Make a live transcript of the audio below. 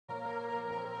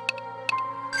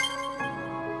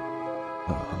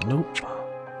Nope.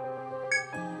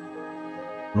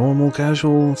 Normal,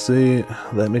 casual, let's see.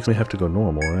 That makes me have to go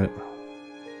normal, right?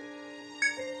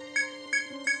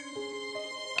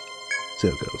 See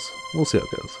how it goes. We'll see how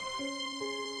it goes.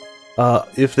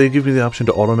 If they give me the option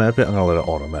to auto-map it, I'm gonna let it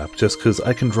auto-map, just because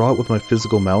I can draw it with my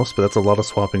physical mouse, but that's a lot of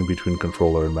swapping between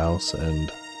controller and mouse,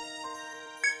 and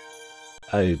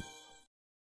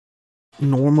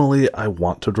normally I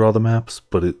want to draw the maps,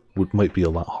 but it might be a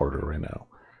lot harder right now.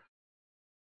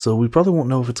 So we probably won't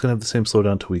know if it's gonna have the same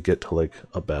slowdown until we get to, like,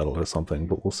 a battle or something,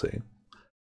 but we'll see.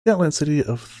 The outland city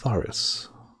of Tharsis.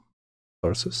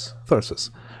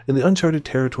 Tharsis. In the uncharted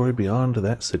territory beyond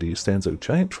that city stands a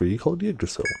giant tree called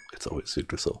Yggdrasil. It's always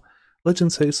Yggdrasil.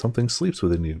 Legends say something sleeps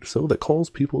within Yggdrasil that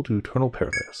calls people to eternal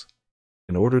paradise.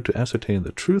 In order to ascertain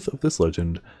the truth of this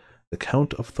legend, the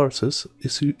Count of Tharsis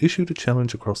issued a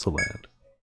challenge across the land.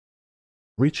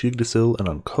 Reach Yggdrasil and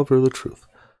uncover the truth.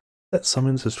 That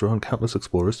summons has drawn countless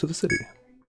explorers to the city.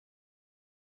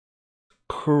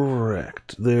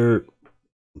 Correct.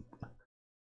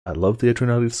 I love the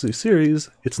Etrian Odyssey series.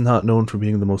 It's not known for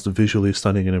being the most visually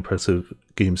stunning and impressive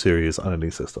game series on any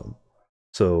system.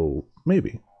 So,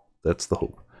 maybe. That's the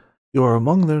hope. You are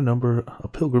among their number, a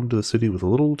pilgrim to the city with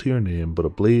little to your name, but a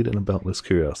blade and a boundless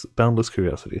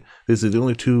curiosity. These are the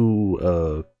only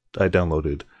two I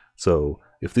downloaded, so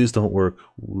if these don't work,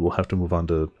 we'll have to move on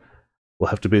to... We'll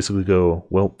have to basically go,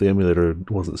 well, the emulator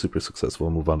wasn't super successful,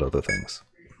 and move on to other things.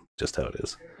 Just how it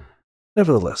is.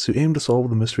 Nevertheless, you aim to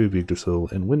solve the mystery of Yggdrasil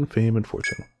and win fame and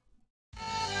fortune.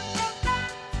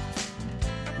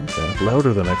 Okay,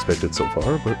 louder than I expected so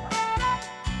far, but...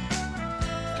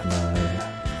 Can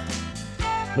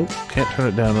I... Nope, can't turn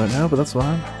it down right now, but that's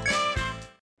fine.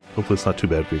 Hopefully it's not too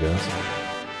bad for you guys.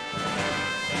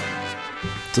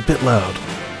 It's a bit loud.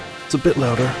 It's a bit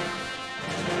louder.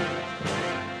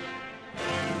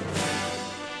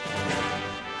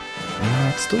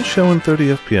 It's still showing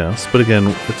 30 FPS, but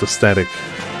again, it's a static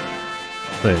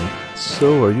thing.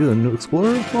 So, are you a new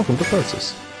explorer? Welcome to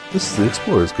Tharsis. This is the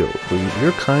Explorers Guild, where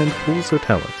your kind pools their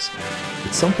talents.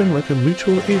 It's something like a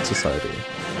mutual aid society.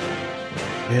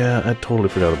 Yeah, I totally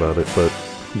forgot about it, but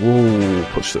we'll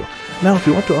push through. Now, if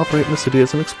you want to operate in the city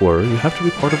as an explorer, you have to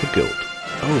be part of a guild.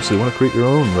 Oh, so you want to create your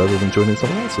own rather than joining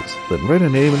someone else's? Then write a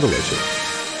name in the ledger.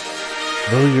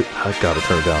 I've got to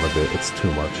turn it down a bit, it's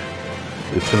too much.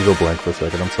 It's gonna go blank for a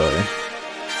second, I'm sorry.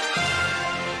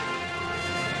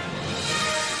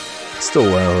 It's still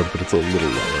loud, but it's a little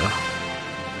lower.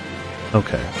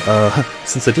 Okay,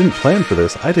 since I didn't plan for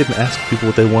this, I didn't ask people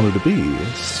what they wanted to be,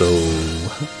 so...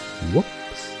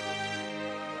 Whoops.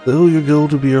 Though your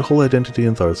guild will be your whole identity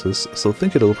in Tharsis, so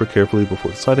think it over carefully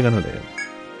before deciding on a name.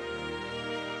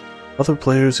 Other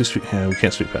players who street... Yeah, we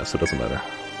can't street past, so it doesn't matter.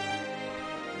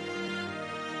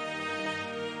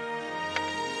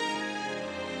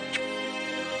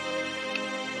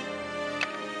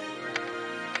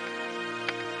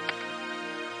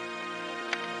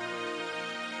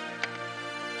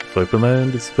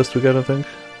 Viperland is the best we got, I think.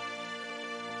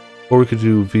 Or we could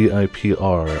do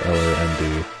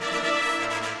VIPRLAND.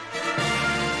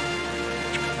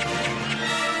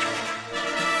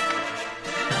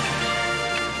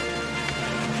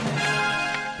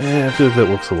 Yeah, I feel like that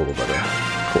works a little better.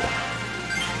 Cool.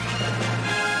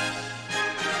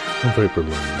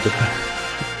 Viperland.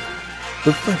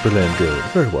 The Viperland Guild.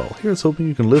 Very well. Here's hoping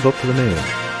you can live up to the name.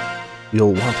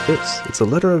 You'll want this. It's a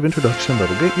letter of introduction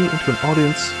that'll get you into an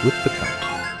audience with the Count.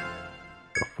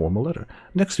 A formal letter.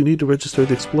 Next, you need to register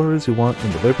the explorers you want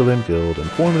in the Viperland Guild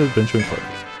and form an adventuring party.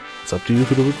 It's up to you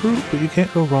who to recruit, but you can't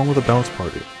go wrong with a balanced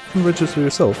party. You can register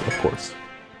yourself, of course.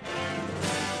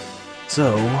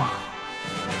 So...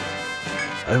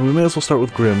 we may as well start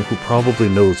with Grim, who probably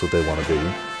knows what they want to be.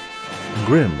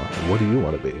 Grim, what do you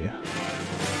want to be?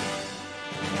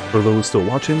 For those still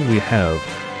watching, we have...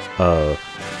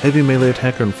 heavy melee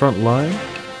attacker in front line.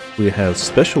 We have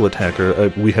special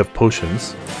attacker. We have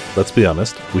potions. Let's be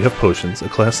honest. We have potions, a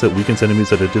class that weakens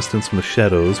enemies at a distance from the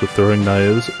shadows with throwing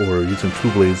knives or using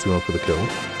two blades going for the kill.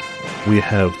 We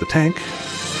have the tank.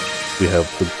 We have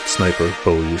the sniper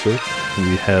bow user.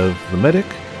 We have the medic.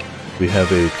 We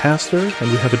have a caster, and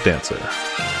we have a dancer.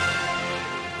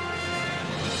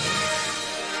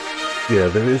 Yeah,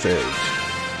 there is edge.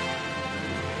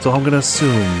 So I'm gonna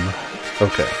assume...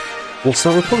 Okay. We'll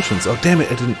start with potions. Oh, damn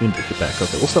it, I didn't mean to hit back.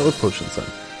 Okay, we'll start with potions then.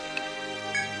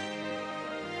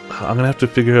 I'm gonna have to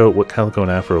figure out what Calico and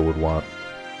Afro would want.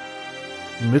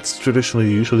 Mitz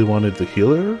usually wanted the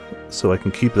healer, so I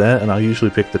can keep that, and I usually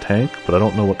pick the tank, but I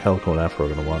don't know what Calico and Afro are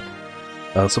gonna want.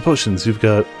 So potions, you've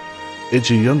got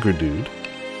edgy younger dude,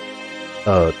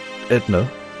 Edna,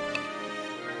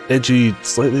 edgy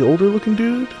slightly older looking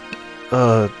dude,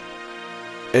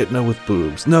 Etna with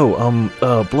boobs. No,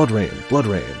 Blood Rain. Blood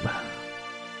Rain.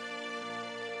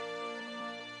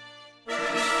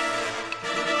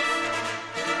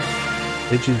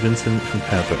 A.G. Vincent from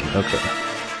Happen. Okay.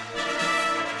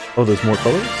 Oh, there's more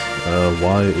colors?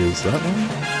 Why is that one?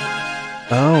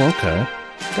 Oh, okay.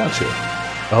 Gotcha.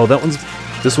 Oh,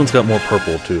 this one's got more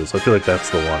purple too, so I feel like that's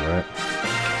the one, right?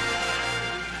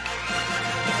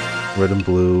 Red and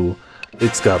blue.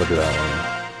 It's gotta be that one.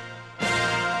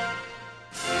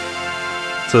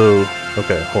 So,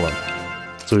 okay, hold on.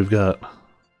 So we've got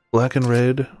black and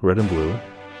red, red and blue.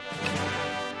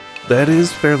 That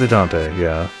is fairly Dante,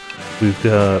 yeah. We've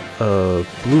got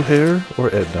blue hair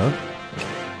or Edna.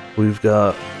 We've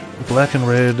got black and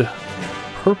red,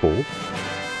 purple.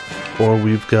 Or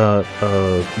we've got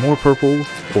more purple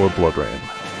or Blood Rain.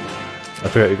 I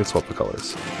forgot you could swap the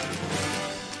colors.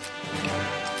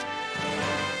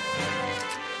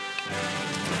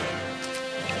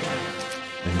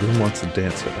 And Grim wants a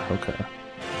dancer, okay.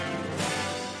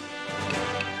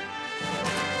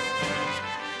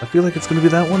 I feel like it's going to be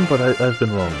that one, but I've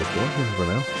been wrong before. You never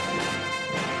know.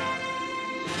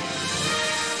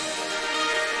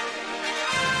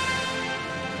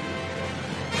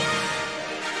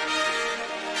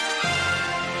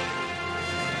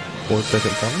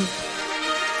 Four-second comment?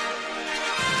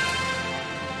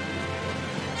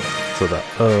 So that...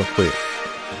 wait.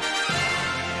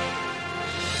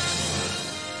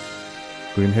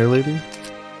 Green hair lady?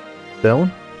 That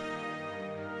one?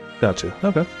 Gotcha.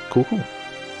 Okay. Cool, cool.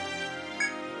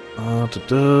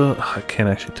 I can't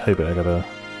actually type it. I gotta...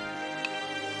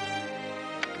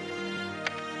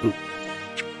 Oop.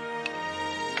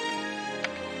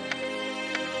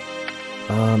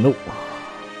 Nope.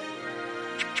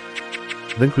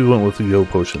 I think we went with the Yo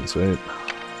potions, right?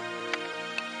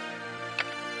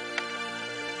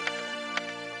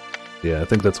 Yeah, I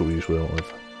think that's what we usually went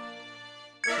with.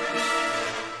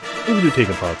 We can do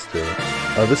taking pots too.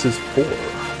 This is 4.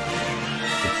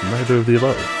 It's neither of the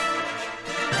above.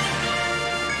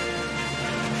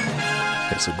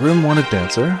 Okay, so Grim wanted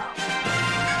dancer.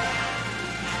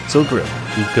 So Grim,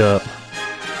 we've got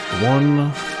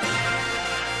 1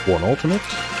 alternate,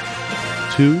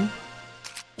 2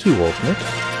 alternate,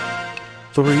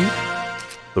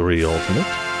 3 alternate,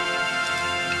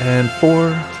 and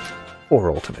 4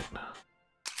 alternate. I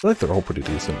feel like they're all pretty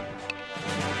decent.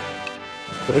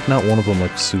 I feel like not one of them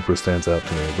like super stands out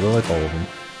to me, but I like all of them.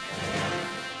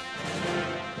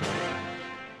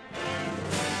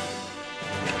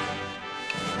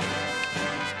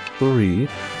 Three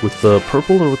with the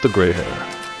purple or with the gray hair?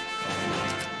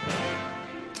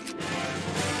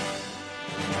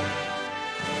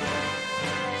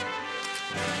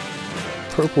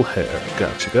 Purple hair.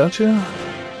 Gotcha, gotcha.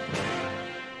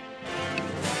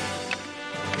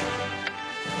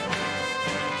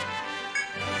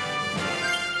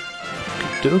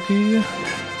 Okie dokie.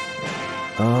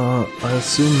 I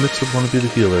assume Mitch would want to be the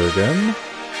healer again.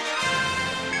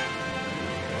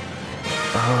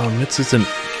 Mitz isn't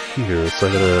here, so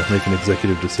I gotta make an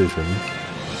executive decision.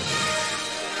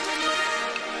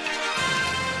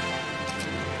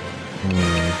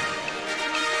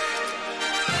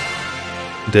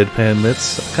 Deadpan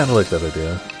Mitz? I kinda like that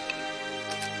idea.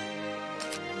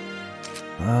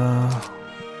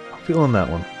 I'm feeling that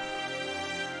one.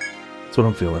 That's what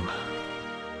I'm feeling.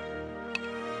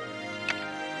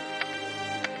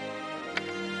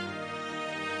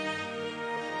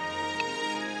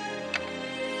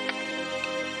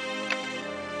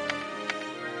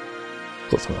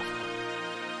 Close enough.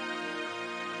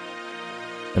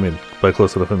 I mean, by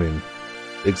close enough, I mean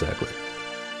exactly.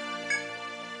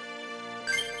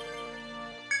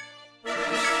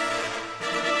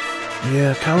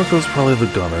 Yeah, Calico's probably the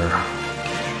gunner.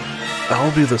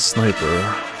 I'll be the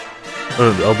sniper.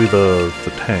 Or I'll be the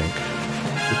tank.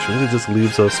 Which really just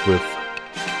leaves us with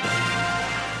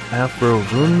Afro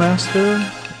Rune Master,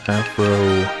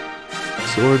 Afro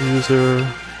Sword User.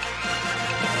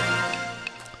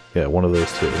 Yeah, one of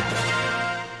those two.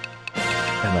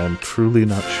 And I'm truly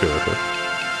not sure.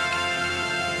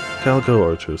 Calico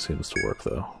Archer seems to work,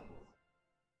 though.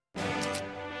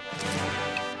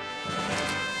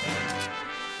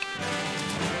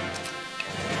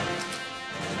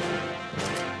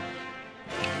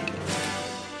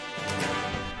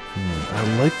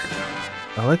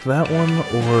 I like that one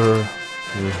or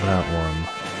that one.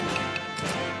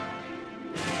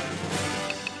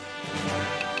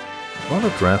 A lot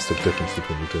of drastic difference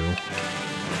between the two.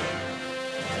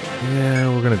 Yeah,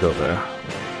 we're gonna go there.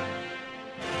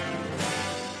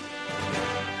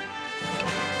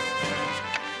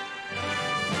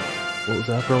 What was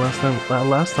Afro last time?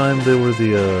 Last time they were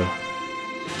the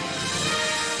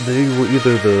They were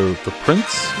either the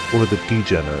prince or the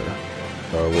degener.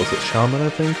 Was it shaman, I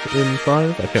think, in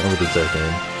 5? I can't remember the exact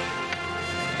name.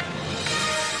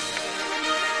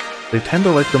 They tend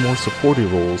to like the more supporty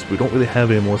roles. We don't really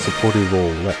have a more supporty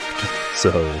role left,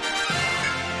 so...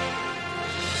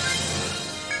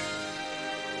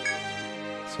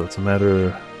 So it's a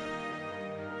matter...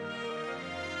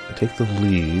 I take the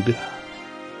lead.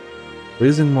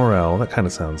 Raising morale, that kind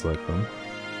of sounds like them.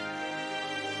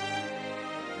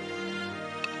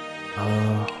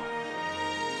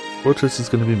 Fortress is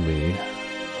gonna be me.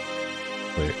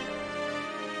 Wait.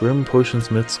 Grim, Potions,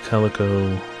 Myths,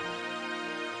 Calico...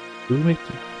 Do we make...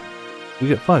 We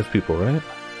get 5 people, right?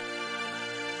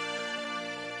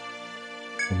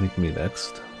 We'll make me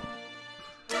next.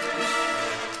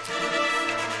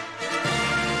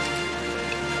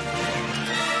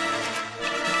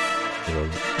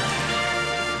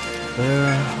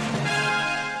 There.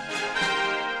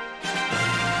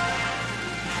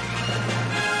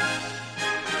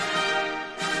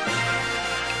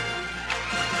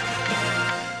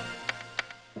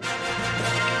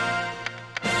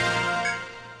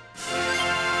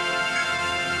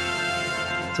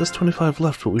 There's 25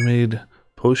 left, but we made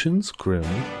Potions, Grim,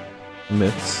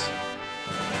 Myths.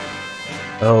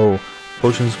 Oh,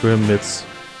 Potions, Grim, Myths,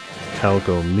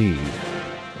 Calico, me.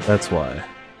 That's why.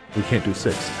 We can't do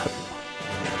 6.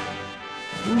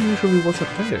 Who usually wasn't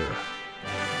there?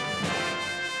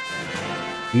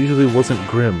 Usually wasn't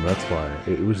Grim, that's why.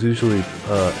 It was usually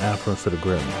Afro instead of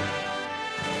Grim.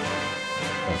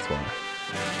 That's why.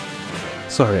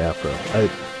 Sorry, Afro.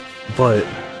 But...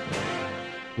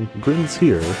 Grim's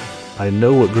here. I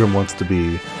know what Grim wants to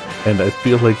be, and I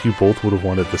feel like you both would have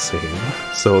wanted the same.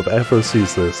 So if Afro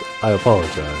sees this, I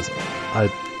apologize.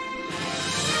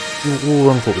 We'll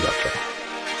run with what we got though.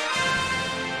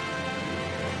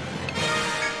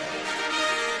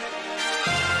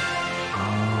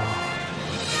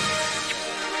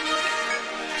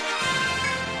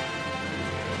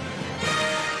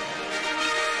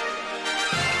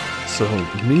 So,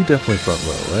 me definitely front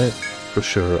row, right? For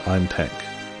sure, I'm tank.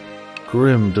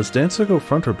 Grim, does Dancer go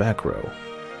front or back row?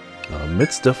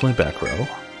 Myth's definitely back row.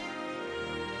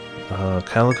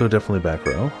 Calico definitely back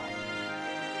row.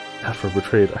 After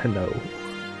Betrayed, I know.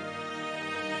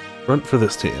 Front for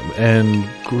this team. And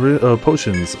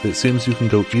Potions, it seems you can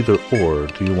go either or.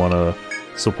 Do you want to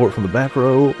support from the back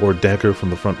row or dagger from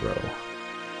the front row?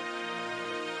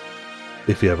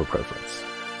 If you have a preference.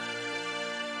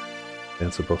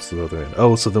 Dancer buffs the other end.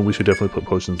 Oh, so then we should definitely put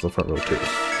Potions in the front row too.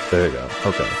 There you go.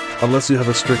 Okay. Unless you have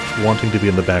a strict wanting to be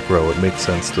in the back row, it makes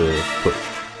sense to put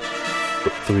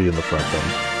 3 in the front then.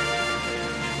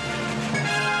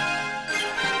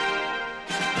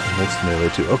 Most melee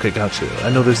too. Okay, gotcha. I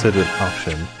know they said an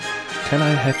option. Can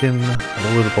I heckin'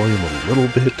 lower the volume a little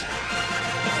bit?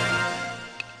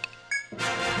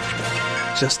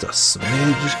 Just a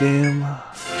smidge game.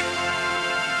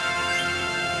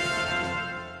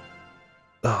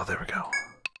 Oh, there we go.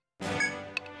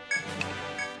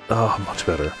 Oh, much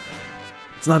better.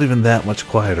 It's not even that much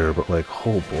quieter, but like,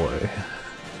 oh boy.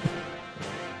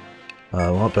 I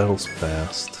want battles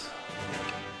fast.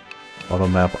 Auto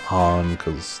map on,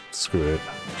 cause screw it.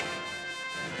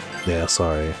 Yeah,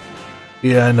 sorry.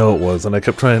 Yeah, I know it was, and I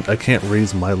kept trying. I can't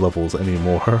raise my levels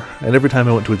anymore, and every time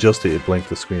I went to adjust it, it blanked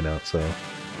the screen out. So,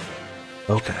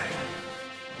 okay.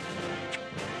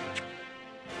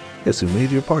 Guess you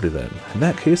made your party then. In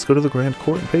that case, go to the Grand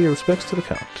Court and pay your respects to the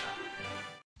Count.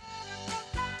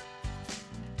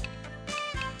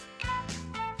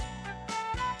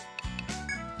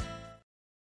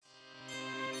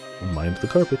 Mind the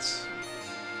carpets.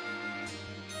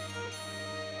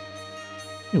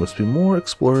 You must be more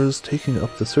explorers taking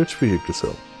up the search for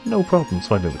Yggdrasil. No problems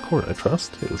finding the court, I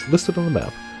trust. It was listed on the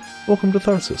map. Welcome to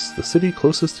Tharsis, the city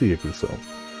closest to Yggdrasil.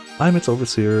 I'm its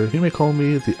overseer. You may call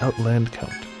me the Outland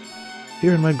Count.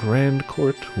 Here in my grand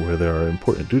court, where there are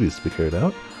important duties to be carried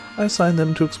out, I assign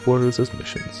them to explorers as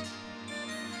missions.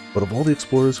 But of all the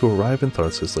explorers who arrive in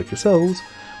Tharsis like yourselves,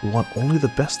 we want only the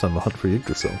best on the hunt for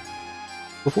Yggdrasil.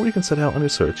 Before you can set out on your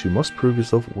search, you must prove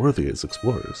yourself worthy as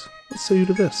explorers. What say you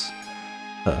to this?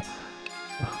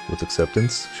 With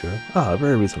acceptance, sure. Ah,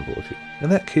 very reasonable of you. In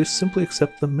that case, simply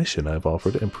accept the mission I've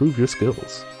offered and prove your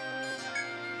skills.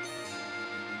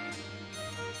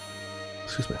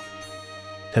 Excuse me.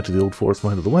 Head to the old forest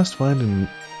mine to the west, find an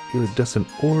iridescent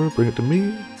ore, bring it to me,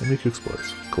 and make you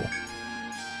explorers. Cool.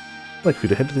 I'd like for you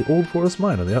to head to the old forest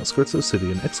mine on the outskirts of the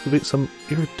city and excavate some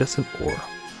iridescent ore.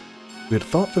 We had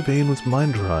thought the vein was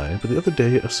mined dry, but the other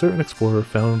day a certain explorer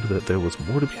found that there was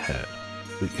more to be had.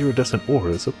 The iridescent ore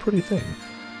is a pretty thing.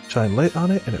 shine light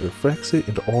on it and it reflects it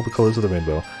into all the colors of the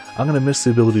rainbow. I'm gonna miss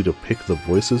the ability to pick the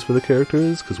voices for the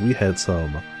characters, because we had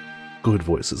some good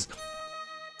voices.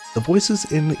 The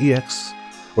voices in EX,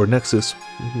 or Nexus,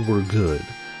 were good.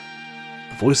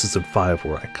 The voices in 5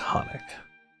 were iconic.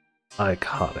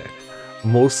 Iconic.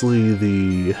 Mostly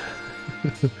the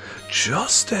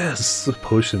Justice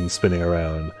potion spinning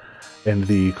around, and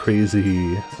the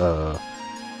crazy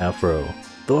afro.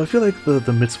 Though I feel like the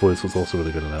Mitz voice was also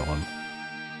really good in that one.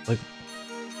 Like,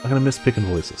 I'm gonna miss picking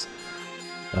voices.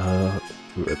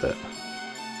 We read that.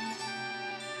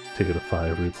 Take it a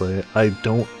 5 replay. I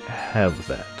don't have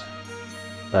that.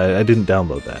 I didn't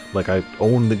download that. Like, I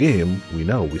own the game, we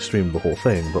know, we streamed the whole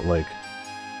thing, but like,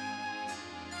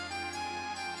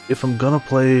 if I'm gonna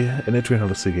play an Etrian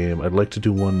Odyssey game, I'd like to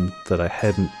do one that I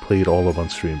hadn't played all of on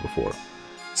stream before.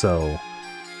 So,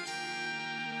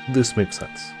 this makes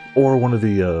sense. Or one of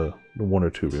the 1 or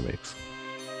 2 remakes.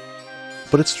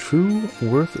 But its true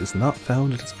worth is not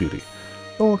found in its beauty.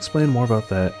 I'll explain more about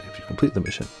that if you complete the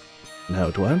mission. Now,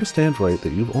 do I understand right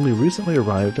that you've only recently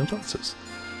arrived in Tarsus?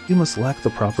 You must lack the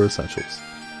proper essentials.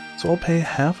 So I'll pay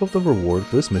half of the reward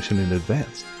for this mission in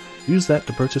advance. Use that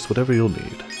to purchase whatever you'll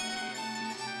need.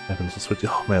 Happens to switch.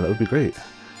 Oh man, that would be great.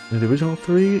 In the original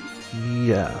 3?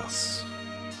 Yes.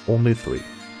 Only 3.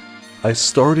 I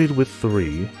started with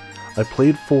 3. I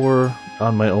played 4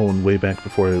 on my own way back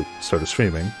before I started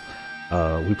streaming.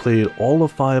 We played all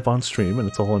of 5 on stream, and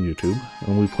it's all on YouTube.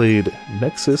 And we played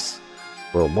Nexus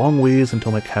for a long ways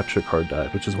until my capture card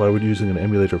died, which is why we're using an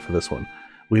emulator for this one.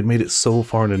 We had made it so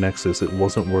far into Nexus, it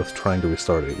wasn't worth trying to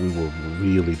restart it. We were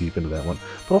really deep into that one.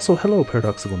 But also, hello,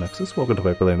 Paradoxical Nexus. Welcome to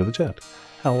Viperland of the Chat.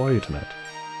 How are you tonight?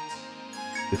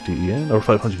 50 EN, or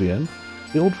 500 EN?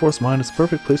 The Old Forest Mine is a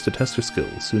perfect place to test your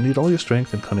skills. You need all your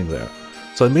strength and cunning there.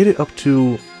 So I made it up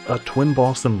to a Twin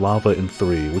Boss and Lava in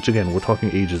 3, which again, we're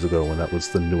talking ages ago when that was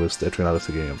the newest Etrian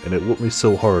Odyssey game, and it whooped me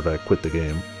so hard I quit the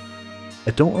game.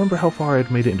 I don't remember how far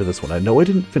I'd made it into this one. I know I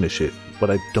didn't finish it, but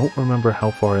I don't remember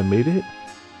how far I made it.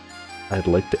 I'd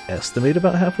like to estimate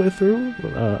about halfway through.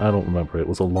 I don't remember. It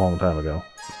was a long time ago.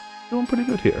 Doing pretty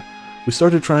good here. We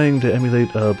started trying to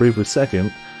emulate Bravely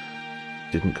Second.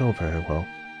 Didn't go very well.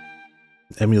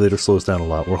 Emulator slows down a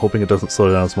lot. We're hoping it doesn't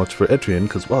slow down as much for Etrian,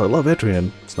 because while I love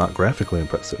Etrian, it's not graphically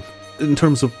impressive. In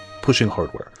terms of pushing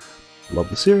hardware. Love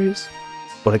the series,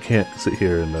 but I can't sit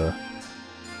here and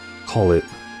call it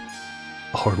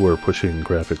hardware pushing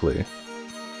graphically.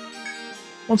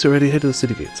 Once you're ready, head to the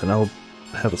city gates, and I'll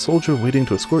have a soldier waiting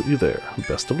to escort you there.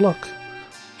 Best of luck.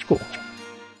 Cool.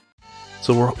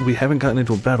 So we haven't gotten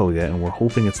into a battle yet, and we're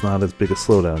hoping it's not as big a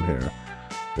slowdown here.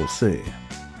 We'll see.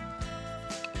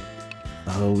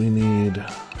 We need...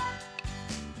 I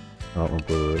don't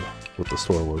remember what the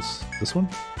store was. This one?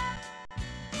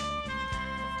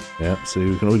 Yeah, see,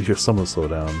 we can already hear some of the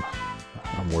slowdown.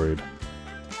 I'm worried.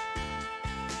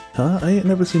 Huh? I ain't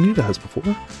never seen you guys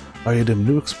before. Are you them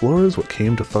new explorers what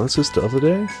came to Tarsus the other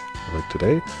day? Like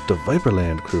today? The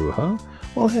Viperland crew, huh?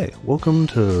 Well hey, welcome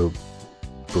to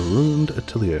Barund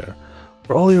Atelier.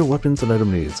 For all your weapons and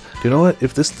item needs. Do you know what?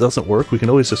 If this doesn't work, we can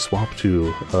always just swap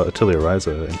to Atelier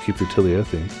Ryza and keep the Atelier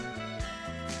theme.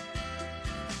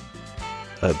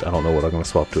 I don't know what I'm going to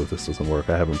swap to if this doesn't work.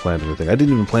 I haven't planned anything. I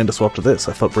didn't even plan to swap to this.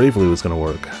 I thought Bravely was going to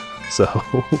work. So,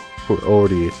 we're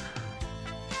already...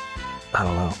 I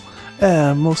don't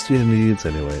know. Most of your needs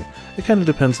anyway. It kind of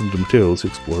depends on the materials you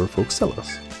explorer folks sell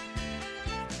us.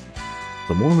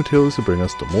 The more materials you bring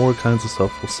us, the more kinds of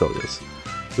stuff we'll sell you.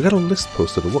 We got a list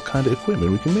posted of what kind of equipment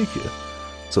we can make you.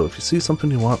 So if you see something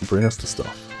you want, bring us the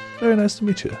stuff. Very nice to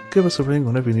meet you. Give us a ring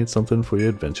whenever you need something for your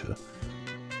adventure.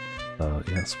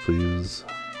 Yes, please.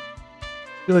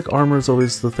 I feel like armor is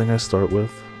always the thing I start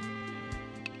with.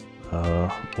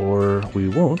 Or we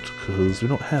won't, because we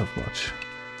don't have much.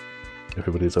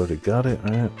 Everybody's already got it,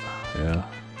 right? Yeah.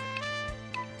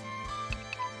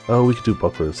 Oh, we could do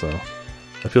bucklers, though.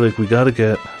 I feel like we gotta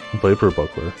get Viper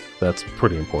Buckler. That's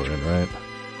pretty important, right?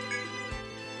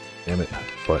 Damn it.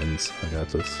 Buttons. I got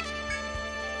this.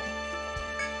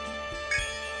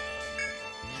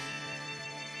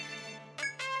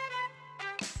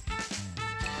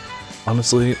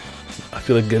 Honestly, I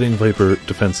feel like getting Viper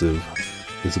defensive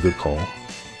is a good call.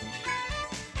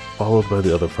 Followed by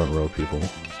the other front row people.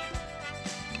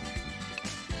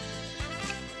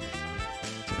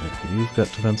 You've got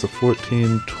defense of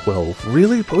 14, 12.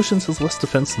 Really? Potions has less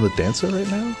defense than the Dancer right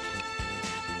now?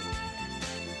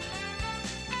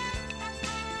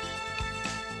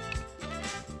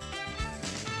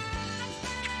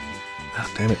 Ah,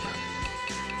 damn it.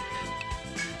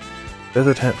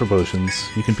 Feathered Hat for potions.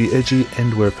 You can be edgy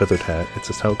and wear Feathered Hat. It's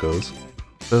just how it goes.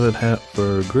 Feathered Hat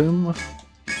for Grim.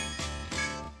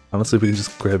 Honestly, if we can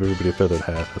just grab everybody a feathered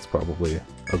hat, that's probably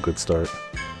a good start.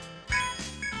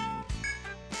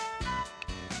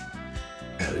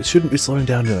 Yeah, it shouldn't be slowing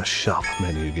down in a shop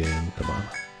menu game, come on.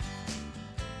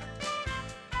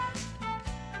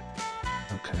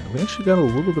 Okay, we actually got a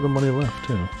little bit of money left,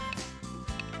 too.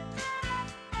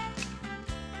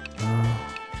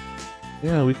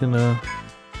 Yeah, we can, give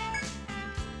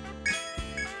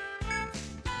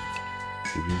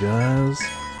you guys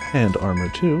hand armor,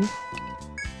 too.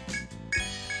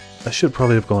 I should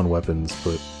probably have gone weapons,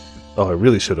 but... Oh, I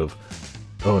really should have.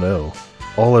 Oh no.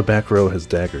 All our back row has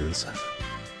daggers.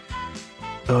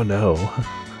 Oh no.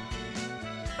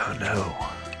 Oh no.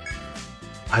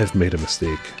 I've made a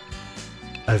mistake.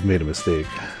 I've made a mistake.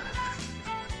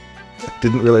 I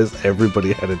didn't realize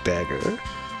everybody had a dagger.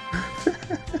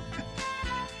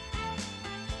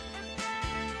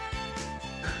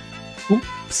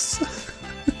 Oops.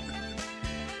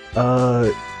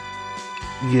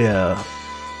 Yeah.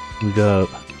 We got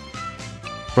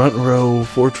front row,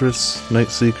 fortress, night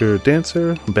seeker,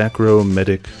 dancer, back row,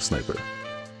 medic, sniper.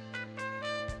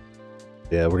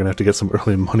 Yeah, we're gonna have to get some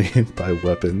early money and buy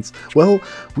weapons. Well,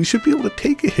 we should be able to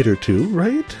take a hit or two,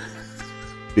 right?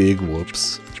 Big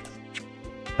whoops.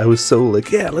 I was so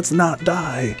like, yeah, let's not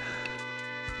die.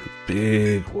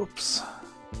 Big whoops.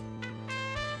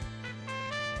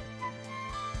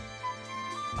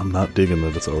 I'm not digging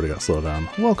that it's already got slowed down.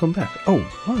 Welcome back. Oh,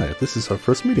 hi, this is our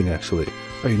first meeting, actually.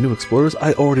 Are you new explorers?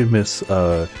 I already miss,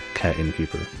 Cat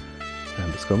Innkeeper.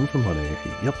 And it's coming from money.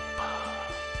 Yep.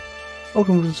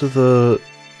 Welcome to the...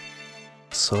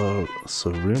 Sarimnir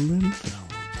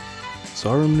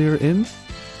Inn?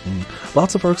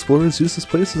 Lots of our explorers use this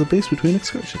place as a base between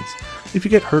excursions. If you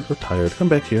get hurt or tired, come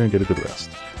back here and get a good rest.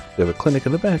 We have a clinic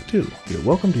in the back, too. You're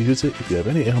welcome to use it if you have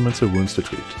any ailments or wounds to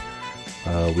treat.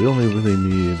 We only really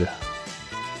need to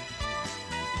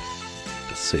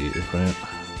save, right?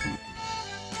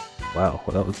 Wow,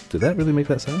 well, that was, did that really make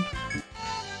that sound?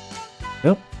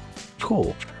 Yep.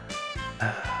 Cool.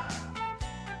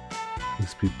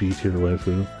 This be B-tier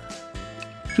waifu.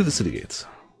 To the city gates.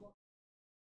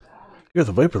 You're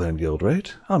the Viperland Guild,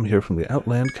 right? I'm here from the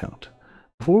Outland Count.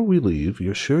 Before we leave,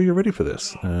 you're sure you're ready for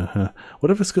this?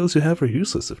 Whatever skills you have are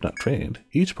useless if not trained.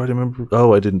 Each party member...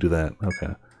 Oh, I didn't do that.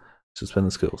 Okay. Suspend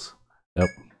the skills. Yep.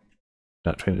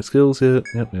 Not training skills yet.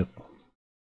 Yep.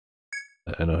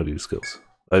 I know how to use skills.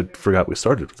 I forgot we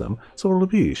started with them. So what'll it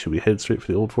be? Should we head straight for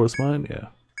the Old Forest Mine? Yeah.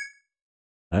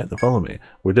 Alright, then follow me.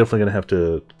 We're definitely going to have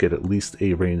to get at least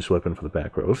a ranged weapon for the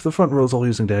back row. If the front row's all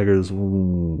using daggers,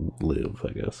 we'll live,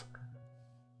 I guess.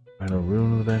 Alright, a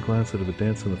rune in the back line instead of a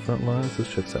dance in the front lines. This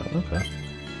checks out. Okay.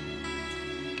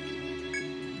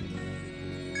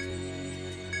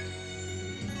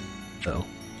 No.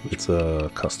 It's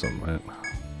a custom, right?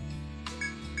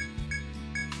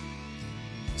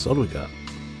 So what do we got?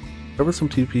 Cover some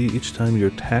TP each time you're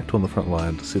attacked on the front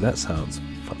line. See, that sounds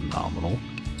phenomenal.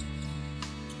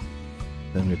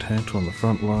 Then you're attacked on the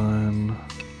front line.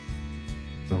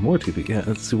 Or more TP. Yeah,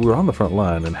 let's see, we're on the front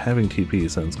line, and having TP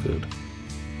sounds good.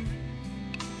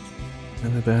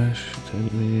 And the bash,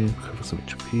 enemy, cover some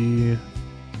HP.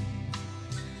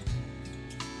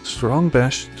 Strong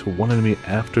bash to one enemy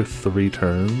after 3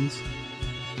 turns.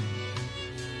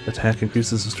 Attack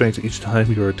increases the strength each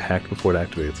time you're attacked before it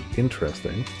activates.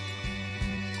 Interesting.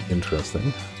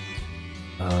 Interesting.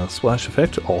 Splash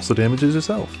effect also damages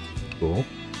yourself. Cool.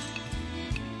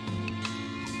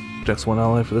 Protects one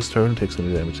ally for this turn, takes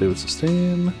any damage they would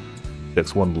sustain.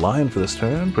 Protects one line for this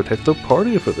turn, protect the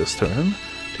party for this turn.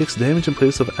 Takes damage in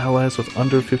place of allies with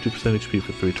under 50% HP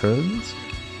for 3 turns.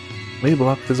 May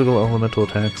block physical elemental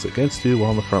attacks against you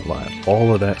while on the front line.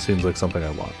 All of that seems like something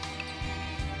I want.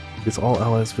 It's all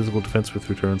allies physical defense for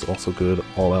 3 turns, also good.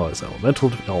 All allies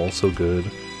elemental, also good.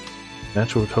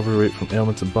 Natural recovery rate from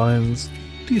ailments and binds.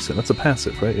 Decent, that's a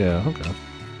passive, right? Yeah, okay.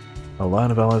 A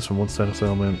line of allies from one status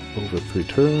element over 3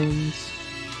 turns.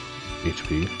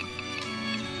 HP.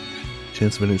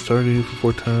 Chance of hitting starting you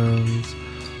for 4 turns.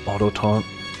 Auto taunt.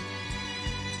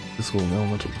 Physical and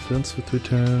elemental defense for 3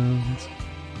 turns.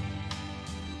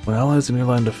 When allies in your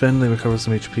line defend, they recover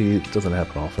some HP. It doesn't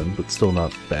happen often, but still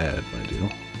not bad, mind you.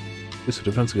 Use of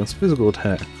defense against physical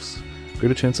attacks.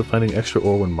 Greater chance of finding extra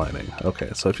ore when mining. Okay,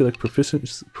 so I feel like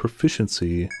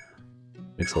proficiency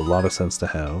makes a lot of sense to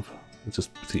have. It's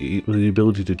just the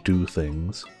ability to do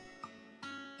things.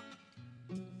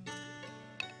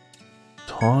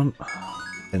 Taunt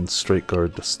and straight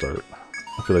guard to start.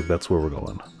 I feel like that's where we're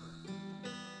going.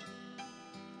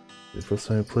 The first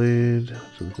time I played,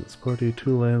 to look at this party,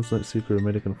 2 lands, Night Seeker,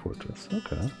 Medic, and Fortress.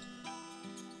 Okay.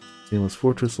 Team was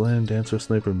Fortress, Land, Dancer,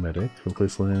 Sniper, Medic.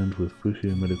 Replace land with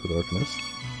Fuchsia, Medic with Arcanist.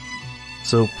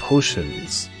 So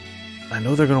potions. I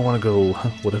know they're going to want to go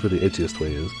whatever the edgiest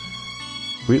way is.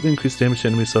 Greatly increase damage to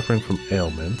enemies suffering from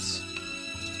ailments.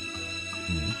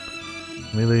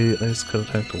 Melee ice cut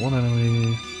attack to one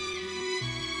enemy.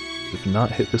 If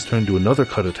not hit this turn, do another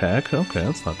cut attack. Okay,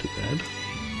 that's not too bad.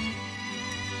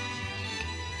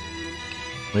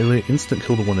 Melee instant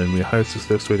kill to one enemy. Higher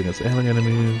success rate against ailing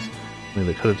enemies.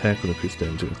 Melee cut attack with increased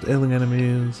damage against ailing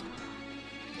enemies.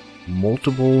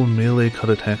 Multiple melee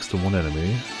cut attacks to one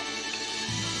enemy.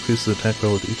 Increases attack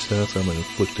roll with each status element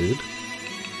inflicted.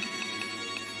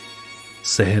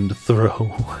 Sand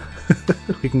throw.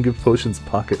 We can give potions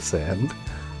pocket sand.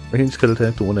 Range cut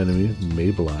attack to one enemy, may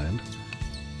blind.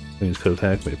 Range cut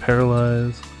attack may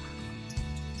paralyze.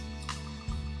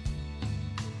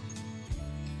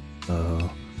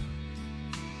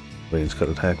 Range cut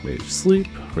attack may sleep.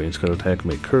 Range cut attack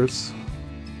may curse.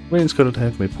 Range cut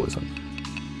attack may poison.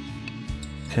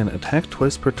 Can attack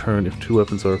twice per turn if two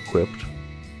weapons are equipped.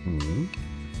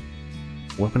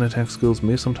 Weapon attack skills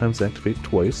may sometimes activate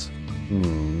twice.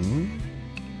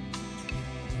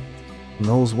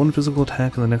 Nulls one physical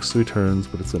attack in the next 3 turns,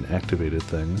 but it's an activated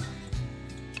thing.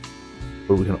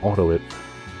 But we can auto it.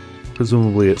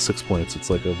 Presumably at 6 points, it's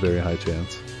like a very high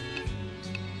chance.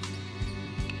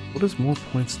 What does more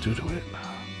points do to it?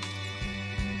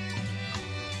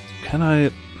 Can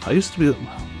I used to be...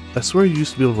 I swear you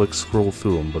used to be able to like scroll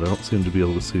through them, but I don't seem to be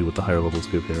able to see what the higher levels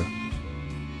give here.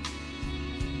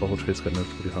 Bubble Trace got nerfed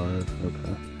pretty hard.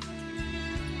 Okay.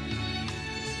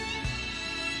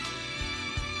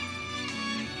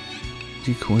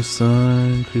 Decoy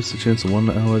sign, increase the chance of one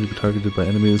ally to be targeted by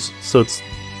enemies. So it's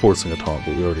forcing a taunt,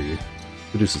 but we already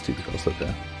reduces TP cost.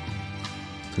 Okay.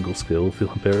 Single skill, feel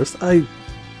embarrassed.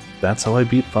 That's how I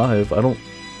beat 5. I don't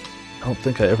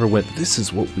think I ever went, this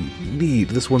is what we need,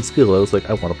 this one skill. I was like,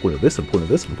 I want a point of this, and a point of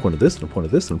this, and a point of this, and a point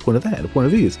of this, and a point of that, and a point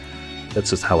of these. That's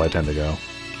just how I tend to go.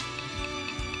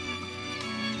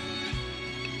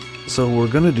 So we're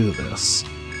gonna do this,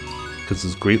 because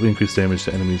it's greatly increased damage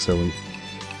to enemies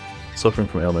suffering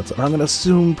from ailments, and I'm gonna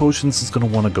assume potions is gonna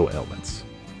want to go ailments.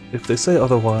 If they say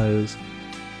otherwise,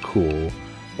 cool.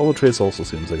 Follow Trace also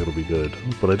seems like it'll be good,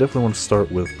 but I definitely want to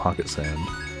start with Pocket Sand.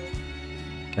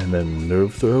 And then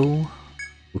Nerve Throw,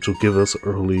 which will give us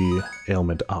early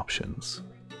ailment options.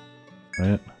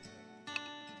 Right?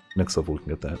 Next level we can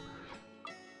get that.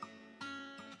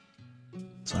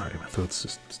 Sorry, my throat's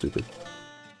just stupid.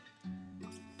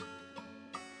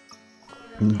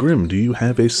 Grim, do you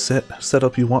have a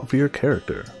setup you want for your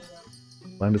character?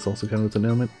 Blind is also counted as an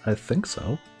ailment? I think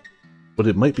so. But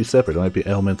it might be separate. It might be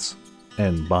ailments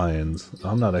and binds.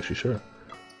 I'm not actually sure.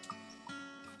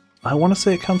 I want to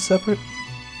say it counts separate,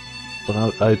 but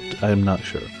I'm not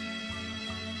sure.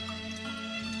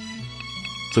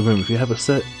 So Grim, if you have a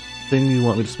set thing you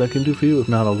want me to spec into for you, if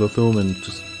not, I'll go through them and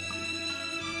just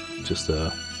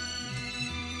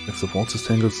mix up Waltz's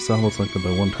Tangos and Salvo selected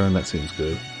by 1 turn. That seems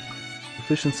good.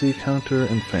 Efficiency, counter,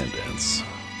 and fan dance.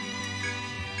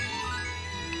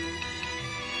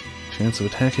 Chance of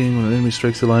attacking when an enemy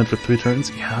strikes your line for 3 turns?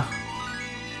 Yeah.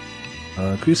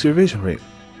 Increase your evasion rate.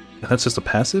 That's just a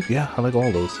passive? Yeah, I like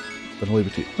all those. Then I'll leave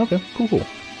it to you. Okay, cool.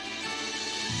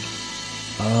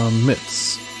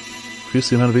 Mitts. Increase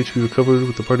the amount of HP recovered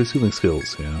with the party's healing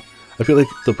skills. Yeah. I feel like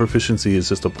the proficiency is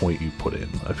just a point you put in.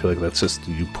 I feel like that's just,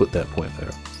 you put that point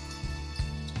there.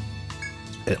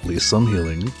 At least some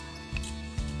healing.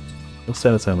 Those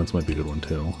status ailments might be a good one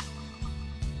too.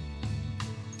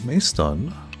 May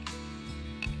stun.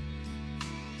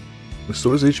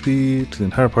 Restores HP to the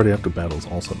entire party after battle is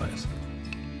also nice.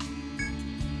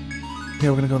 Yeah,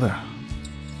 we're gonna go there.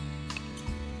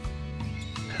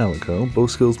 Calico. Bow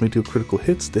skills may deal critical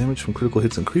hits. Damage from critical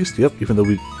hits increased. Yep, even though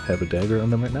we have a dagger on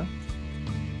them right now.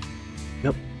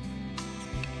 Yep.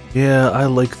 Yeah, I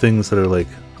like things that are like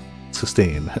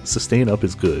sustain. Sustain up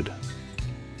is good.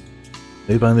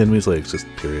 They bind the enemy's legs, just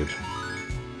period.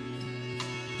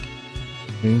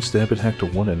 Range stab attack to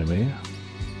 1 enemy.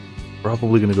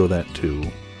 Probably gonna go that too.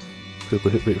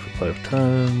 Critical hit rate for 5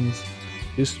 turns.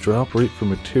 Use drop rate for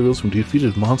materials from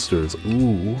defeated monsters.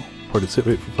 Ooh. Party's hit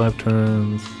rate for 5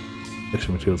 turns.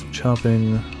 Extra materials for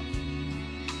chopping.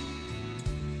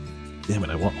 Damn it,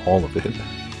 I want all of it.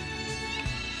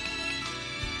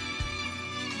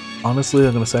 Honestly,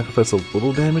 I'm gonna sacrifice a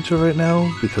little damage right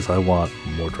now because I want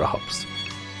more drops.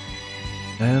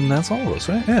 And that's all of us,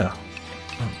 right? Yeah.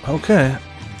 Okay.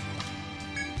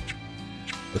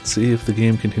 Let's see if the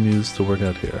game continues to work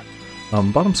out here.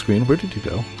 Bottom screen, where did you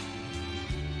go?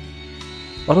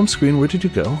 Bottom screen, where did you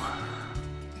go?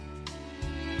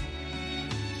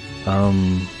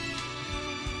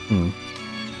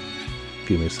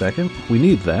 Give me a second. We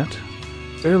need that.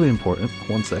 Fairly important.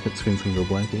 1 second, screen's gonna go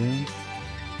blank again.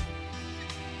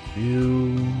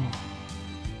 View.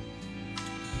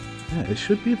 Yeah, it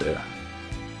should be there.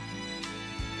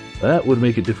 That would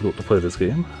make it difficult to play this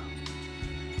game.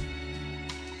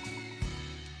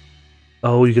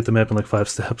 Oh, you get the map in like 5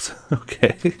 steps.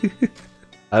 Okay.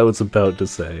 I was about to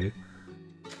say.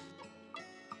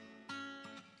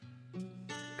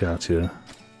 Gotcha.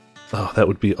 Oh, that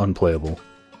would be unplayable.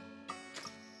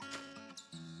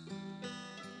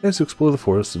 As you explore the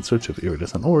forest in search of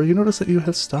iridescent ore, you notice that you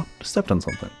have stepped on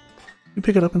something. You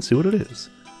pick it up and see what it is.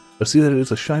 You see that it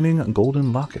is a shining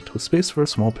golden locket with space for a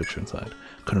small picture inside.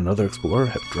 Could another explorer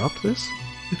have dropped this?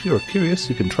 If you are curious,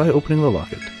 you can try opening the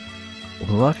locket.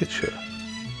 Open the locket? Sure.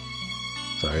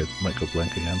 Sorry, it might go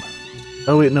blank again.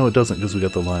 Oh wait, no it doesn't because we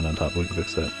got the line on top. We can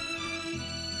fix that.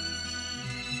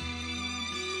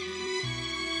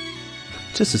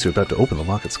 Just as you're about to open the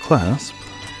locket's clasp...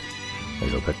 There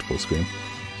you go, back to full screen.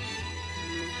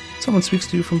 Someone speaks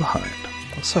to you from behind.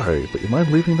 Oh, sorry, but you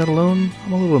mind leaving that alone?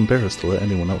 I'm a little embarrassed to let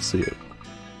anyone else see it.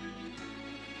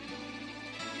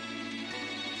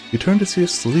 You turn to see a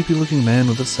sleepy-looking man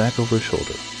with a sack over his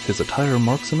shoulder. His attire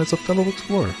marks him as a fellow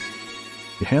explorer.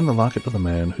 You hand the locket to the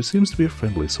man, who seems to be a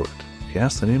friendly sort. He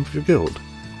asks the name of your guild.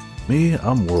 Me,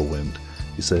 I'm Whirlwind,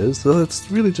 he says, though it's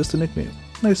really just a nickname.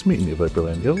 Nice meeting you,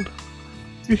 Viperland Guild.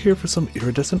 You're here for some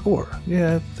iridescent ore.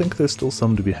 Yeah, I think there's still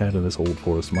some to be had in this old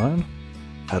forest mine.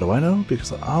 How do I know?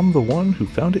 Because I'm the one who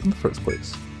found it in the first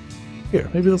place. Here,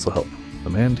 maybe this will help. The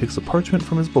man takes a parchment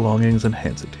from his belongings and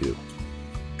hands it to you.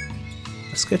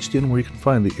 I sketched in where you can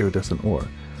find the iridescent ore.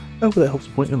 I hope that helps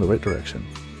point you in the right direction.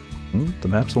 The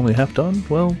map's only half done?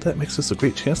 Well, that makes this a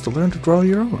great chance to learn to draw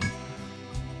your own.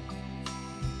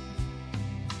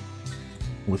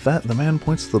 With that, the man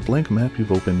points to the blank map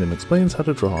you've opened and explains how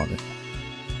to draw on it.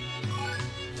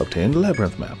 Obtained a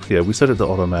labyrinth map. Yeah, we set it to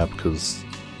auto map because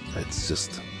it's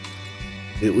just...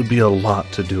 it would be a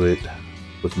lot to do it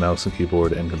with mouse and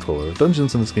keyboard and controller.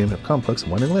 Dungeons in this game have complex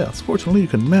and winding layouts. Fortunately, you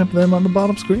can map them on the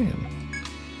bottom screen.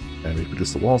 And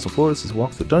reproduce the walls and floors as you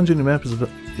walk the dungeon. Your map is an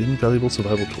invaluable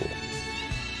survival tool.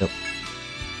 Yep.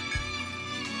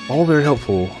 All very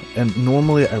helpful, and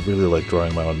normally I really like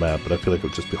drawing my own map, but I feel like it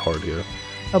would just be hard here.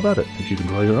 How about it? Think you can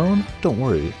draw your own? Don't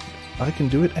worry. If I can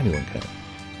do it, anyone can.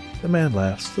 The man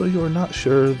laughs, though you are not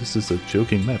sure this is a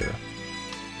joking matter.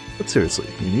 But seriously,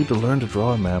 you need to learn to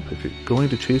draw a map if you're going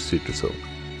to chase Yggdrasil.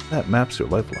 That map's your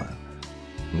lifeline.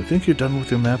 When you think you're done with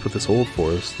your map with this old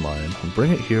forest line,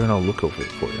 bring it here and I'll look over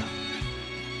it for you.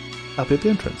 I'll be at the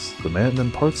entrance. The man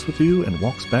then parts with you and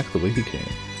walks back the way he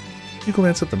came. You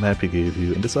glance at the map he gave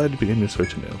you and decide to begin your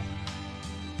search anew.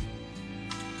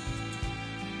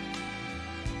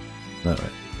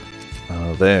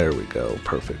 Alright. There we go.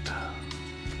 Perfect.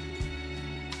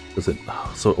 Is it...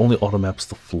 so it only auto-maps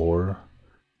the floor?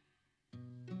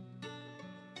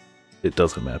 It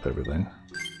doesn't map everything.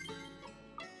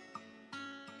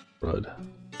 Crud.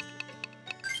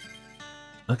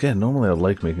 Again, normally I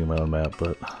like making my own map,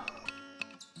 but...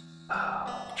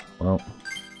 well...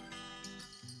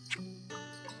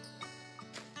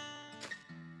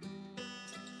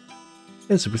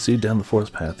 as you proceed down the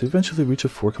forest path, you eventually reach a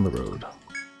fork in the road.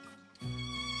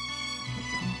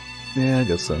 Yeah, I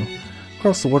guess so.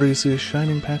 Across the water you see a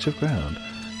shining patch of ground.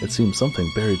 It seems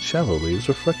something buried shallowly is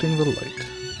reflecting the light.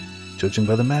 Judging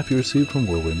by the map you received from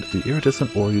Whirlwind, the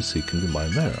iridescent ore you seek can be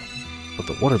mined there. But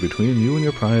the water between you and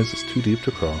your prize is too deep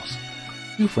to cross.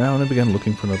 You frown and begin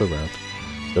looking for another route.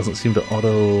 Doesn't seem to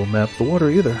auto-map the water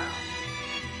either.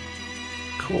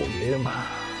 Cool game. I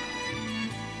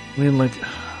mean, like,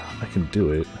 I can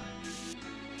do it.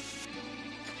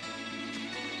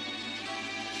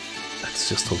 It's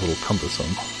just a little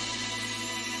cumbersome.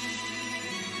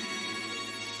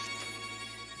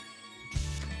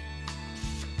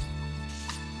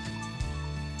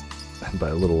 And by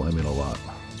a little, I mean a lot.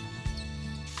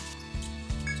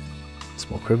 A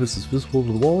small crevice is visible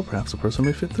to the wall, perhaps a person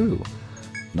may fit through.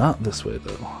 Not this way,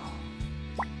 though.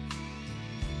 I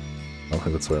don't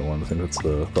think that's the right one. I think that's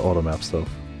the auto map stuff.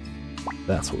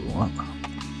 That's what we want.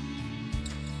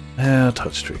 Yeah,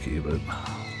 touch tricky, but...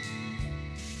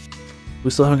 we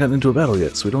still haven't gotten into a battle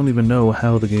yet, so we don't even know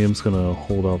how the game's gonna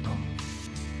hold up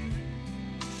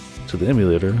to the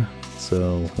emulator,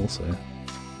 so we'll see.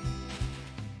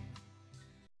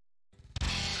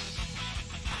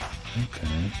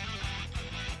 Okay.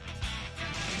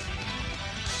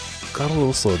 Got a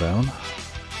little slowdown.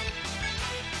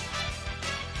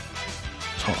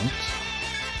 Taunt.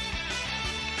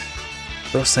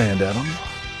 Throw sand at him.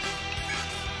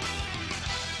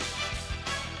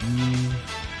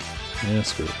 Yeah,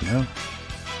 screw it now.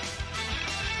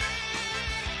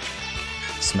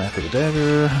 Smack with a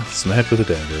dagger, smack with a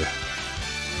dagger.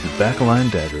 Backline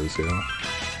daggers, you know.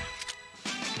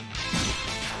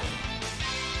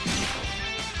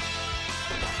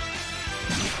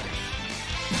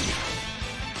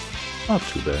 Not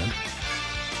too bad.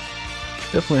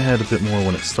 Definitely had a bit more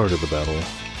when it started the battle.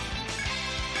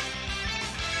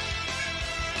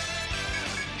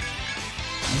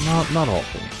 Not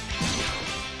awful.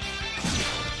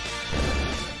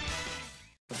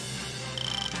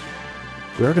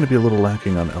 We are going to be a little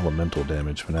lacking on elemental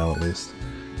damage for now, at least.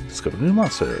 Discover new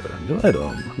monster, new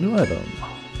item, new item.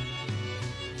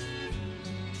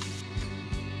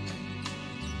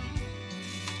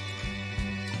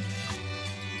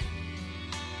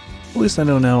 At least I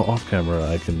know now, off camera,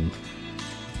 I can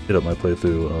hit up my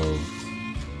playthrough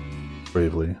of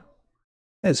Bravely.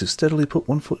 As you steadily put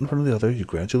one foot in front of the other, you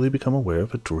gradually become aware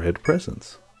of a dread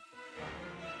presence.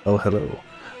 Oh, hello.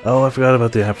 Oh, I forgot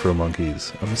about the Afro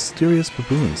monkeys. A mysterious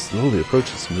baboon slowly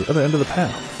approaches from the other end of the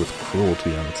path, with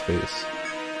cruelty on its face.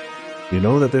 You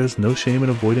know that there is no shame in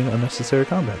avoiding unnecessary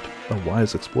combat. A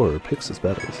wise explorer picks his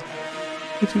battles.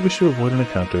 If you wish to avoid an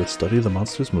encounter, study the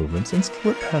monster's movements and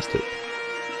skip past it.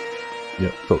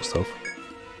 Yep, faux stuff.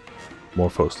 More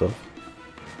faux stuff.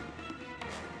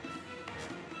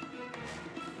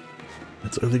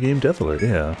 It's early game death alert,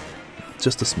 yeah.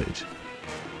 Just a smidge.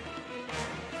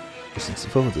 Distance to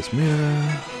foe with this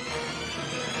mirror.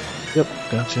 Yep,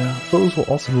 gotcha. Foes will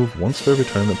also move once for every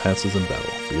turn that passes in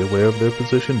battle. Be aware of their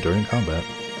position during combat.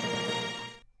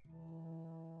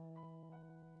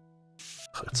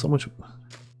 It's so much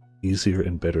easier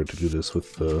and better to do this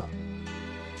with the...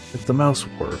 If the mouse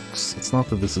works, it's not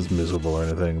that this is miserable or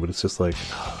anything, but it's just like,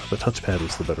 the touchpad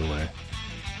is the better way.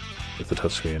 With the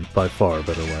touchscreen, by far a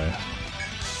better way.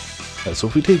 Yeah, so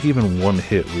if we take even one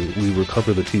hit, we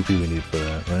recover the TP we need for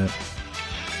that, right?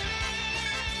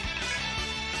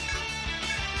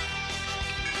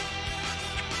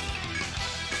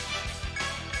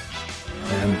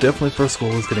 And definitely first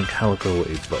goal is getting Calico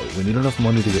a bow. We need enough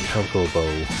money to get Calico a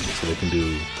bow so they can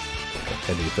do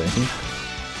anything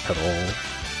at all.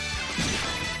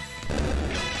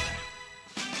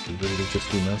 Are we ready to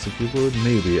just do mouse and keyboard?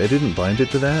 Maybe. I didn't bind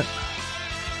it to that,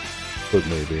 but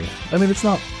maybe. I mean, it's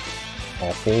not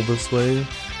awful this way.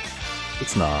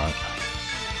 It's not.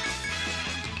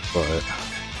 But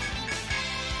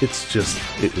it's just,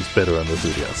 it was better on the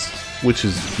 3DS, which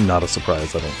is not a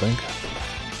surprise, I don't think.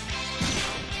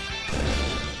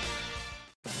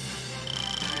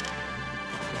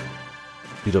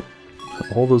 Beat up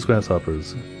all those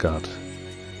grasshoppers, got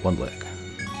one leg.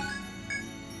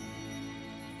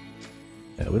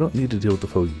 Yeah, we don't need to deal with the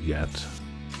foe yet.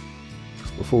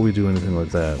 Before we do anything like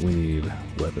that, we need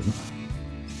weapon.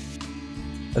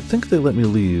 I think they let me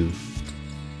leave,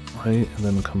 right, and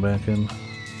then come back in.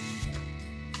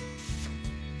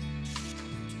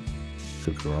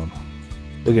 Could be wrong.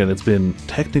 Again, it's been,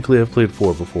 technically I've played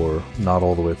 4 before, not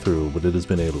all the way through, but it has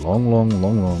been a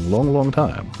long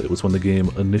time. It was when the game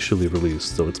initially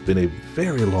released, so it's been a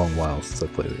very long while since I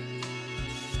played it.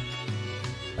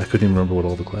 I couldn't even remember what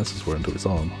all the classes were until we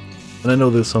saw them. And I know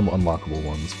there's some unlockable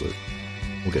ones, but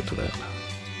we'll get to that.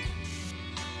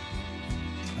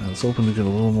 I was hoping to get a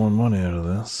little more money out of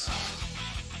this.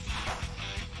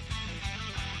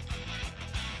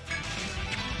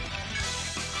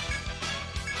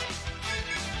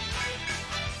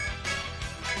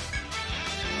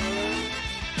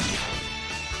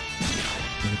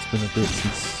 It's been a bit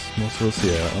since most of us,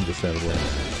 yeah, understandable.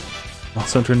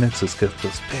 Monster Hunter Nexus kept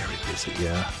us very busy,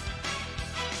 yeah.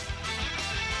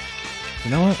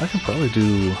 You know what? I can probably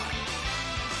do...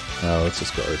 Oh, let's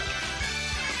just guard.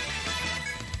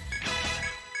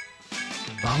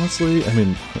 Honestly, I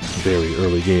mean, very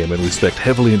early game, and we spec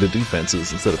heavily into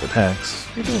defenses instead of attacks.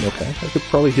 We're doing okay. I could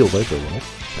probably heal Viper well.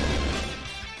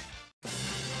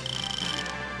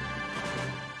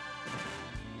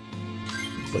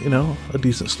 But, you know, a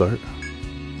decent start.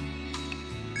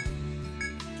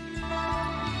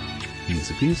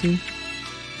 Easy peasy.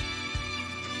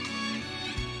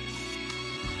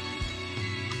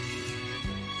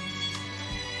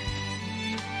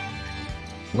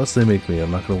 Unless they make me,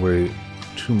 I'm not going to worry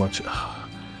too much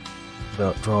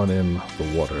about drawing in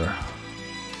the water.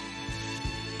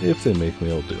 If they make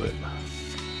me, I'll do it.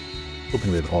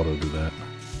 Hoping they'd auto do that.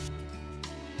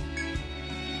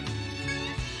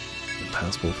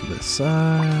 Passable for this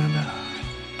side.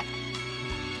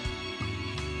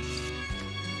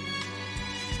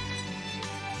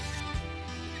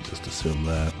 Just assume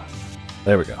that.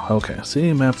 There we go. Okay,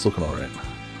 see, map's looking alright.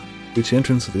 Reach the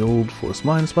entrance of the old forest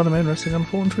mine, spot a man resting on a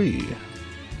fallen tree.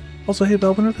 Also, hey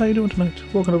Valvener, how you doing tonight?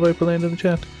 Welcome to Viperland in the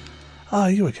chat. Ah,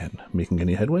 you again. Making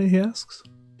any headway, he asks.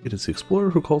 It is the explorer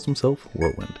who calls himself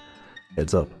Whirlwind.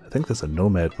 Heads up, I think there's a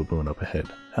nomad baboon up ahead.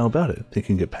 How about it? Think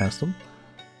you can get past him?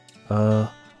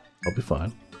 I'll be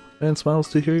fine. And smiles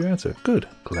to hear your answer. Good,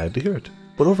 glad to hear it.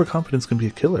 But overconfidence can be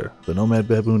a killer. The nomad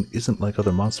baboon isn't like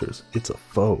other monsters. It's a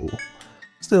foe.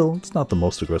 Still, it's not the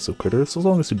most aggressive critter, so as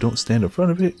long as you don't stand in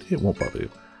front of it, it won't bother you.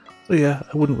 So yeah,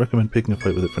 I wouldn't recommend picking a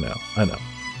fight with it for now. I know.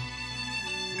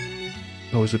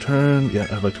 Always return. Yeah,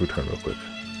 I'd like to return real quick.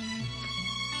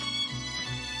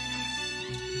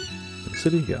 The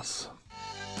city? Yes.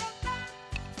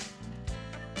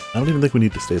 I don't even think we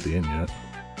need to stay at the inn yet.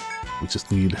 We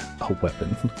just need a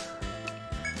weapon.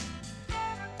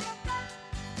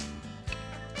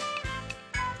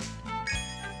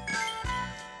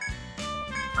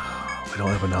 We don't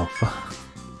have enough.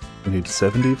 We need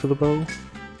 70 for the bow.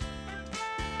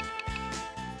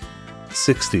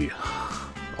 60.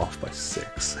 Off by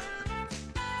 6.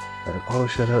 Auto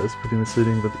shoutout is pretty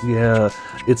misleading, but yeah,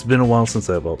 it's been a while since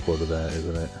I've uploaded that,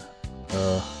 isn't it?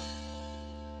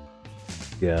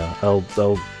 Yeah,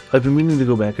 I've been meaning to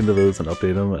go back into those and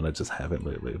update them, and I just haven't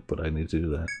lately, but I need to do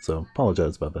that, so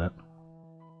apologize about that.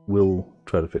 We'll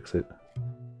try to fix it.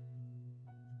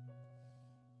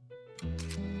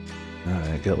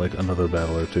 Alright, get like another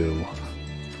battle or two.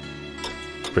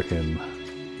 Frickin'.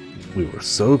 We were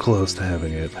so close to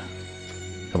having it.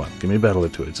 Come on, give me a battle or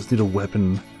two. I just need a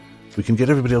weapon. We can get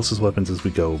everybody else's weapons as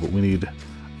we go, but we need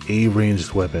a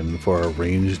ranged weapon for our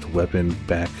ranged weapon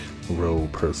back row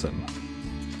person.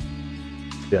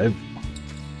 Yeah,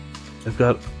 I've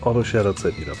got auto shoutouts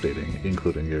that need updating,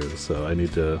 including yours, so I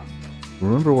need to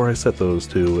remember where I set those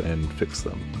to and fix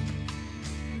them.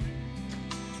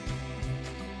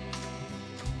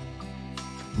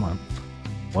 Come on.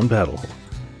 One battle.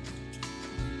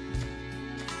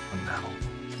 One battle.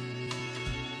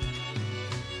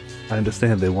 I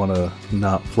understand they want to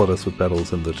not flood us with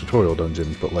battles in the tutorial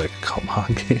dungeon, but like, come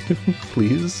on game,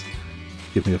 please?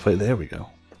 Give me a fight. There we go.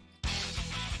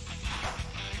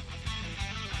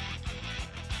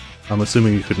 I'm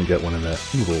assuming you couldn't get one in that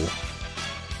little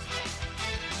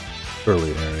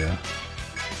early area.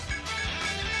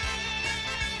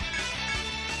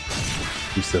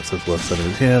 2 steps has left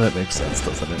enemies. Yeah, that makes sense,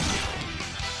 doesn't it?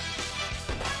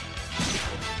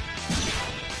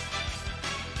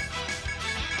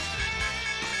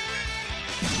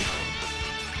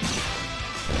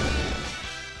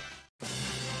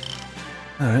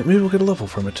 Alright, maybe we'll get a level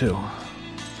from it too.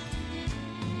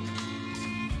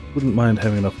 Wouldn't mind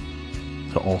having enough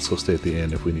to also stay at the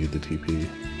inn if we need the TP.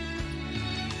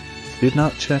 Did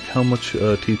not check how much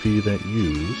TP that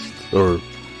used, or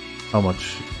how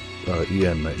much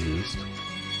EN that used.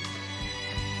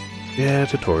 Yeah,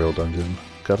 tutorial dungeon.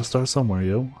 Gotta start somewhere,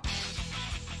 yo.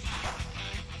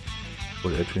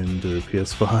 Or Etrian to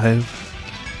PS5.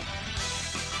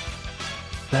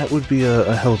 That would be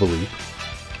a hell of a leap.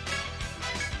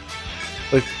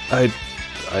 Like,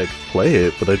 I'd play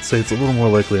it, but I'd say it's a little more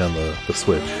likely on the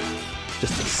Switch.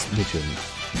 Just a smidgen.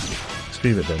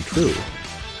 Extreme it then true.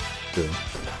 True.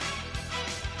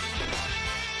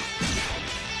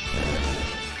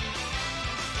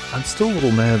 I'm still a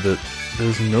little mad that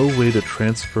there's no way to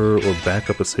transfer or back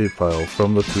up a save file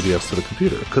from the 3DS to the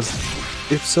computer, because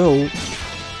if so,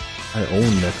 I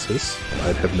own Nexus,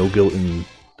 I'd have no guilt in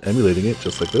emulating it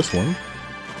just like this one,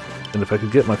 and if I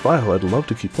could get my file, I'd love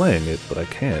to keep playing it, but I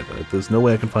can't. There's no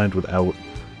way I can find without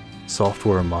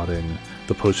software modding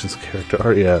the Potions character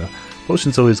art. Yeah,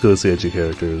 Potions always goes the edgy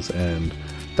characters, and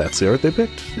that's the art they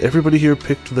picked. Everybody here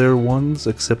picked their ones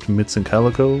except Mitz and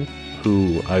Calico,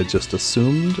 who I just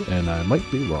assumed, and I might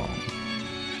be wrong.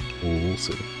 We'll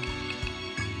see.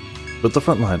 But the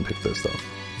front line picked their stuff.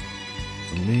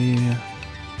 For me,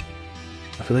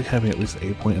 I feel like having at least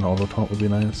a point in all the taunt would be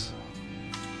nice.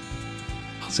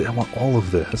 See, I want all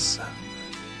of this.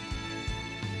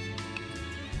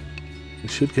 We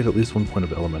should get at least 1 point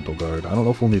of Elemental Guard. I don't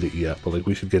know if we'll need it yet, but like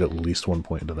we should get at least 1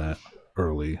 point into that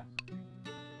early.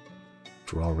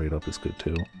 Draw rate up is good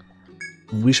too.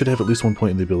 We should have at least 1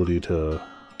 point in the ability to...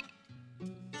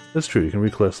 That's true, you can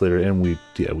reclass later, and we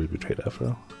betrayed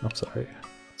Afro. I'm sorry.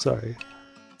 Sorry.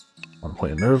 1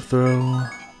 point in Nerve Throw.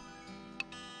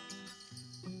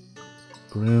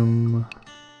 Grim.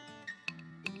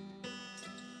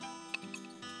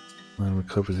 And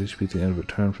recovers HP at the end of a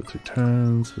turn for 3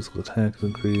 turns. Physical attack is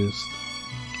increased.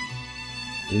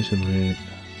 Evasion rate.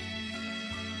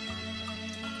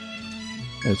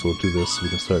 Okay, so we'll do this so we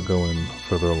can start going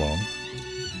further along.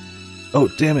 Oh,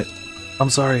 damn it! I'm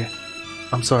sorry.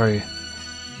 I'm sorry.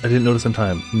 I didn't notice in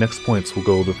time. Next points will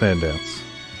go the fan dance.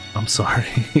 I'm sorry.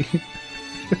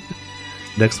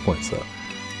 Next points, though.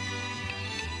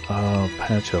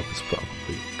 Patch up is probably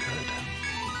good.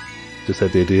 Just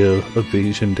had the idea of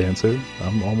evasion dancer.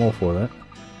 I'm all for that.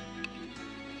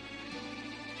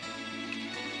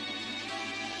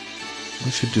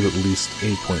 We should do at least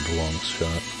a point long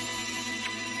shot.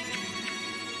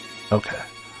 Okay.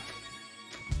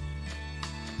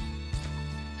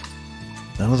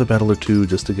 Another battle or two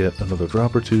just to get another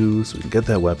drop or two, so we can get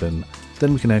that weapon.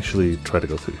 Then we can actually try to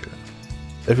go through here.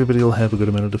 Everybody will have a good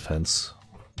amount of defense.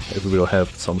 Everybody will have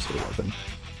some sort of weapon.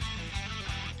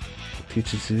 It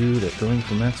teaches you that going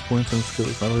for max points on a skill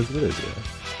is not always a good idea.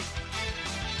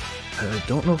 I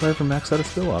don't know if I ever maxed out a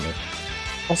skill on it.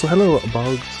 Also, hello,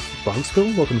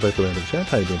 Bogspill. Welcome to the Random Chat.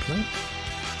 How you doing tonight?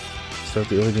 Start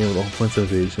the early game with all points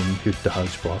of evasion. Your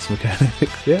dodge boss mechanic.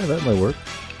 Yeah, that might work.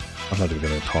 I'm not even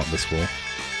going to taunt this fool.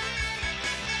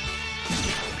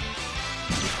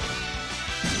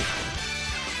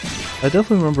 I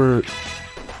definitely remember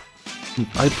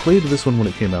I played this one when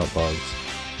it came out, Boggs,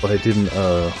 but I didn't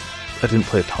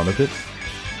play a ton of it.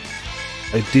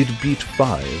 I did beat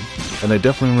 5, and I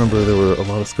definitely remember there were a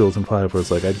lot of skills in 5 where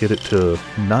it's like I'd get it to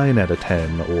 9 out of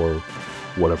 10 or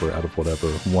whatever out of whatever,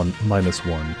 1 minus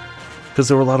 1. Because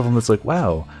there were a lot of them that's like,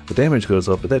 wow, the damage goes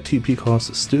up, but that TP cost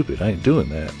is stupid, I ain't doing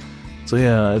that. So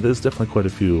yeah, there's definitely quite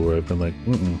a few where I've been like,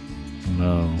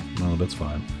 no, that's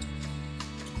fine.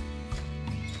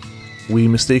 We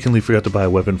mistakenly forgot to buy a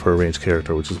weapon for a ranged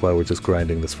character, which is why we're just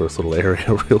grinding this first little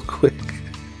area real quick.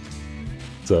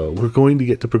 So we're going to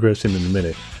get to progression in a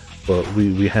minute, but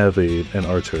we have an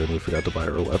archer and we forgot to buy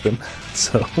her a weapon.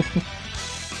 So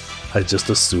I just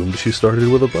assumed she started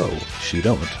with a bow. She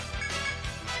don't.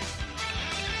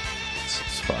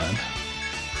 It's fine.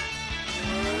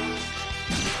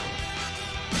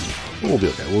 We'll be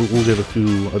okay. We'll get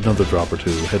another drop or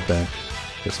two, head back,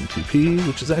 get some TP,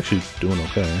 which is actually doing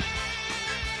okay.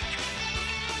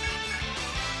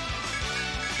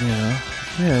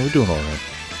 Yeah, we're doing alright.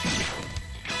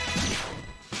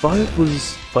 5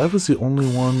 was the only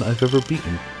one I've ever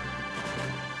beaten.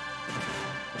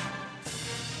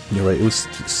 You're right, it was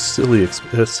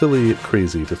silly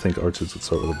crazy to think archers would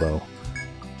start with a bow.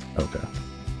 Okay.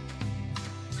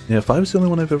 Yeah, 5 is the only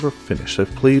one I've ever finished.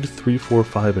 I've played 3, 4,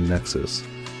 5, and Nexus,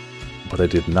 but I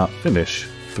did not finish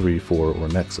 3, 4, or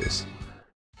Nexus.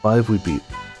 5 we beat.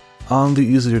 On the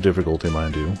easier difficulty,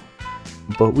 mind you.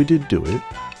 But we did do it.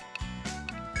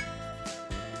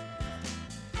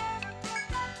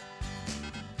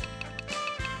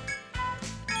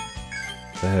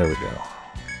 There we go.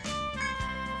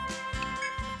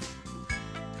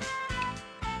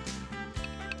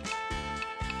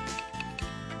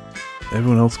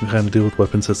 Everyone else can kind of deal with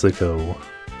weapons as they go.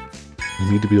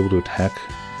 You need to be able to attack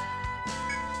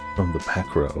from the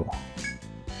back row.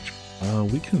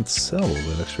 We can sell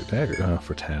that extra dagger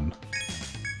for 10.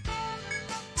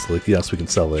 So like, yes, we can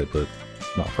sell it, but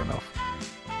not for enough.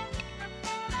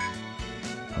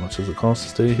 How much does it cost to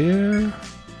stay here?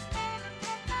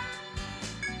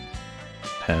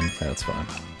 10, that's fine.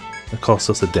 It costs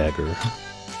us a dagger.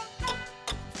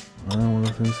 One of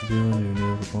the things to do when you're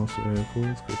near the monster area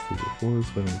pools, go through the forest,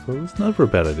 fighting foes. Never a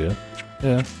bad idea.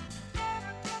 Yeah.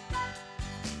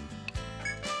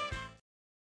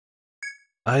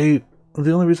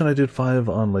 The only reason I did 5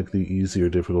 on like the easier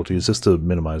difficulty is just to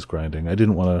minimize grinding. I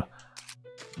didn't want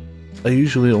to. I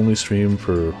usually only stream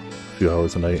for a few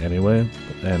hours a night anyway,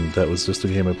 and that was just a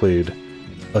game I played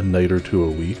a night or two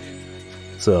a week.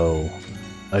 So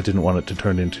I didn't want it to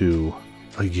turn into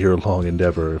a year-long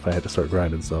endeavor if I had to start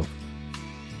grinding stuff.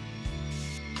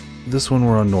 This one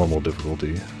we're on normal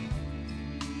difficulty.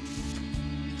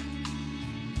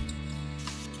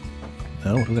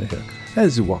 Now what do they hear?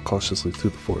 As you walk cautiously through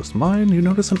the forest mine, you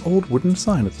notice an old wooden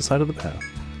sign at the side of the path.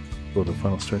 Go to the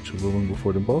final stretch of rolling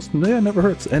before it embossed. Yeah, it never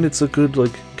hurts. And it's a good,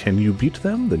 like, can you beat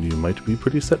them? Then you might be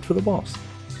pretty set for the boss.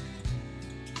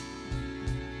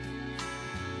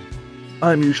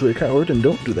 I'm usually a coward and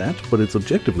don't do that, but it's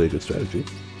objectively a good strategy.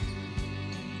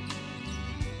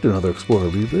 Did another explorer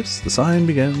leave this? The sign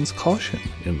begins, "Caution,"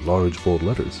 in large bold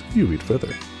letters. You read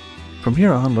further. From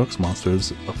here on lurks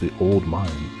monsters of the old mine.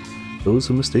 Those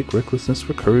who mistake recklessness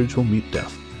for courage will meet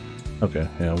death. Okay,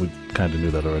 yeah, we kinda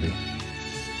knew that already.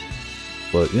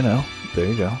 But, you know, there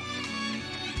you go.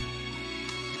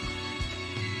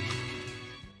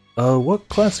 What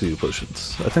class are you,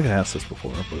 Potions? I think I asked this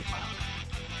before, but...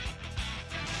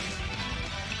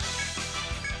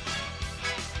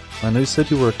 I know you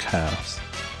said you were a cast.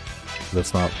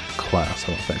 That's not class,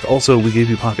 I don't think. Also, we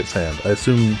gave you Pocket Sand. I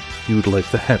assume you would like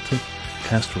that.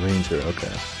 Cast Ranger,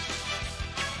 okay.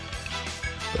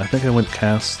 I think I went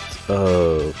cast,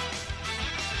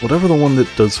 whatever the one that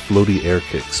does floaty air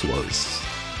kicks was.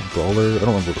 Brawler? I don't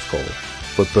remember what it's called.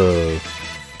 But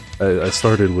I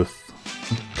started with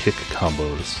kick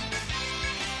combos.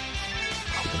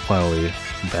 Finally,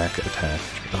 back attack.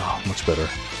 Oh, much better.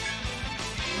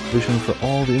 Vision for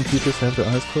all the innkeepers to have their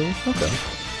eyes closed? Okay.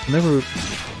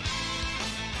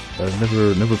 I've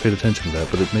never paid attention to that,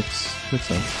 but it makes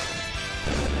sense.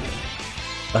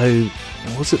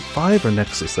 Was it 5 or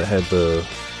Nexus that had the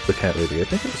cat lady? I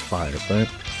think it was 5, right?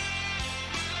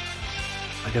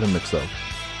 I get them mixed up.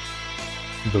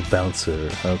 The bouncer.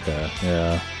 Okay,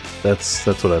 yeah. That's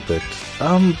what I picked.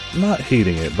 I'm not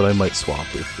hating it, but I might swap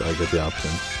if I get the option.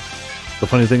 The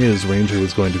funny thing is, Ranger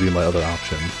was going to be my other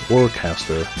option. Or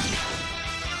Caster.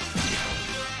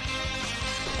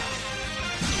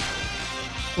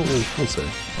 We'll see.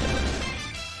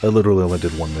 I literally only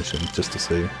did one mission, just to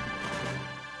see.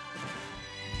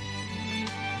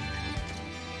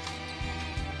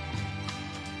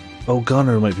 Oh,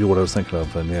 Gunner might be what I was thinking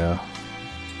of then, yeah.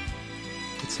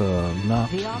 It's not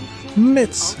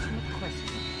Mitz.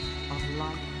 Of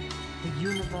life, the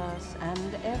universe,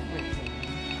 and everything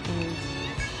is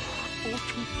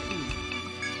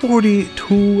 42.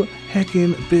 42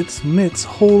 heckin' bits Mitz.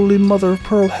 Holy mother of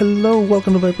pearl. Hello,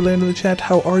 welcome to Viperland in the chat.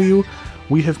 How are you?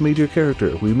 We have made your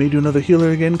character. We made you another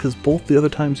healer again because both the other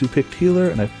times you picked healer,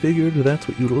 and I figured that's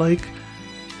what you like.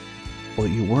 But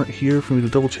you weren't here for me to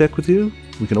double check with you.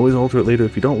 We can always alter it later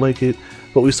if you don't like it.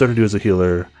 But we started you as a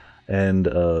healer, and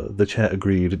the chat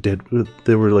agreed.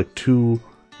 There were like 2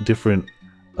 different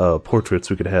portraits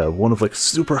we could have. One of like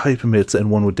super hype Mitz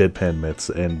and one with deadpan Mitz,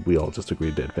 and we all just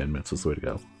agreed deadpan Mitz was the way to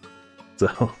go.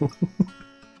 So,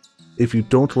 if you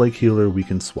don't like healer, we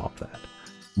can swap that.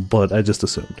 But I just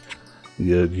assumed.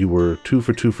 You were 2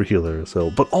 for 2 for healer, so.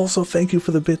 But also, thank you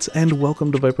for the bits, and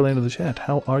welcome to Viperland in the chat.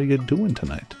 How are you doing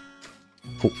tonight?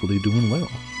 Hopefully doing well.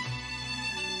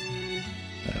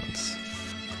 Let's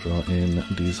draw in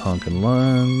these honking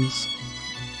lines.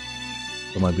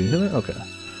 Am I being healer? Okay.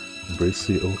 Embrace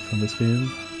the oath in this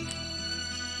game.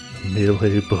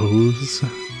 Melee bows.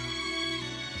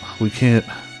 We can't...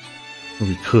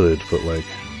 We could, but like...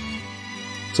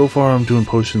 So far I'm doing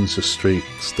potions just straight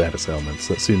status elements.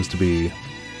 That seems to be...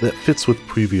 That fits with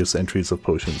previous entries of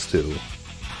potions too.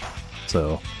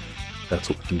 So, that's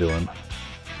what we've been doing.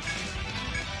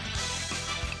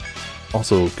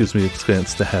 Also gives me a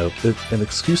chance to have... an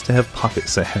excuse to have pocket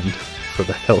sand for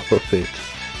the hell of it.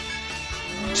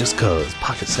 Just cause,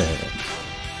 pocket sand.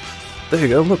 There you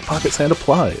go, look, pocket sand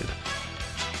applied.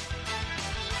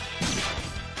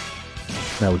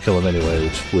 Now we kill him anyway,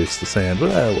 which wastes the sand,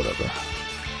 but whatever.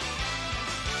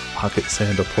 Pocket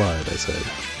sand applied, I said.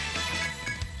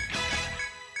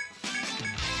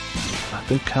 I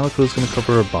think Calico's gonna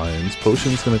cover our binds,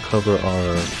 Potion's gonna cover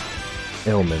our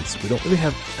ailments. We don't really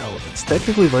have elements.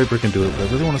 Technically Viper can do it, but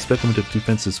I really want to spec him into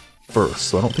defenses first,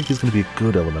 so I don't think he's gonna be a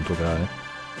good elemental guy.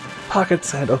 Pocket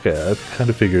sand, okay, I kind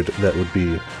of figured that would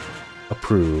be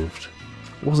approved.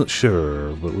 Wasn't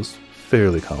sure, but was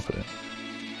fairly confident.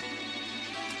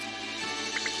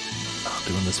 Oh,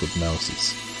 doing this with mouse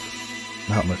is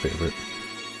not my favorite.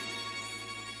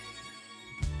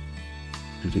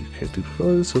 Can't do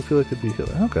fuzz, so I feel like it'd be a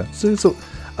healer. Okay, so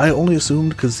I only assumed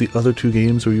because the other 2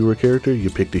 games where you were a character, you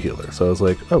picked a healer. So I was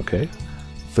like, okay,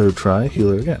 3rd try,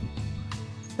 healer again.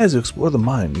 As you explore the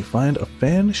mine, you find a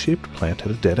fan-shaped plant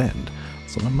at a dead end.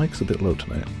 So my mic's a bit low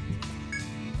tonight.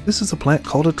 This is a plant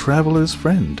called a traveler's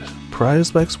friend,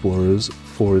 prized by explorers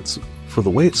for the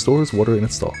way it stores water in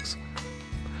its stalks.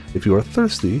 If you are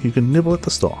thirsty, you can nibble at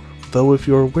the stalk, though if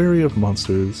you are wary of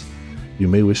monsters, you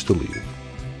may wish to leave.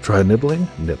 Try nibbling?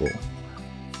 Nibble.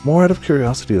 More out of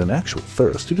curiosity than actual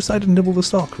thirst, you decide to nibble the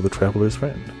stalk for the traveler's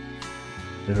friend.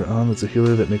 Later on, it's a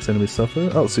healer that makes enemies suffer.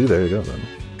 Oh, see, there you go then.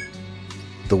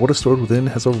 The water stored within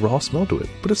has a raw smell to it,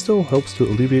 but it still helps to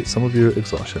alleviate some of your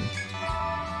exhaustion.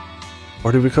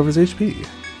 Party recovers HP.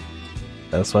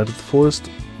 Satisfied with the forest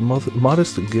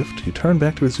modest gift, you turn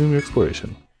back to resume your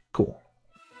exploration. Cool.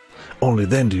 Only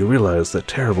then do you realize that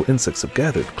terrible insects have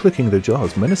gathered, clicking their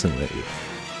jaws menacingly at you.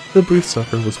 The brief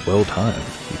succor was well timed.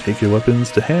 You take your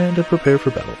weapons to hand and prepare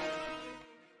for battle.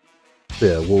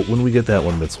 Yeah, well, when we get that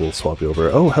one, Mitz will swap you over.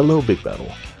 Oh, hello, big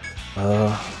battle.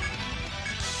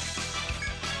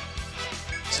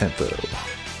 Santo.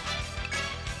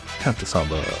 Count to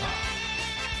Samba.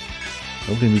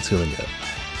 Nobody needs healing yet.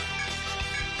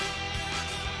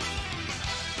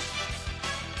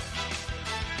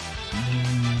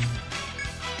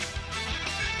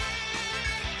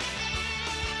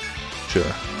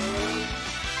 Sure.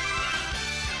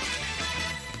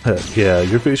 Yeah,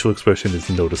 your facial expression is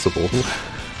noticeable.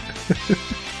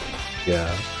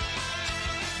 Yeah.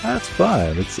 That's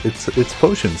fine. It's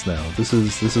potions now. This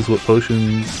is what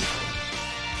potions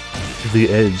the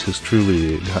edge has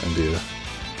truly gotten to you.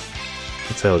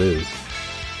 That's how it is.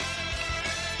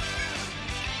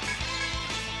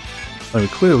 I mean,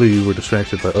 clearly you were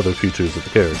distracted by other features of the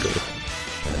character.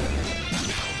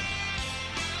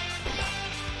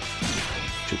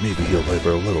 Should maybe heal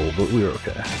Viper a little, but we're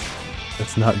okay.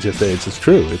 It's not just Edge, it's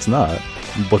true, it's not.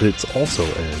 But it's also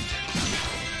Edge.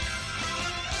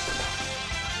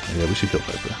 Yeah, we should kill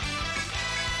Viper.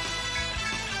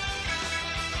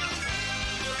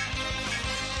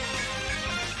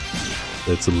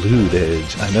 It's a lewd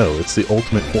Edge. I know, it's the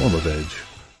ultimate form of Edge.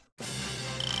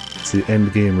 It's the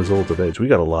end game result of Edge. We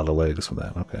got a lot of legs from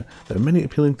that, okay. There are many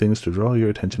appealing things to draw your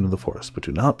attention to the forest, but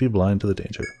do not be blind to the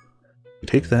danger. You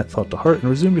take that thought to heart and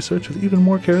resume your search with even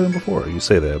more care than before. You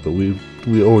say that, but we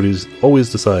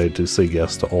always decide to say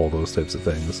yes to all those types of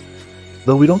things.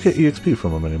 Though we don't get EXP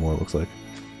from them anymore, it looks like.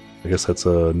 I guess that's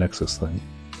a Nexus thing.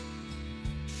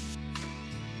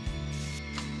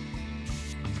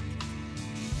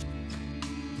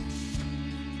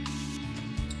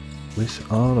 Wish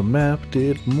Auto Map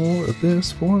did more of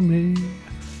this for me.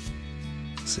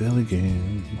 Silly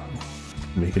game.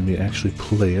 Making me actually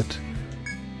play it.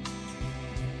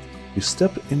 You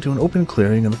step into an open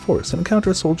clearing in the forest and encounter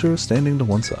a soldier standing to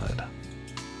one side.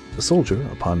 The soldier,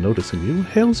 upon noticing you,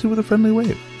 hails you with a friendly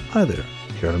wave. Hi there,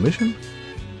 here on a mission?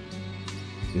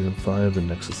 Season 5, the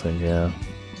Nexus thing, yeah.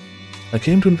 I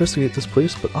came to investigate this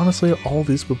place, but honestly, all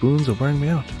these baboons are wearing me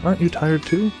out. Aren't you tired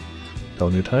too?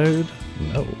 Telling you tired?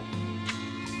 No.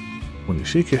 When you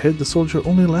shake your head, the soldier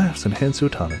only laughs and hands you a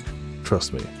tonic.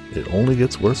 Trust me, it only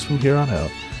gets worse from here on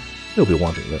out. You'll be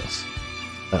wanting this.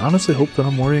 I honestly hope that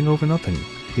I'm worrying over nothing.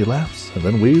 He laughs and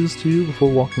then waves to you before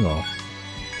walking off.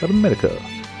 Got a Medica.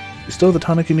 You stow the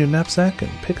tonic in your knapsack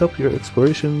and pick up your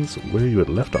explorations where you had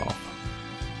left off.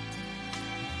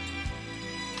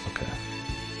 Okay.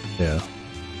 Yeah.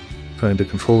 Trying to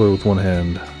control her with one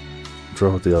hand,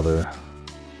 draw with the other.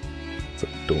 It's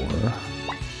a door.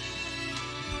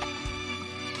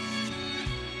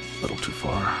 A little too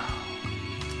far.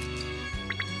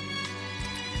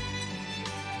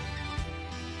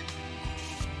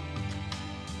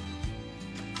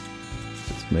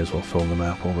 May as well fill in the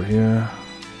map over here.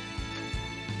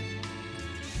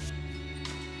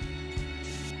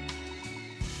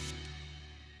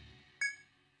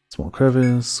 Small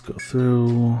crevice, go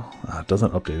through. It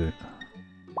doesn't update it.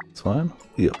 It's fine.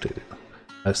 We update it.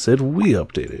 I said we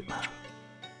update it.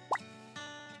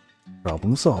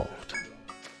 Problem solved.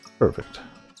 Perfect.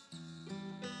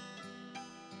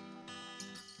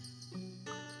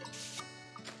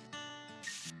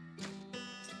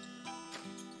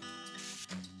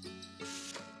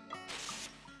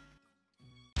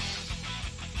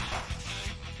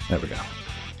 There we go.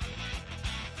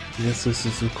 Yes, this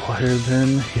is required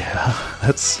then. Yeah,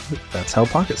 that's how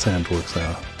Pocket Sand works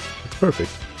now. It's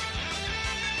perfect.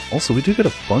 Also, we do get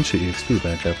a bunch of EXP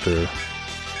back after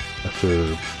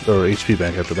or HP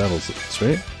back after battles,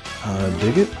 right?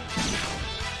 Dig it?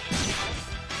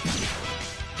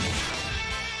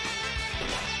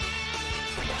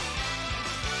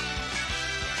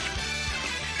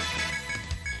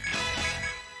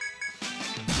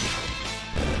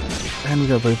 And we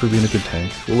got Viper being a good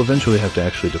tank. We'll eventually have to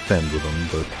actually defend with him,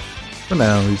 but for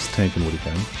now, he's tanking what he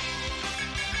can.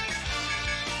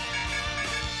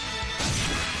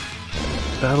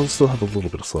 Battles still have a little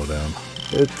bit of slowdown.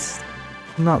 It's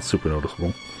not super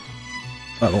noticeable.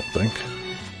 I don't think.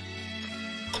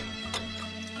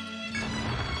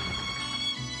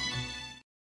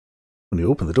 When you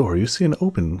open the door, you see an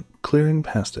open clearing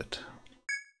past it.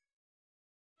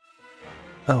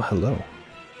 Oh, hello.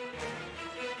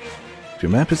 If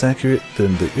your map is accurate,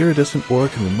 then the iridescent ore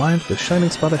can remind the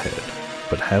shining spot ahead.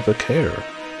 But have a care.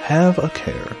 Have a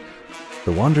care.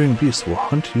 The wandering beast will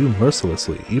hunt you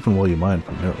mercilessly, even while you mine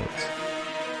for minerals.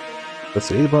 Press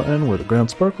the A button where the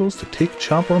ground sparkles to take,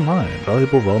 chop, or mine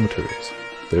valuable raw materials.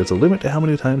 There's a limit to how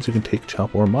many times you can take,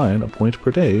 chop, or mine a point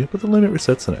per day, but the limit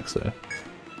resets the next day.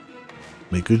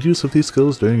 Make good use of these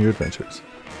skills during your adventures.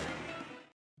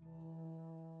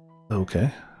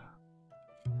 Okay.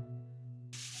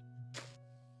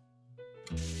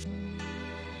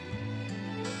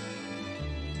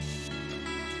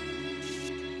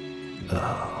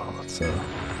 Let's do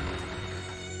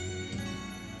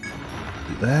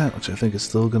that, which I think is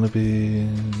still gonna be...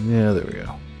 yeah, there we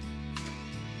go.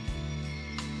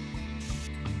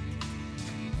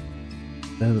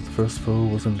 And that the first foe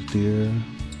wasn't a deer.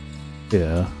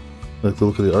 Yeah. Like the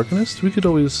look of the Arcanist? We could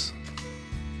always...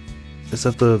 is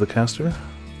that the caster?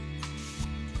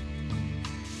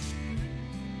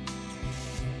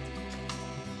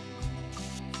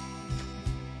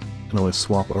 Can always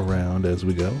swap around as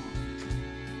we go.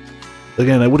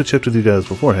 Again, I would have checked with you guys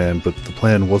beforehand, but the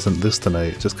plan wasn't this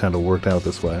tonight. It just kind of worked out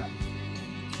this way.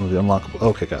 Oh, the unlockable.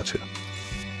 Okay, gotcha.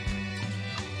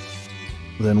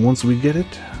 Then once we get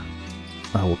it,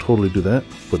 I will totally do that,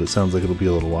 but it sounds like it'll be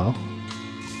a little while.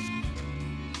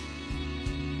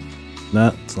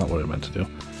 Nah, that's not what I meant to do.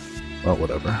 Well,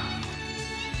 whatever.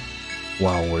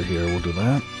 While we're here, we'll do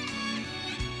that.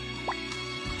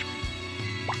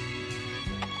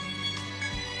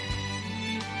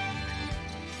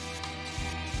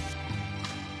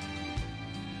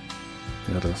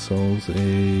 Got ourselves a...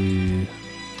 I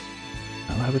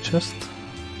don't have a chest.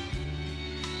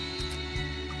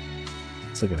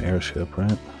 It's like an airship,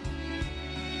 right?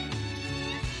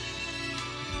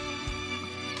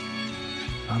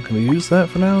 I'm gonna use that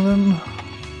for now then.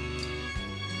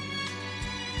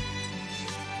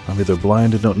 I'm either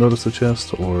blind and don't notice the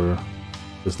chest, or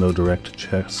there's no direct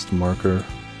chest marker.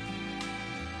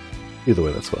 Either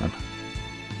way, that's fine.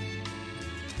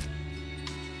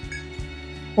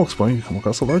 While exploring, you come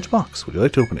across a large box. Would you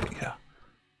like to open it? Yeah.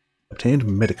 Obtained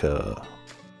Medica.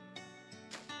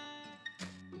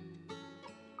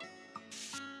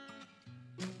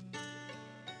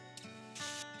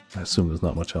 I assume there's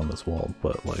not much on this wall,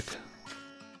 but like,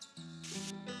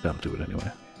 gotta do it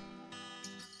anyway.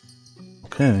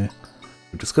 Okay,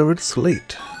 we've discovered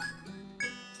slate.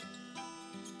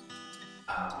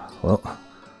 Well,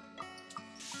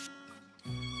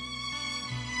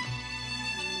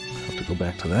 have to go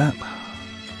back to that.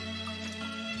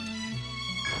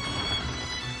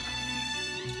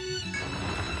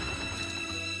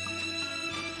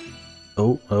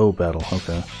 Oh, battle,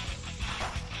 okay.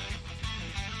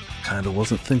 Kinda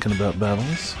wasn't thinking about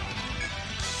battles.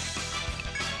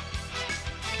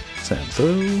 Sand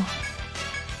throw.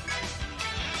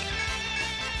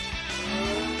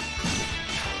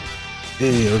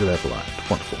 Hey, look at that blind.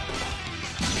 Wonderful.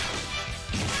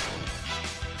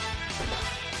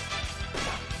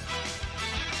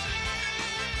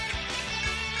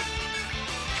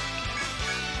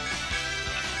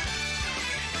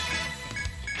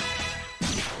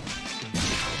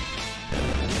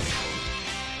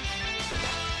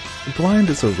 Blind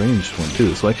is a ranged one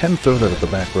too, so I can throw that at the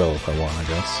back row if I want, I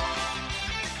guess.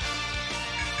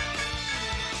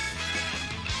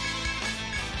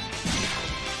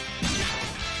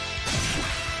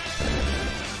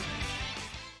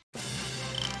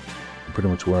 Pretty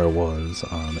much where I was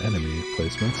on enemy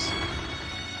placements.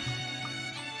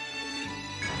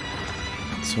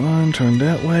 That's fine, turn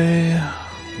that way.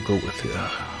 We'll go with you.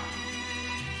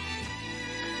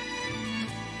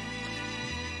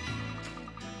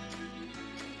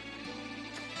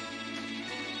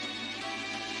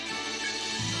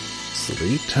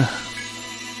 Sweet.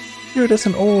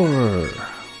 Iridescent ore!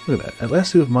 Look at that. At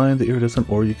last you have mined the iridescent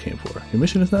ore you came for. Your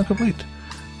mission is now complete.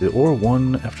 The ore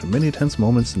won after many tense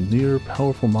moments near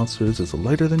powerful monsters is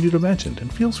lighter than you'd imagined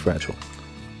and feels fragile.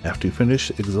 After you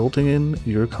finish exulting in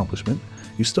your accomplishment,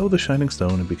 you stow the shining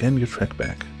stone and begin your trek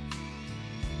back.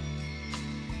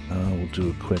 We'll do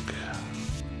a quick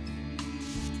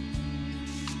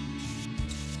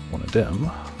one of them.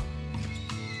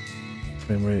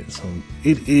 Frame rate, so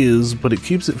it is, but it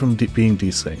keeps it from being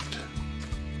desynced.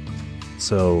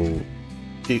 So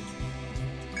it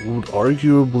would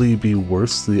arguably be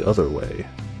worse the other way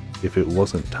if it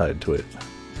wasn't tied to it.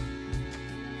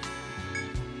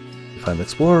 You find the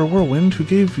explorer Whirlwind who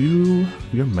gave you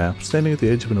your map standing at the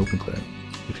edge of an open clearing.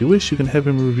 If you wish, you can have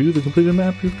him review the completed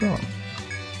map you've drawn.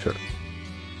 Sure.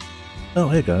 Oh,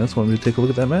 hey guys, want me to take a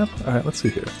look at that map? Alright, let's see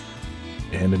here.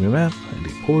 You hand him your map, and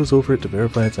he pores over it to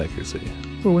verify its accuracy.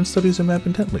 Whirlwind studies your map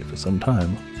intently for some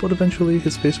time, but eventually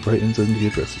his face brightens and he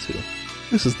addresses you.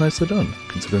 This is nicely done,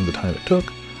 considering the time it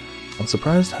took. I'm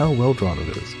surprised how well drawn it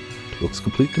is. It looks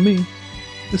complete to me.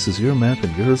 This is your map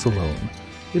and yours alone.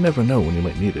 You never know when you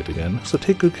might need it again, so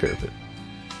take good care of it.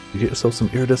 You get yourself some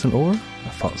iridescent ore? I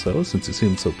thought so, since you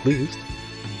seemed so pleased.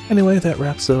 Anyway, that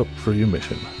wraps up for your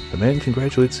mission. The man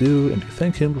congratulates you, and you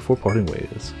thank him before parting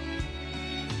ways.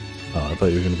 Oh, I thought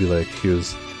you were going to be like,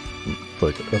 here's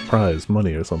like a prize,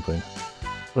 money or something.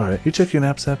 Alright, you check your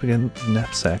knapsack again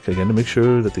to make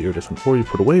sure that the iridescent ore you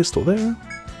put away is still there.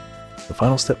 The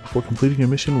final step before completing your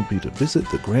mission will be to visit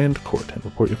the Grand Court and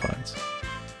report your finds.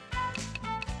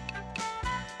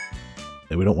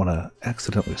 And we don't want to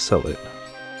accidentally sell it.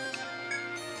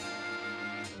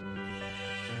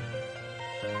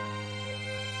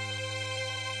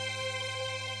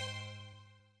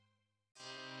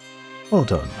 Well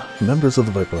done, members of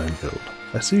the Viperland Guild.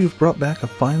 I see you've brought back a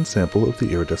fine sample of the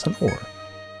iridescent ore.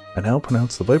 I now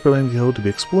pronounce the Viperland Guild to be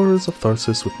explorers of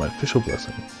Tharsis with my official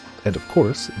blessing. And of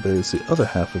course, there's the other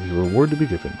half of your reward to be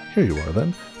given. Here you are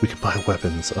then. We can buy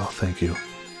weapons. Oh, thank you.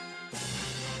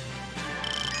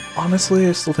 Honestly,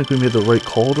 I still think we made the right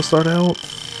call to start out.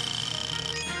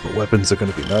 But weapons are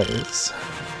going to be nice.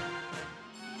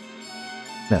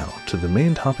 Now, to the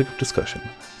main topic of discussion.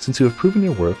 Since you have proven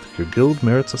your worth, your guild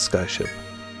merits a skyship.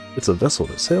 It's a vessel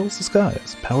that sails the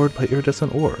skies, powered by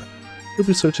iridescent ore. You'll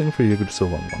be searching for Jaeger to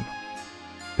own one.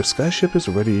 Your skyship is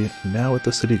ready now at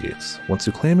the city gates. Once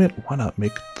you claim it, why not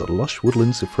make the Lush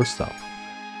Woodlands your first stop?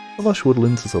 The Lush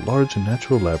Woodlands is a large and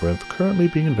natural labyrinth currently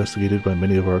being investigated by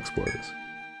many of our explorers.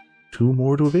 2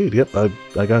 more to evade. Yep,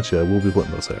 I got you. I will be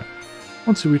putting those there.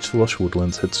 Once you reach the Lush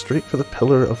Woodlands, head straight for the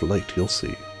Pillar of Light you'll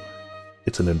see.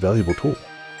 It's an invaluable tool.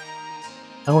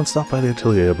 I won't stop by the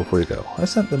atelier before you go. I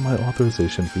sent them my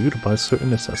authorization for you to buy certain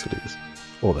necessities.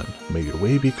 Well then, may your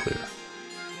way be clear.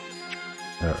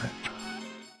 Alright.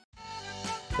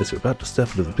 As you're about to step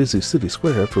into the busy city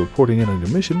square after reporting in on your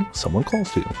mission, someone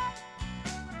calls to you.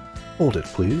 Hold it,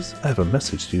 please. I have a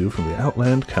message to you from the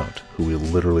Outland Count, who we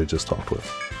literally just talked with.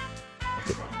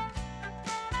 Okay.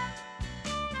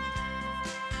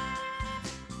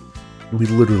 We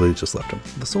literally just left him.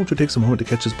 The soldier takes a moment to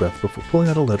catch his breath before pulling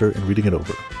out a letter and reading it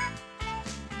over.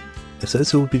 It says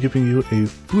he will be giving you a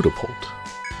foodapult.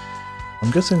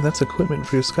 I'm guessing that's equipment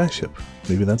for your skyship.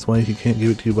 Maybe that's why he can't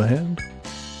give it to you by hand?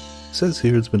 It says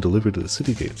here it's been delivered to the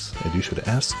city gates, and you should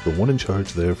ask the one in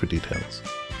charge there for details.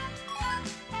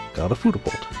 Got a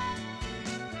foodapult.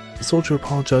 The soldier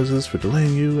apologizes for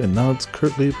delaying you and nods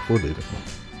curtly before leaving.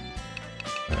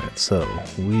 Alright, so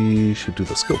we should do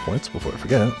the skill points before I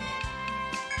forget.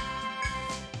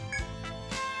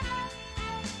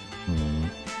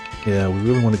 Yeah, we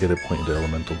really want to get a point into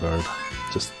Elemental Guard.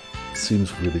 Just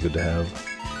seems really good to have.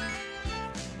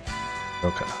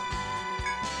 Okay.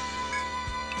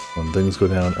 When things go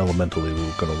down elementally,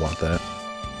 we're going to want that.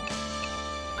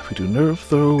 If we do Nerve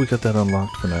Throw, we got that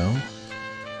unlocked for now.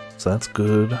 So that's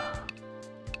good.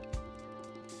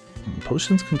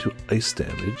 Potions can do ice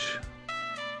damage.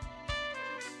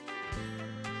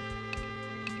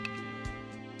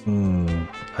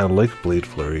 I like Blade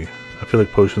Flurry. I feel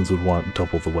like potions would want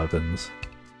double the weapons.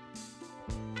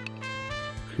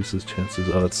 Increases chances.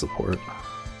 Oh, that's support.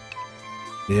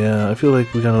 Yeah, I feel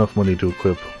like we got enough money to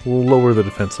equip. We'll lower the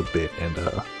defense a bit and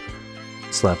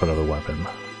slap another weapon.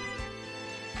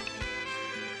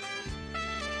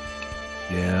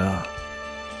 Yeah.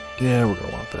 Yeah, we're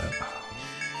gonna want that.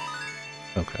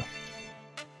 Okay.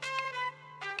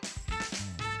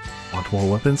 Want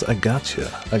more weapons? I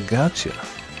gotcha. I gotcha.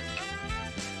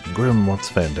 Grim wants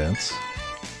Fan Dance.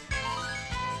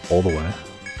 All the way.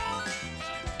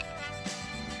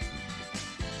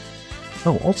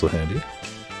 Oh, also handy.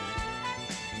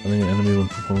 I think an enemy when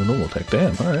performing a normal attack.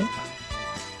 Damn, alright.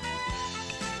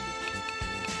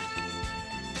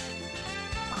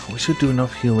 We should do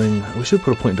enough healing. We should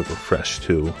put a point into Refresh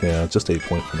too. Yeah, just 8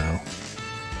 point for now.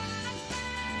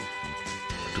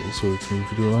 Dual swords move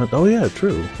to do a lot. Oh yeah,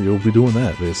 true. You'll be doing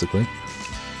that, basically.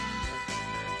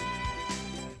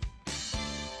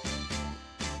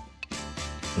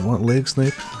 We want Leg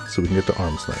Snipe so we can get to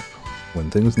Arm Snipe.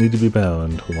 When things need to be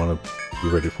bound, we want to be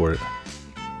ready for it.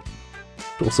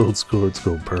 Dual swords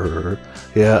go brrr.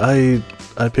 Yeah,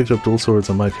 I picked up dual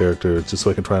swords on my character just so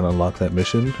I can try and unlock that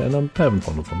mission, and I'm having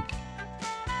fun with them.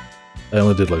 I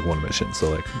only did like 1 mission,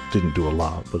 so like didn't do a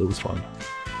lot, but it was fun.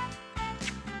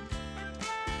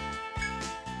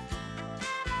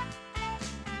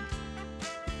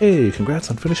 Hey, congrats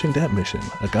on finishing that mission.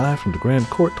 A guy from the Grand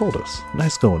Court told us.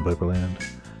 Nice going, Viperland.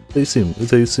 They seem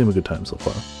a good time so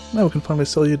far. Now we can finally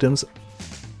sell you Dim's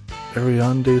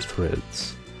Ariande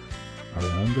threads.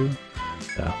 Ariande?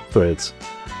 Yeah, threads.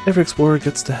 Every explorer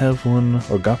gets to have one,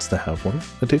 or gots to have one.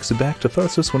 It takes you back to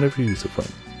Tharsis whenever you use it from.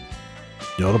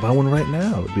 You ought to buy one right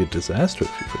now. It'd be a disaster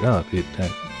if you forgot. It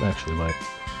actually might.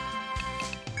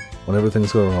 Whenever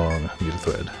things go wrong, need a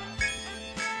thread.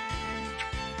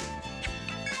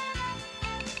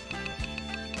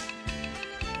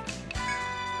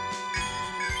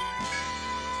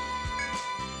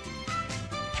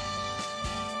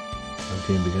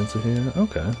 Game begins here.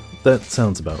 Okay, that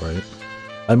sounds about right.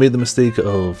 I made the mistake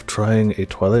of trying a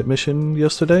Twilight mission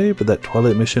yesterday, but that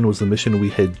Twilight mission was the mission we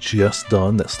had just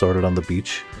done that started on the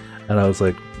beach, and I was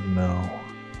like,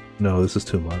 no, this is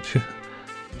too much.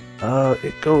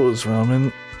 It goes,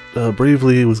 Ramen.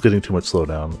 Bravely was getting too much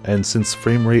slowdown, and since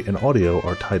frame rate and audio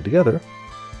are tied together,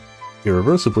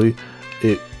 irreversibly,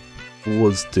 it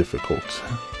was difficult.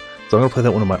 So I'm going to play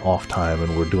that one in my off time,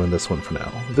 and we're doing this one for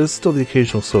now. There's still the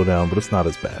occasional slowdown, but it's not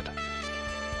as bad.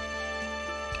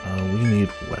 We need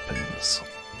weapons.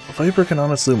 A Viper can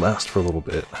honestly last for a little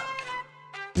bit.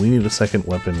 We need a second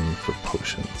weapon for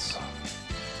potions.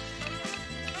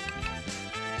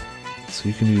 So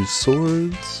you can use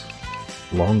swords,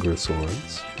 longer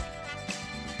swords.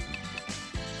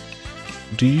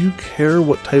 Do you care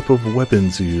what type of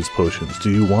weapons you use potions?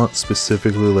 Do you want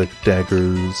specifically like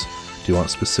daggers? Do you want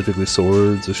specifically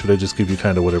swords? Or should I just give you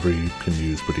kind of whatever you can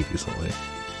use pretty decently?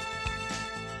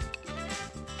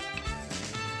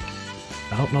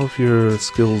 I don't know if your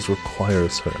skills require a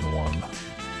certain one.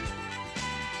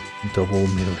 Double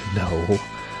melee,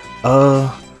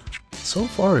 no. So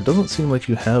far it doesn't seem like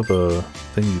you have a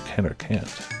thing you can or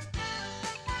can't.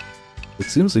 It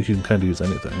seems like you can kind of use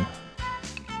anything.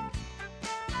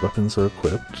 Weapons are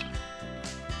equipped.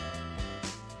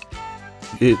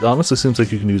 It honestly seems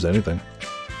like you can use anything.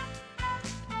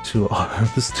 2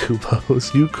 arms, 2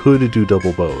 bows. You could do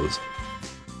double bows.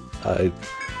 I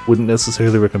wouldn't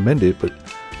necessarily recommend it, but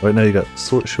right now you got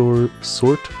short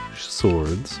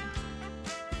swords.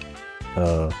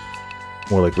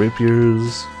 More like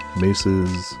rapiers,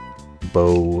 maces,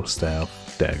 bow, staff,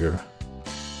 dagger.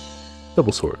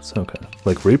 Double swords, okay.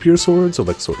 Like rapier swords or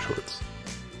like sword swords?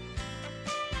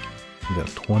 You got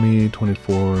 20,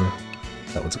 24.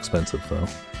 That one's expensive though.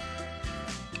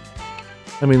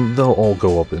 I mean, they'll all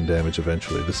go up in damage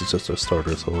eventually. This is just a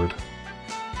starter sword.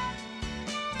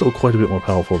 Still quite a bit more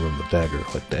powerful than the dagger.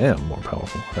 Like, damn, more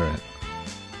powerful. Alright.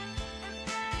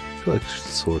 I feel like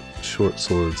short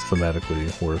swords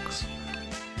thematically works.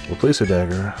 Replace your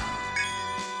dagger.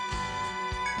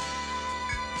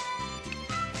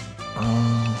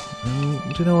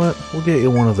 You know what? We'll get you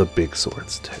one of the big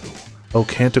swords too. Oh,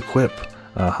 can't equip.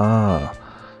 Aha.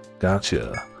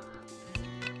 Gotcha.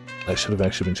 I should have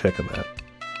actually been checking that.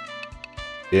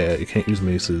 Yeah, you can't use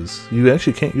maces. You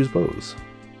actually can't use bows.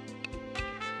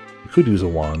 You could use a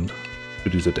wand. You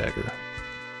could use a dagger.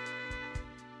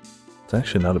 It's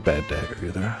actually not a bad dagger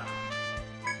either.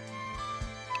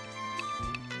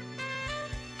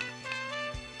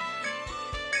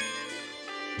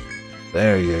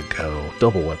 There you go.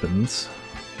 Double weapons.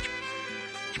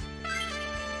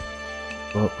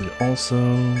 But we also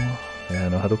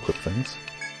know how to equip things.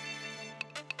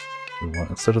 We want,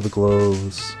 instead of the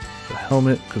gloves, the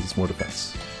helmet, because it's more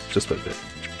defense. Just by a bit.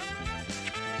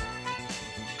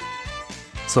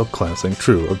 Subclassing,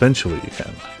 true, eventually you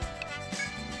can.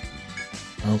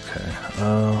 Okay,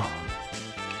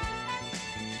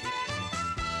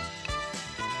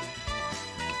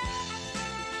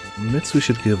 Mitts we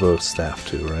should give a staff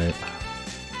to, right?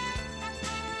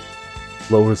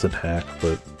 Lowers attack,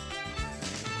 but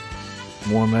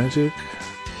more magic?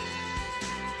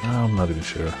 I'm not even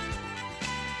sure.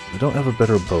 We don't have a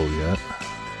better bow yet.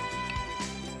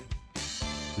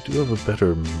 We do have a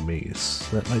better mace.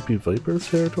 That might be Viper's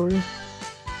territory?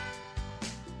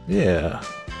 Yeah.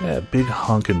 Yeah, big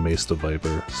honkin' mace to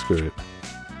Viper. Screw it.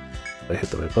 If I hit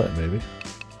the right button, maybe.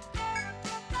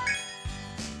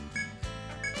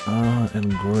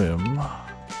 And Grim. You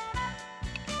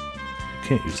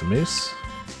can't use a mace.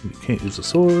 You can't use a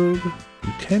sword.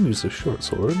 You can use a short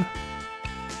sword.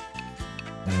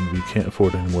 And we can't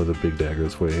afford any more of the big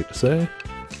daggers, what I hate to say.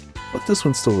 But this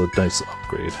one's still a nice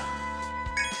upgrade.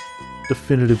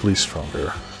 Definitively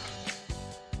stronger.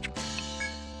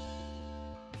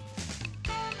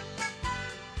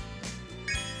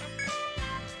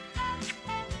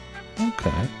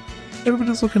 Okay.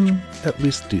 Everybody's looking at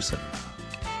least decent.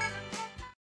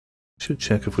 Should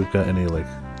check if we've got any, like,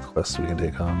 quests we can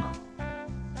take on.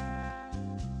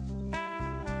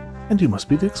 And you must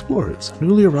be the explorers,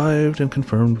 newly arrived and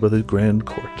confirmed by the Grand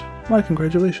Court. My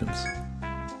congratulations.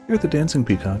 Here at the Dancing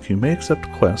Peacock, you may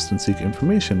accept quests and seek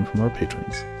information from our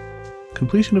patrons.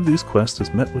 Completion of these quests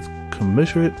is met with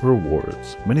commensurate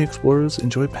rewards. Many explorers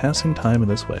enjoy passing time in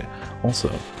this way.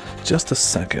 Also, just a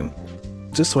second.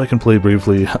 Just so I can play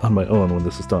briefly on my own when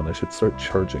this is done, I should start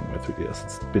charging my 3DS.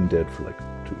 It's been dead for like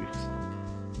 2 weeks.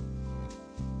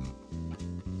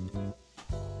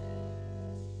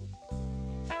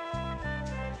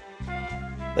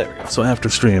 There we go. So after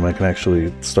stream, I can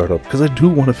actually start up, because I do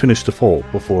want to finish Default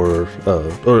before,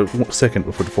 or second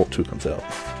before Default 2 comes out.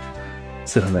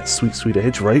 Sit on that sweet, sweet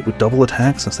edge, right? With double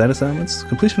attacks and status elements.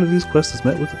 Completion of these quests is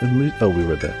met with... Oh, we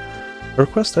read that. A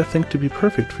request I think to be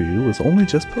perfect for you was only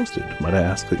just posted. Might I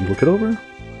ask that you look it over?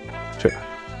 Sure.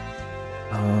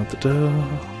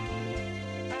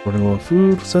 Running low on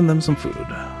food, send them some food.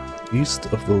 East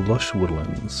of the lush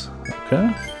woodlands.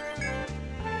 Okay.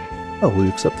 Oh, will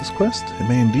you accept this quest? It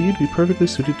may indeed be perfectly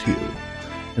suited to you.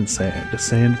 And sand.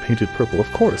 Sand painted purple.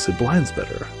 Of course, it blinds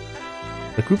better.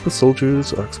 A group of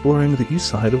soldiers are exploring the east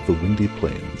side of the windy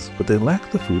plains, but they lack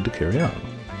the food to carry on.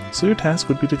 So your task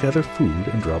would be to gather food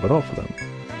and drop it off for them.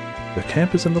 Their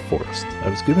camp is in the forest. I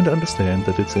was given to understand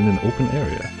that it's in an open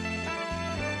area.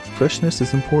 Freshness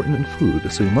is important in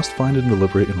food, so you must find and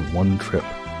deliver it in one trip.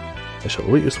 I shall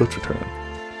await your swift return.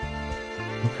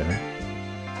 Okay.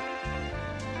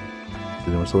 Did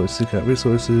anyone always seek out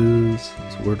resources?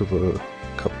 It's word of a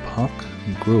Kapak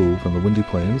Grove in the Windy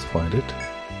Plains. Find it.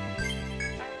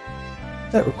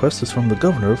 That request is from the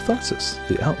governor of Tharsis,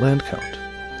 the Outland Count.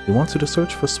 He wants you to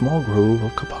search for a small grove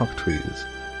of Kapak trees.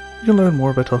 You can learn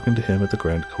more by talking to him at the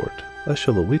Grand Court. I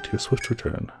shall await your swift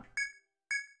return.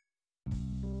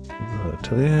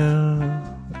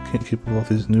 I can't keep up all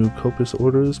these new copious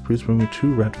orders. Please bring me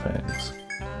 2 rat fangs.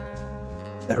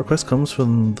 That request comes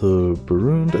from the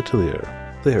Barund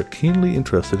Atelier. They are keenly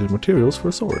interested in materials for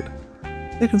a sword.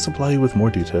 They can supply you with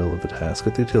more detail of the task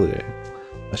at the atelier.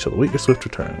 I shall await your swift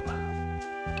return.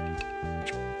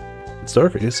 It's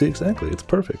darker, you see, exactly. It's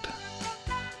perfect.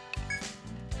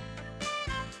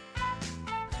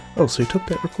 Oh, so you took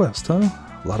that request, huh?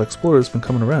 A lot of explorers been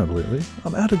coming around lately.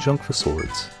 I'm out of junk for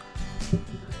swords.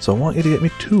 So I want you to get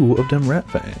me 2 of them rat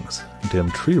fangs.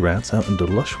 Them tree rats out in the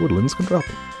lush woodlands can drop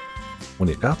them. When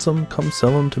you got some, come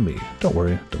sell them to me. Don't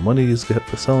worry, the money you get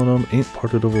for selling them ain't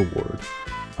part of the reward.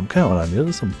 I'm counting on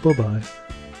you, so bye-bye.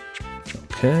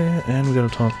 Okay, and we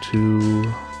gotta talk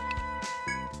to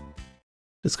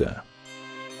this guy.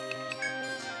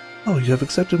 Oh, you have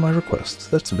accepted my request.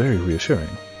 That's very reassuring.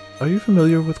 Are you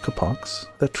familiar with kapaks?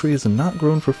 That tree is not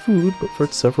grown for food, but for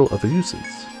its several other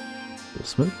uses. Will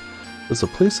Smith? There's a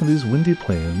place in these windy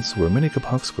plains where many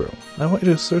kapaks grow. I want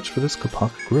you to search for this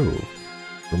kapak grove.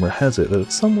 Rumor has it that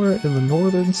it's somewhere in the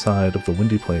northern side of the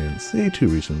windy plains. The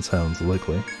A2 region sounds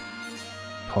likely.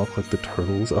 Talk like the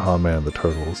turtles? Oh man, the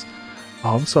turtles.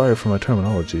 Oh, I'm sorry for my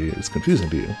terminology. It's confusing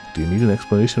to you. Do you need an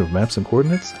explanation of maps and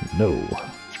coordinates? No.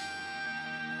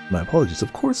 My apologies.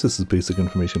 Of course this is basic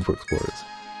information for explorers.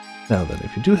 Now then,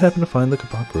 if you do happen to find the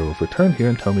Kapak Grove, return here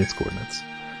and tell me its coordinates.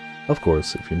 Of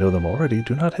course, if you know them already,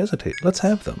 do not hesitate. Let's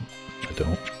have them. I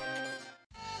don't.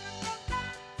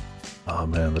 Oh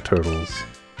man, the turtles.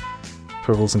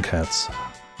 Turtles and cats.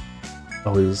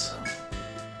 Always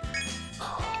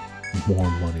more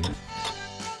money.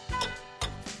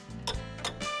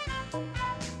 A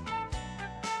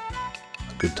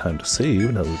good time to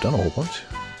save now that we've done a whole bunch.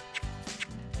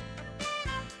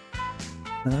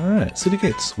 Alright, City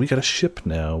Gates. We got a ship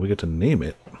now. We get to name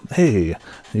it. Hey,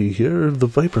 you're the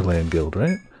Viperland Guild,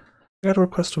 right? I got a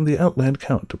request from the Outland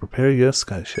Count to prepare you a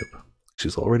sky ship.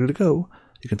 She's all ready to go.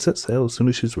 You can set sail as soon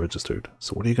as she's registered.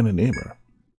 So what are you going to name her?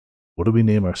 What do we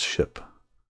name our ship?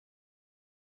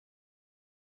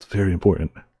 It's very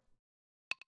important.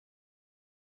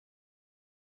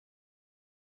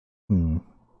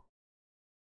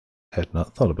 Had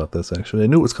not thought about this, actually. I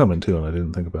knew it was coming, too, and I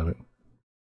didn't think about it.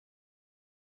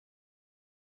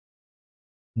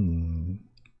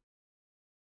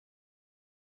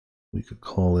 We could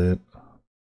call it...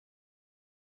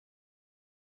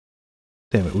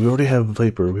 Damn it, we already have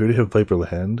Viper. We already have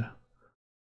Viperland.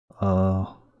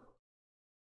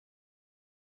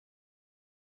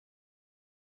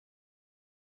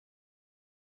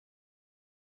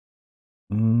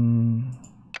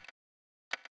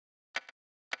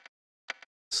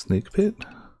 Snake Pit?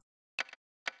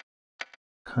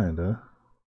 Kinda.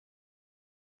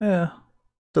 Yeah,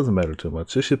 doesn't matter too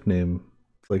much. The ship name,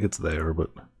 like it's there,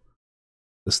 but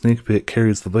the Snake Pit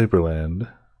carries the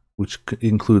Viperland, which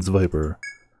includes Viper.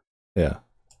 Yeah,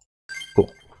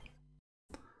 cool.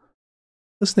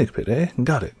 The Snake Pit, eh?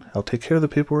 Got it. I'll take care of the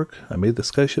paperwork. I made the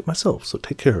skyship myself, so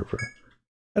take care of her.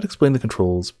 I'd explain the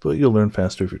controls, but you'll learn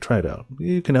faster if you try it out.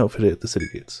 You can outfit it at the city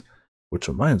gates. Which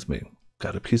reminds me,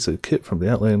 got a piece of kit from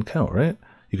the Outland Count, right?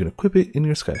 You can equip it in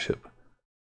your skyship.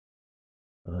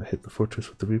 Hit the fortress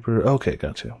with the Reaper. Okay,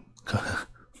 gotcha.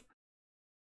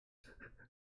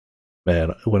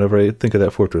 Man, whenever I think of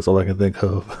that fortress, all I can think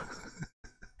of...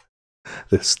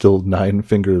 There's still 9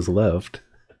 fingers left.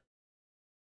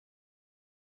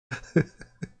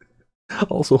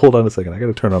 Also, hold on a second. I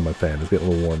gotta turn on my fan. It's getting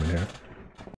a little warm in here.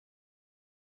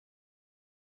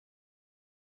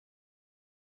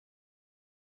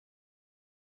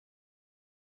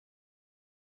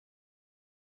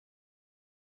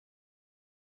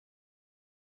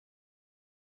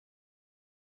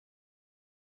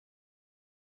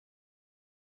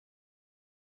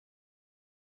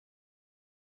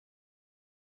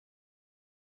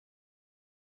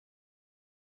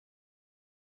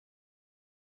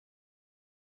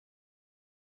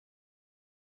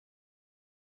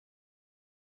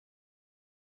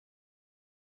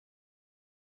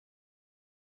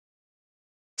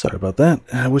 Sorry about that.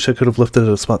 I wish I could have left it at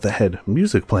a spot that had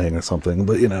music playing or something,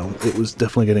 but you know, it was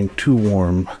definitely getting too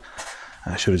warm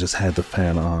I should have just had the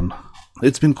fan on.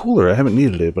 It's been cooler. I haven't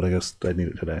needed it, but I guess I need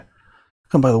it today.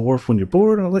 Come by the wharf when you're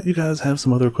bored, and I'll let you guys have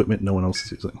some other equipment no one else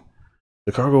is using.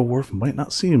 The cargo wharf might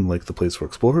not seem like the place for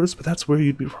explorers, but that's where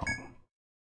you'd be wrong.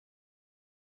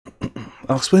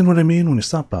 I'll explain what I mean when you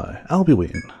stop by. I'll be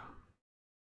waiting.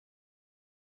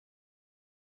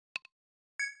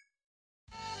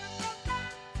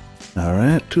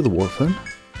 Alright, to the wharf then.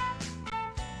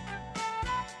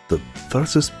 The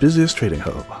Tharsis' busiest trading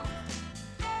hub.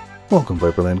 Welcome,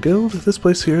 Viperland Guild. This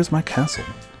place here is my castle.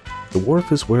 The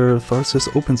wharf is where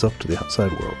Tharsis opens up to the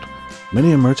outside world.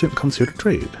 Many a merchant comes here to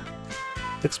trade.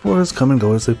 Explorers come and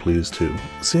go as they please too,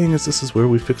 seeing as this is where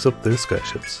we fix up their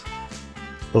skyships.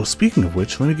 Oh, speaking of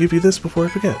which, let me give you this before I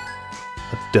forget.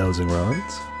 A dowsing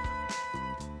rods.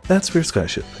 That's for your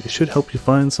skyship. It should help you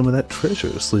find some of that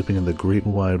treasure sleeping in the great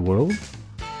wide world.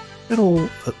 It'll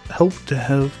help to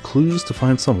have clues to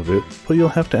find some of it, but you'll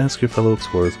have to ask your fellow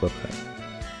explorers about that.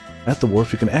 At the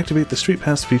wharf, you can activate the Street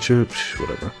Pass feature.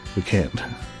 Whatever. We can't.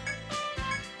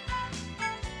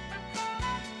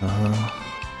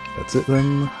 That's it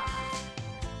then.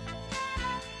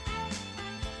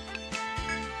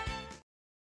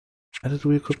 How did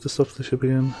we equip this stuff to the ship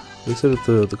again? They said it's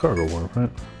the cargo wharf,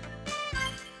 right?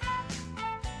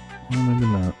 Well, maybe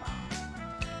not.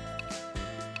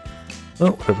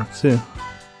 Oh, whatever. See ya.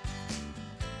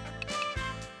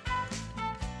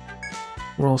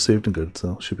 We're all saved and good,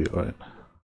 so should be alright.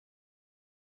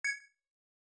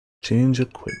 Change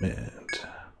equipment.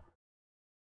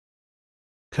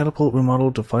 Catapult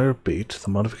remodeled to fire bait.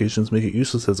 The modifications make it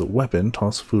useless as a weapon.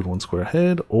 Toss food 1 square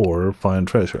ahead, or find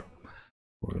treasure.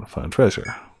 We're gonna find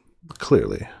treasure.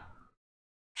 Clearly.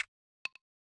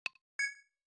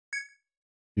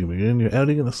 You begin your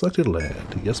outing in the selected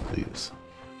land. Yes, please.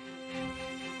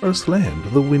 First land,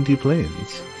 the Windy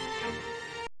Plains.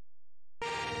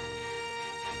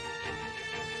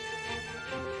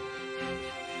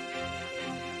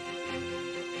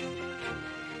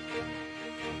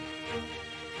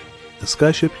 The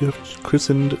skyship you have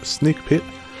christened Snake Pit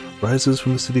rises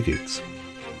from the city gates.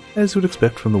 As you would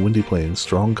expect from the Windy Plains,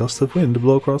 strong gusts of wind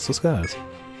blow across the skies.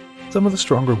 Some of the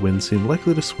stronger winds seem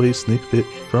likely to sway Snake Pit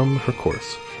from her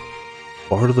course.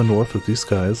 Far to the north of these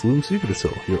skies looms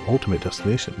Yggdrasil, your ultimate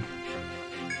destination.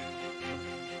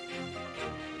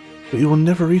 But you will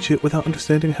never reach it without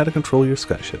understanding how to control your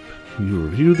skyship. You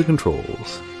review the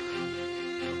controls.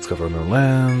 Discover unknown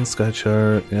lands, sky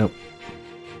chart, yep.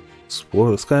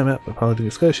 Explore the sky map by piloting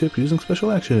your skyship using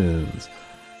special actions.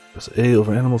 Press A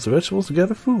over animals or vegetables to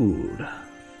gather food.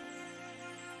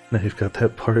 Now you've got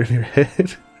that part in your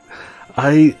head.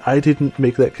 I didn't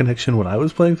make that connection when I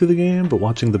was playing through the game, but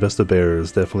watching the Best of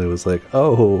Bears definitely was like,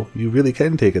 oh, you really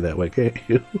can take it that way, can't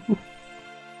you?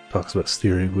 Talks about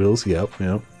steering wheels, yep.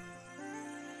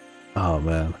 Oh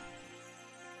man.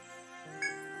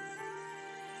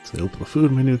 So you open the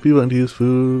food menu, people and to use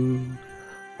food.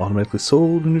 Automatically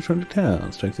sold when you return to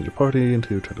town. Strengthen your party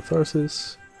until you return to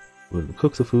Tharsis. We'll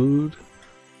cook the food.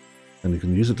 And you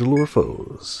can use it to lure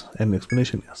foes. And an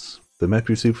explanation, yes. The map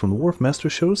you received from the Wharf Master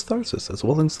shows Tharsis, as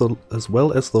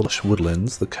well as the lush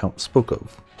woodlands the Count spoke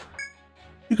of.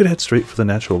 You could head straight for the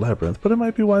natural labyrinth, but it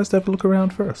might be wise to have a look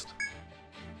around first.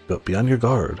 But be on your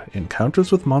guard.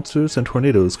 Encounters with monsters and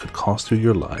tornadoes could cost you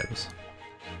your lives.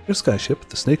 Your skyship,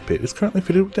 the Snake Pit, is currently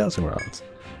fitted with dowsing rods.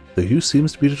 The use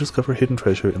seems to be to discover hidden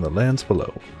treasure in the lands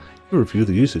below. You review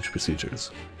the usage procedures.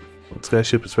 When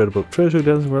skyship is right above treasure,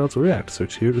 dowsing rods will react.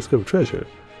 Search here to discover treasure.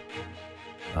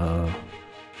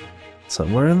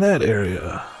 Somewhere in that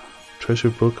area. Treasure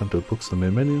book under books in the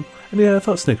main menu. And yeah, I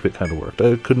thought Snake Pit kind of worked.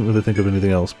 I couldn't really think of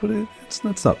anything else, but it's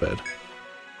not bad.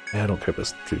 Yeah, I don't care about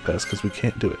Street Pass because we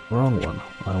can't do it. Wrong one.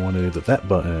 I wanted that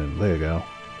button. There you go.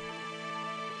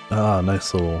 Ah,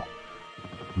 nice little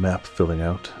map filling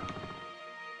out.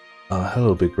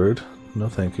 Hello, Big Bird. No,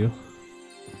 thank you.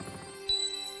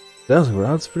 Dowsing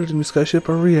rods fitted in your skyship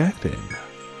are reacting.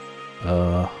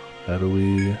 How do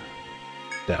we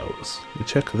douse? You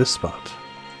check this spot.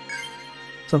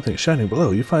 Something is shining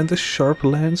below. You find this sharp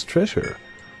land's treasure.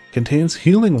 Contains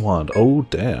healing wand. Oh,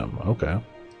 damn. Okay.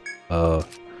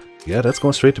 Yeah, that's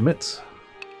going straight to Mitz.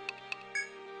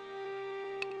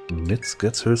 Mitz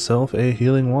gets herself a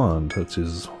healing wand, which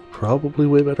is probably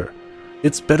way better.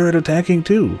 It's better at attacking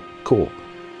too. Cool.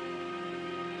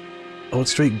 Oh, it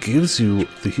straight gives you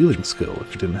the healing skill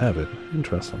if you didn't have it.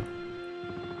 Interesting.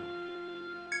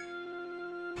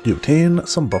 You obtain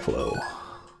some buffalo.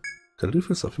 Gotta do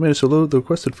for yourself. You managed to load the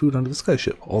requested food onto the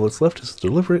skyship. All that's left is to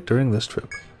deliver it during this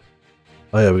trip.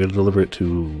 Oh yeah, we gotta deliver it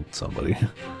to somebody.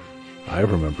 I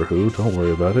remember who, don't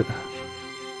worry about it.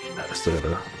 I still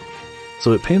gotta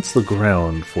So it paints the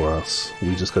ground for us.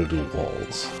 We just gotta do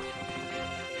walls.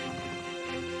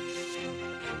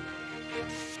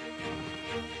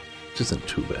 Which isn't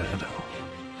too bad.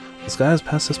 The skies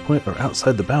past this point are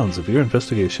outside the bounds of your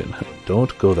investigation.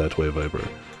 Don't go that way, Viper.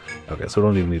 Okay, so I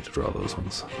don't even need to draw those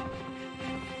ones.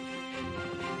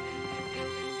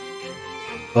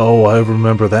 Oh, I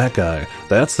remember that guy.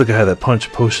 That's the guy that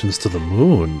punched potions to the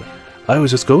moon. I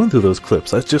was just going through those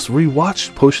clips. I just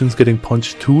rewatched potions getting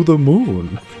punched to the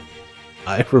moon.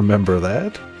 I remember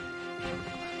that.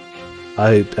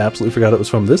 I absolutely forgot it was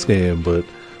from this game, but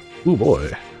oh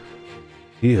boy.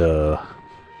 He,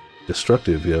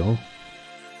 destructive, yo.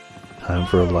 Time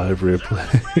for a live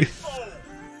replay.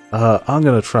 I'm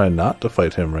gonna try not to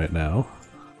fight him right now.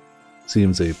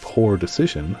 Seems a poor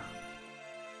decision.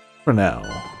 For now.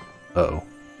 Uh-oh.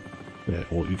 Yeah,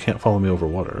 well, you can't follow me over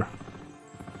water.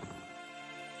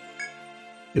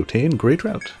 You obtain Great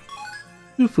Route.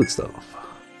 New food stuff.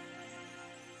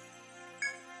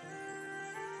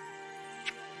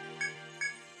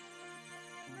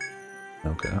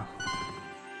 Okay.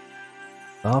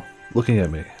 Stop looking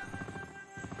at me.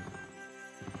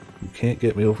 You can't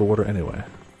get me over water anyway.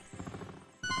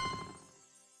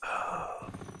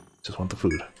 Just want the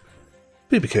food.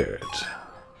 Baby carrot.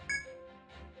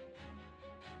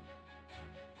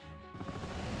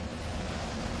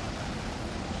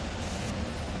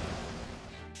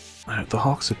 Alright, the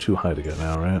hawks are too high to get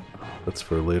now, right? That's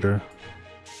for later.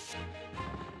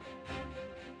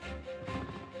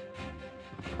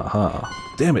 Haha.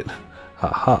 Damn it!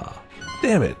 Haha.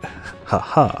 Damn it!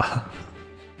 Haha.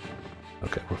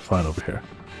 Okay, we're fine over here.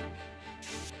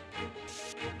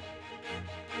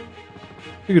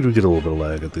 Figured we'd get a little bit of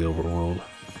lag at the overworld.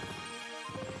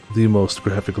 The most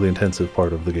graphically intensive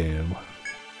part of the game.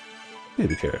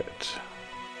 Baby carrot.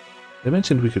 They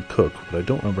mentioned we could cook, but I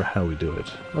don't remember how we do it.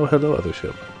 Oh, hello, other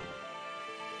ship.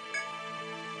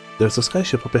 There's a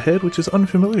skyship up ahead which is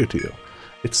unfamiliar to you.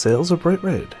 Its sails are bright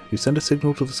red. You send a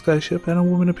signal to the skyship and a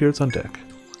woman appears on deck.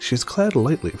 She's clad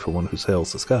lightly for one who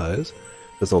sails the skies.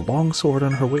 There's a long sword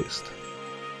on her waist.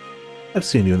 I've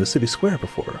seen you in the city square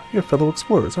before. You're fellow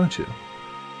explorers, aren't you?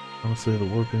 Honestly, the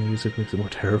warping music makes it more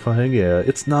terrifying. Yeah,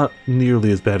 it's not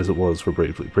nearly as bad as it was for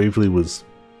Bravely. Bravely was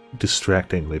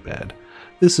distractingly bad.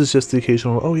 This is just the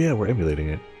occasional, oh yeah, we're emulating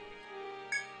it.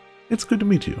 It's good to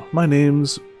meet you. My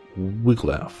name's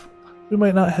Wiglaf. We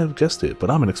might not have guessed it,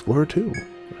 but I'm an explorer too.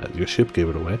 Your ship gave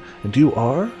it away. And you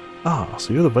are? Ah,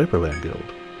 so you're the Viperland Guild.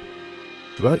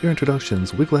 Throughout your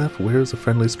introductions, Wiglaf wears a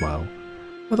friendly smile.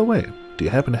 By the way, do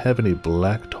you happen to have any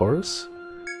black Taurus?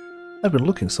 I've been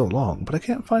looking so long, but I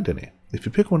can't find any. If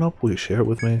you pick one up, will you share it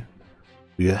with me?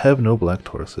 We have no black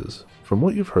Tauruses. From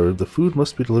what you've heard, the food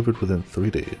must be delivered within 3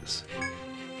 days.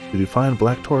 If you find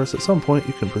black Taurus at some point,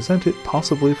 you can present it,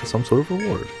 possibly for some sort of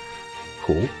reward.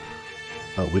 Cool.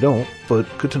 We don't, but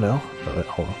good to know. Alright,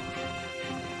 hold on.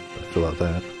 Fill out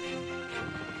that.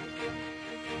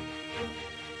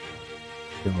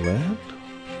 Inland.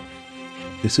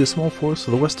 You see a small forest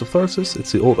to the west of Tharsis?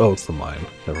 It's the old... oh, it's the mine.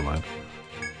 Never mind.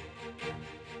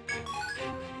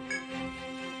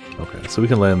 Okay, so we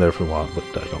can land there if we want, but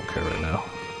I don't care right now.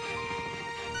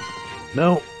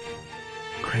 No!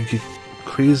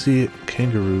 Crazy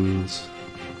kangaroos.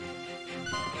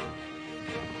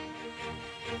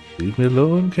 Leave me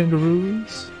alone,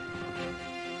 kangaroos.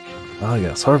 Ah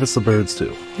yes, harvest the birds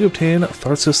too. You obtain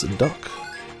Tharsis duck.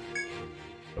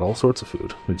 Got all sorts of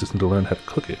food. We just need to learn how to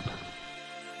cook it.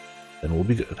 Then we'll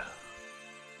be good.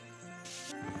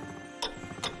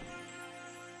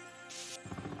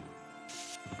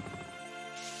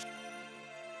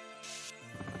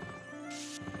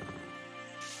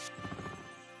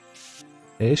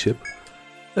 Hey ship.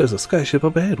 There's a skyship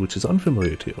up ahead which is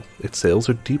unfamiliar to you. Its sails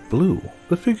are deep blue.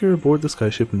 The figure aboard the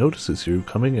skyship notices you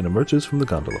coming and emerges from the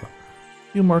gondola.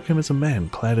 You mark him as a man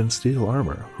clad in steel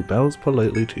armor, who bows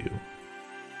politely to you.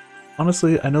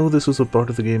 Honestly, I know this was a part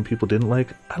of the game people didn't like.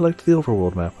 I liked the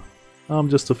overworld map. I'm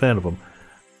just a fan of them.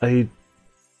 I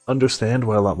understand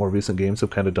why a lot more recent games have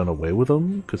kind of done away with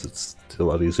them, because it's a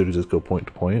lot easier to just go point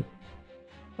to point.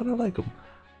 But I like them.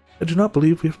 I do not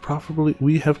believe we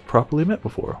have properly met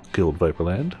before, Guild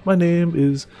Viperland. My name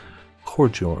is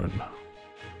Korjorn.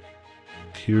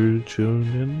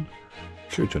 Kirjunin?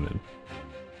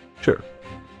 Sure.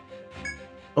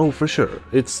 Oh, for sure.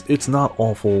 It's not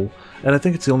awful, and I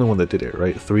think it's the only one that did it,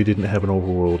 right? 3 didn't have an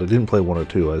overworld. I didn't play 1 or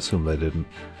 2, I assume they didn't.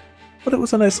 But it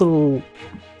was a nice little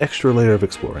extra layer of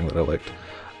exploring that I liked.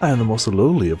 I am the most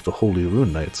lowly of the Holy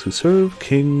Rune Knights who serve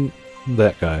King...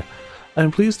 that guy. I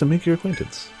am pleased to make your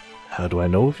acquaintance. How do I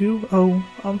know of you? Oh,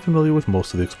 I'm familiar with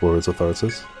most of the explorers of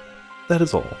Tharsis. That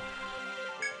is all.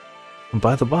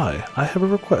 By the by, I have a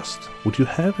request. Would you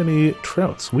have any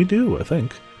trouts? We do, I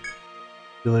think.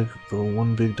 I feel like the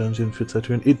one big dungeon fits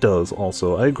Etrian. It does,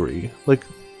 also, I agree. Like,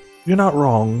 you're not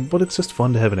wrong, but it's just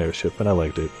fun to have an airship, and I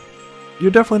liked it.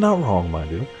 You're definitely not wrong,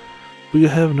 mind you. But you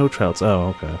have no trouts.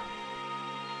 Oh, okay.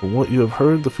 From what you have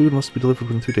heard, the food must be delivered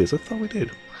within 3 days. I thought we did.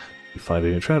 If you find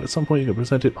any trout, at some point you can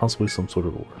present it, possibly some sort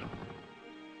of reward.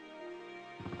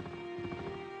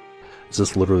 Is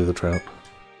this literally the trout?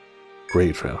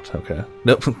 Gray trout, okay.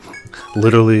 Nope.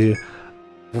 Literally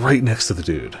right next to the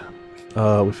dude.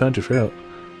 We found your trout.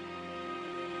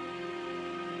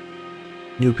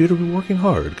 You appear to be working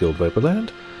hard, Guild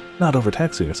Viperland. Not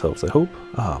overtaxing yourselves, I hope.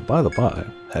 Ah, by the by,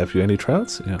 have you any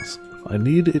trouts? Yes. I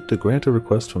need it to grant a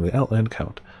request from the Outland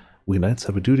Count. We knights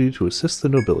have a duty to assist the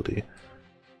nobility.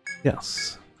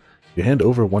 Yes. You hand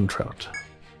over 1 trout.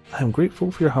 I am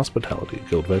grateful for your hospitality,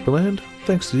 Guild Viperland.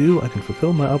 Thanks to you, I can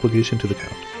fulfill my obligation to the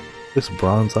Count. This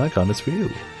bronze icon is for you.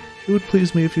 It would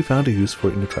please me if you found a use for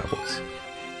it in your travels.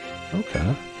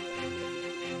 Okay.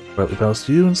 Brightly bows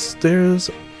to you and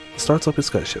starts up his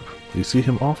skyship. You see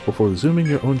him off before resuming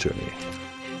your own journey.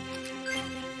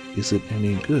 Is it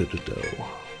any good, though?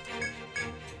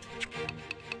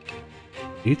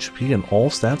 HP and all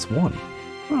stats 1.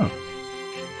 Huh.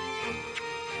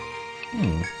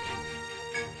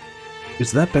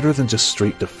 Is that better than just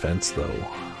straight defense, though?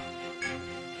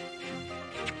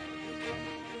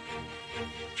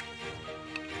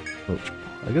 Oh,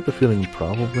 I get the feeling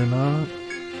probably not.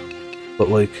 But,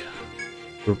 like,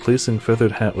 replacing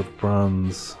Feathered Hat with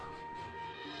Bronze...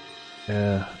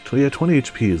 Yeah, 20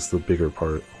 HP is the bigger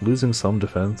part. Losing some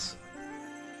defense.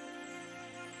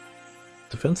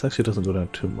 Defense actually doesn't go down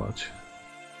too much.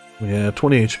 Yeah,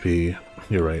 20 HP.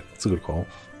 You're right. It's a good call.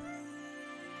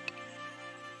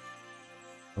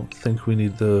 Don't think we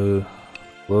need the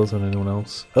gloves on anyone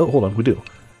else. Oh, hold on, we do.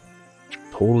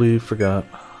 Totally forgot.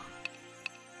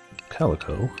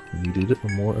 Calico needed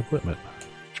more equipment.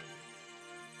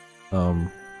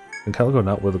 Can Calico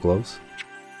not wear the gloves?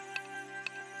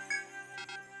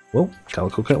 Well,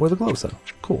 Calico can't wear the gloves then.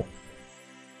 Cool.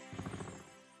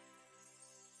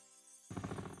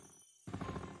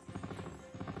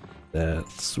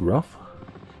 That's rough.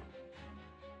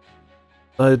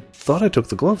 I thought I took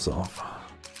the gloves off.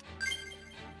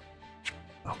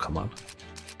 Oh, come on.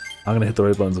 I'm gonna hit the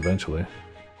right buttons eventually.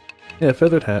 Yeah,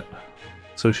 feathered hat.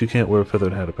 So she can't wear a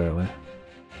feathered hat, apparently.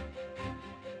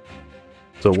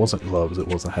 So it wasn't gloves, it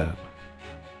was a hat.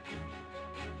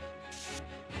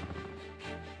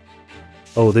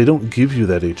 Oh, they don't give you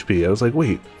that HP. I was like,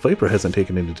 wait, Viper hasn't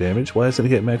taken any damage. Why hasn't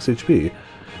he hit max HP?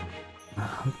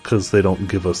 Because they don't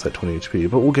give us that 20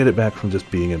 HP, but we'll get it back from just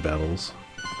being in battles.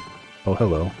 Oh,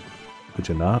 hello. Could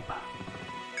you not?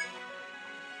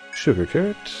 Sugar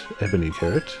carrot, ebony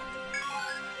carrot.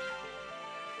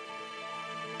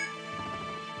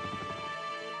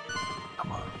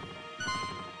 Come on.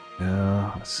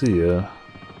 Yeah, I see ya.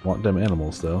 Want them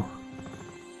animals, though.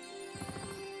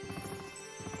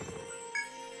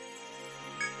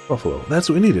 Buffalo. That's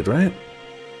what we needed, right?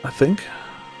 I think.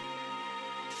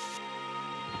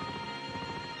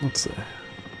 Let's see.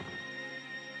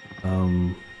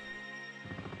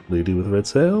 Lady with red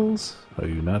sails? Are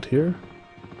you not here?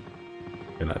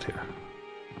 You're not here.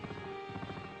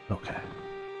 Okay.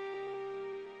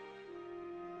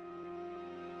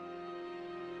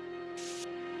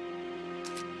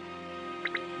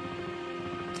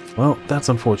 Well, that's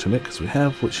unfortunate because we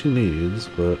have what she needs,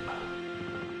 but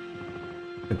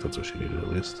I think that's what she needed at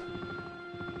least.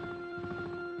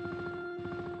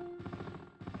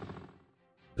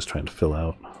 Just trying to fill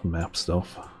out map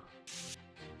stuff.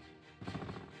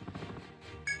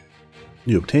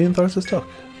 You obtain Tharsis Tuck.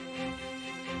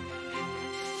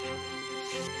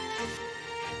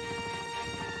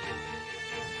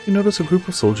 You notice a group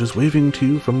of soldiers waving to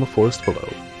you from the forest below.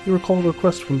 You recall a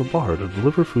request from the bar to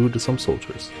deliver food to some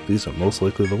soldiers. These are most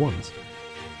likely the ones.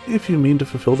 If you mean to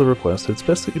fulfill the request, it's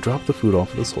best that you drop the food off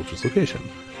at the soldier's location.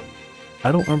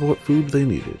 I don't remember what food they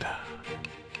needed.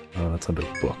 That's under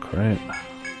book, right?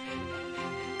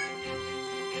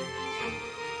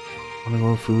 Running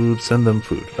low food, send them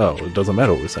food. Oh, it doesn't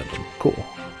matter what we send them. Cool.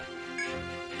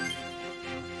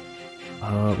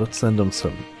 Let's send them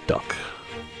some duck.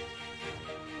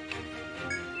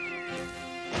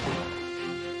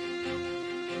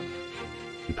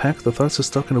 You pack the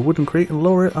Tharsis duck in a wooden crate and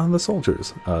lower it on the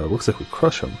soldiers. Looks like we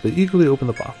crush them. They eagerly open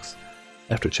the box.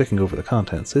 After checking over the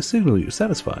contents, they signal you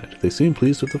satisfied. They seem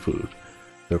pleased with the food.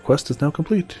 Their quest is now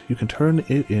complete. You can turn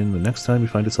it in the next time you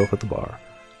find yourself at the bar.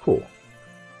 Cool.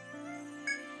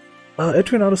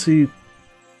 Etrian Odyssey,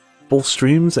 both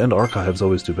streams and archives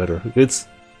always do better. It's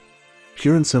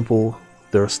pure and simple,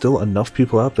 there are still enough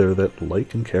people out there that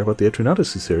like and care about the Etrian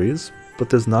Odyssey series, but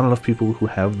there's not enough people who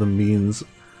have the means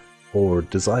or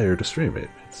desire to stream it.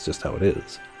 It's just how it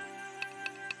is.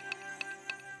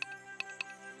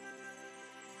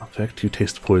 Effect, you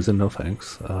taste poison, no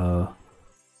thanks. Do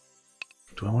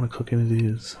I want to cook any of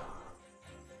these?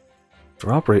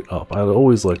 Drop rate up. I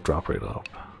always like drop rate up.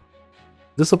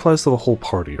 This applies to the whole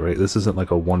party, right? This isn't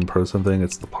like a one-person thing,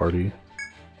 it's the party.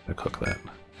 I cook that.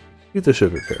 Eat the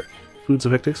sugar carrot. Food's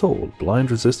effect takes hold.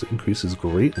 Blind resist increases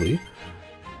greatly.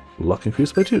 Luck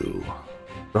increased by 2.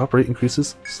 Drop rate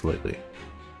increases slightly.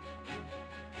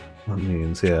 That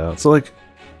means, yeah. So like,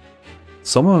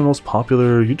 some of the most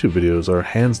popular YouTube videos are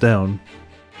hands down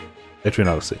Etrian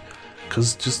Odyssey.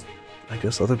 Because just, I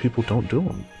guess other people don't do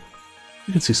them.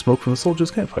 You can see smoke from the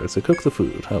soldiers' campfires. They cook the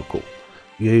food. How cool.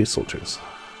 Yay, soldiers.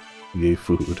 Yay,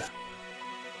 food.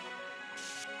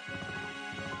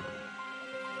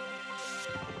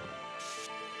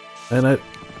 And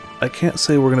I can't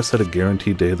say we're going to set a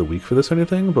guaranteed day of the week for this or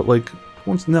anything, but like,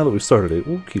 now that we've started it,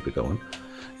 we'll keep it going.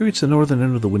 You reach the northern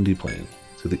end of the Windy Plain.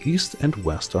 To the east and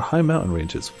west are high mountain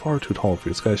ranges far too tall for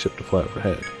your skyship to fly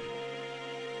overhead.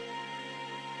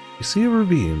 You see a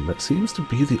ravine that seems to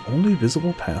be the only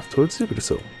visible path towards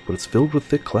Yggdrasil, but it's filled with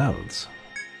thick clouds.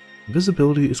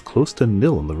 Visibility is close to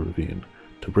nil in the ravine.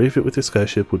 To brave it with your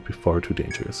skyship would be far too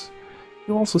dangerous.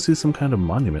 You also see some kind of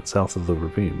monument south of the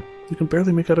ravine. You can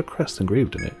barely make out a crest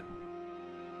engraved in it.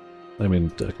 I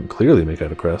mean, I can clearly make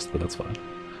out a crest, but that's fine.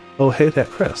 Oh, hey, that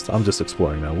crest. I'm just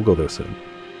exploring now. We'll go there soon.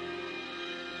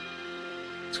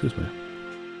 Excuse me.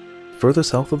 Further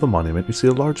south of the monument, you see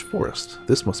a large forest.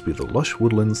 This must be the lush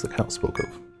woodlands the Count spoke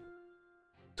of.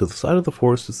 To the side of the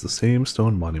forest is the same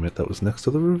stone monument that was next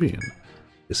to the ravine.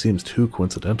 It seems too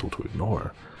coincidental to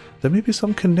ignore. There may be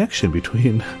some connection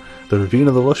between the ravine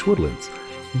and the lush woodlands.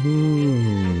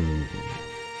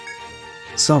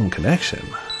 Some connection.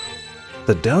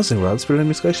 The dowsing rods for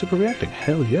enemy skyship are reacting.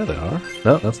 Hell yeah, they are.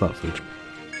 No, that's not food.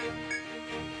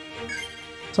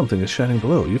 Something is shining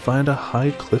below. You find a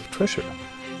high cliff treasure.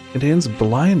 Contains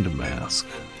blind mask.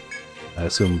 I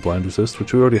assume blind resist,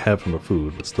 which we already have from the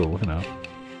food, but still, you know.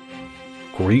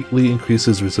 Greatly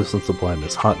increases resistance to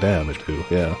blindness. Hot damn, it too,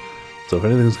 yeah. So if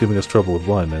anything's giving us trouble with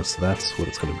blindness, that's what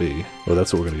it's going to be. Or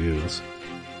that's what we're going to use.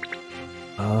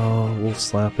 We'll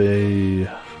slap a...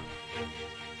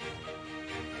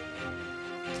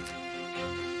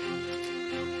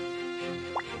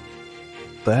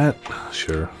 that?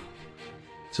 Sure.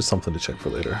 It's just something to check for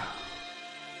later.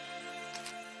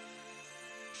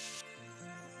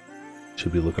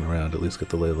 Should be looking around, at least get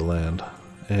the lay of the land.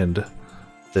 And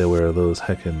stay aware of those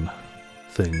heckin'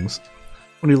 things.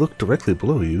 When you look directly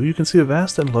below you, you can see a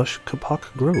vast and lush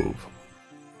kapok grove.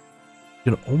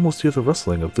 You can almost hear the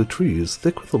rustling of the trees,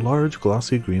 thick with the large,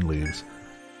 glossy green leaves.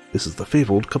 This is the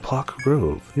fabled kapok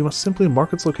grove. You must simply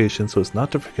mark its location so as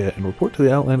not to forget and report to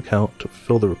the Outland Count to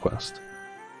fulfill the request.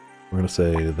 We're going to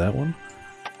say that one.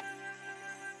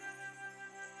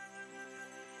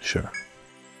 Sure.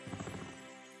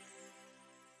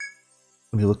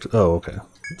 When you looked, oh, okay.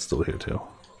 It's still here too.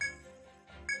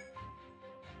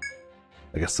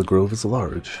 I guess the grove is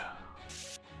large.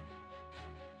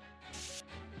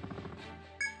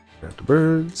 Grab the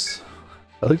birds.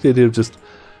 I like the idea of just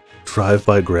drive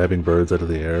by grabbing birds out of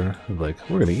the air. Like,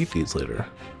 we're gonna eat these later.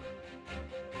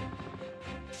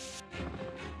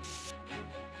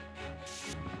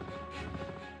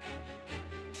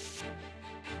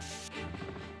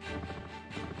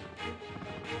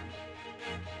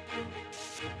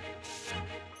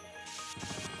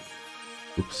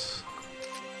 Oops.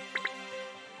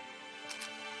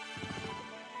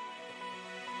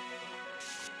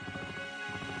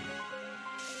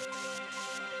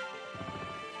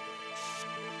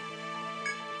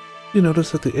 You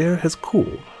notice that the air has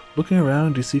cooled. Looking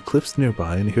around, you see cliffs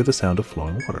nearby and hear the sound of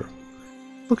flowing water.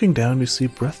 Looking down, you see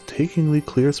breathtakingly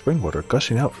clear spring water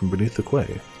gushing out from beneath the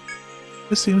quay.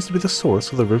 This seems to be the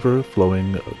source of the river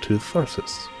flowing to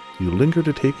Tharsis. You linger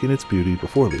to take in its beauty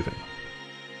before leaving.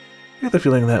 I get the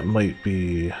feeling that might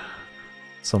be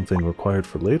something required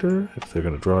for later, if they're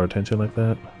going to draw our attention like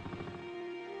that.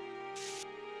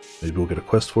 Maybe we'll get a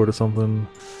quest for it or something,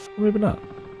 or maybe not.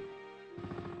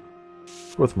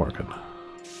 It's worth marking.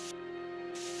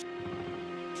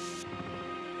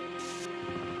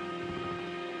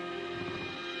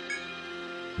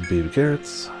 Baby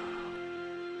carrots.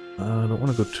 I don't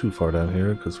want to go too far down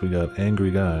here because we got angry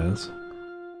guys.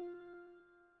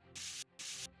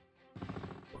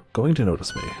 Going to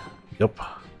notice me. Yup.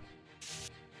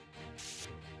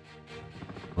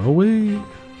 Run away.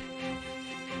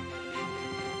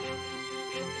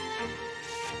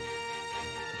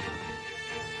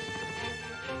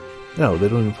 No, they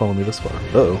don't even follow me this far.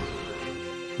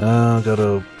 Got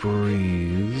a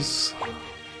breeze.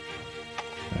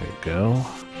 There you go.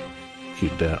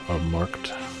 Keep that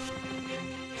unmarked.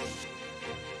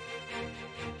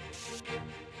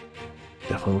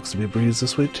 Definitely looks to be a breeze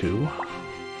this way too.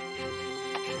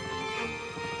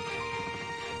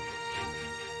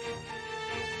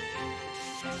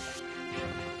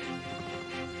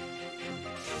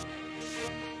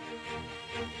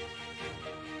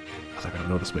 They're gonna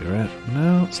notice me, right?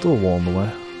 No, it's still a wall in the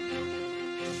way.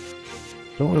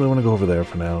 Don't really want to go over there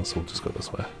for now, so we'll just go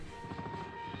this way.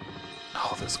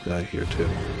 Oh, this guy here too.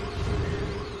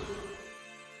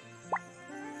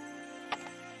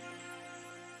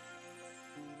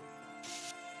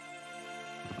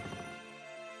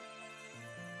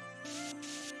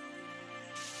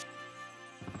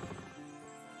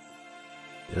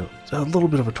 Yep, a little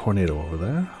bit of a tornado over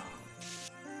there.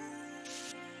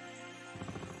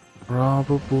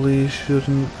 Probably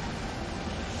shouldn't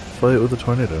fight with a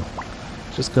tornado.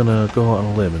 Just gonna go on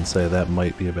a limb and say that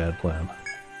might be a bad plan.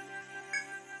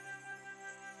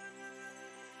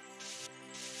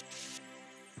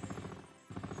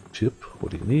 Chip,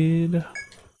 what do you need?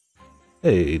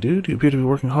 Hey dude, you appear to be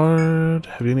working hard.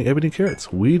 Have you any ebony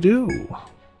carrots? We do!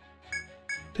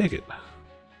 Take it.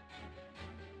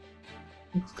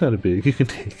 It's kind of big, you can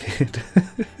take it.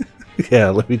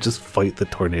 Yeah, let me just fight the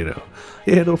tornado.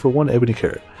 You hand over 1 ebony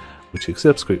carrot, which he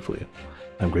accepts gratefully.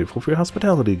 I'm grateful for your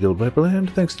hospitality, Guild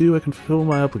Viperland. Thanks to you, I can fulfill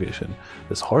my obligation.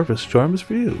 This harvest charm is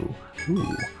for you.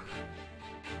 Ooh.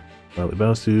 Well, it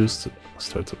bows to you,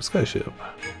 starts up a skyship.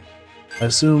 I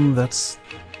assume that's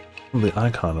from the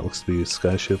icon. It looks to be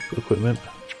skyship equipment.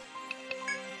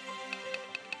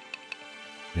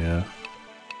 Yeah.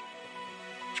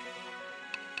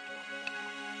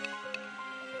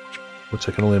 Which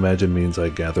I can only imagine means I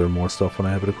gather more stuff when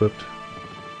I have it equipped.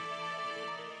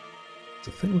 There's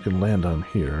a thing we can land on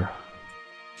here.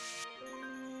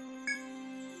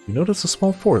 You notice a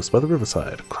small forest by the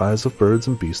riverside. Cries of birds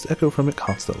and beasts echo from it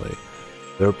constantly.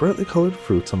 There are brightly colored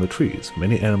fruits on the trees.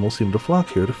 Many animals seem to flock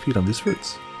here to feed on these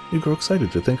fruits. You grow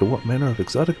excited to think of what manner of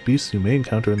exotic beasts you may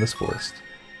encounter in this forest.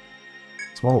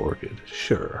 Small orchid,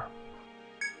 sure.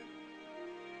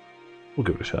 We'll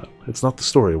give it a shot. It's not the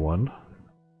story one.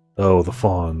 Oh, the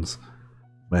fawns.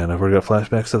 Man, I've already got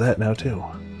flashbacks to that now too.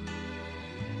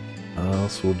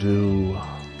 So we'll do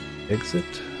exit.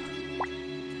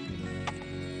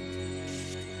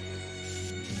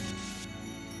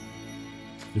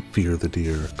 You fear the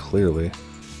deer, clearly.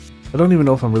 I don't even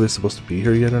know if I'm really supposed to be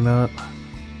here yet or not.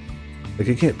 Like,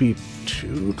 it can't be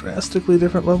too drastically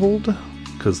different leveled,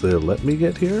 because they'll let me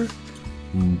get here,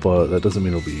 but that doesn't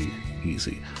mean it'll be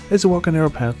easy. As you walk a narrow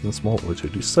path in a small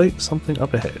orchard, you sight something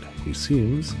up ahead. He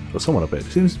seems, or someone up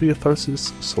ahead, seems to be a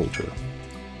Tharsis soldier.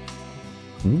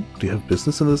 Do you have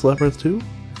business in this labyrinth too?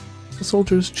 The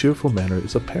soldier's cheerful manner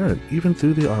is apparent even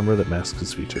through the armor that masks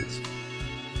his features.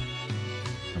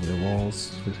 How many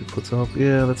walls he puts up?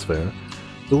 Yeah, that's fair.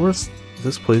 The worst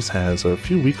this place has are a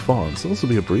few weak fawns, so this will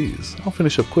be a breeze. I'll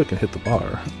finish up quick and hit the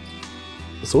bar.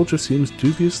 The soldier seems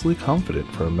dubiously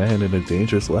confident for a man in a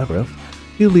dangerous labyrinth.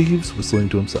 He leaves, whistling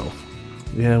to himself.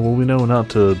 Yeah, well, we know not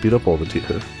to beat up all the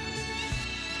deer.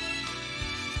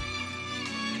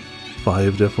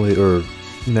 5 definitely, or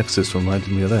Nexus reminded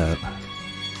me of that.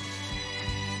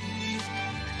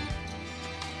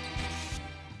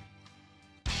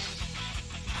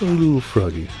 A little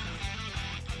froggy.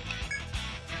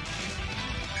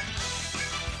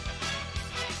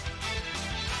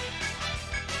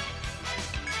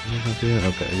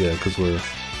 Okay, yeah, because we're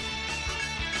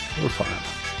fine.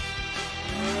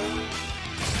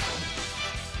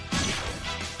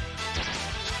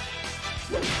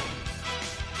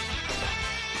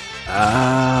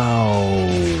 Ow!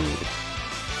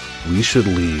 We should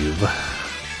leave.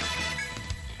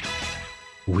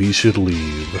 We should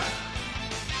leave.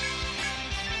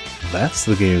 That's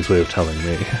the game's way of telling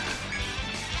me.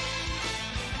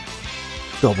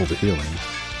 Double the healing.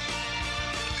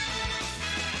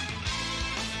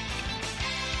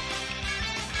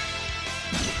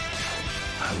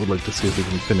 I would like to see if we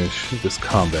can finish this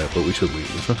combat, but we should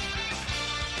leave.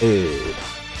 Hey.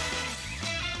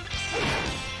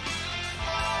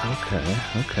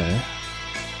 Okay.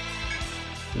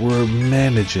 We're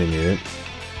managing it,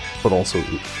 but also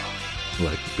oof.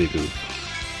 Like, big oof.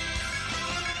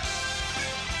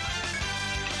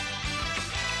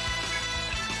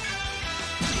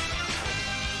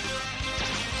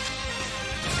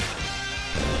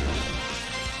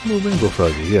 Little Rainbow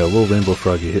Froggy. Yeah, little Rainbow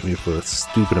Froggy hit me for a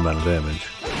stupid amount of damage.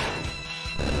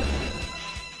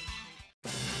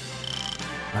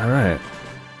 Alright.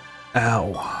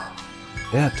 Ow.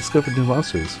 Yeah, discovered new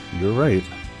monsters. You're right.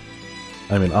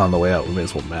 I mean, on the way out, we may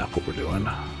as well map what we're doing.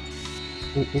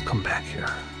 We'll come back here.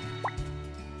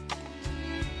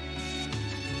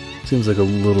 Seems like a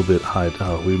little bit high.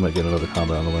 Oh, we might get another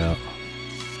combat on the way out.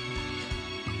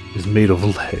 Is made of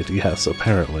lead. Yes,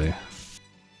 apparently.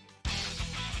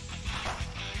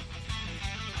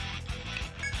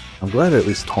 I'm glad I at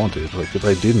least taunted. Like, if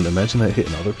I didn't, imagine that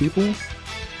hitting other people?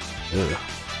 Ugh.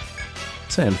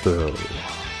 Sand throw.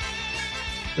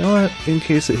 You know what? In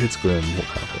case it hits Grim, we'll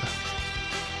counter.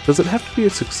 Does it have to be a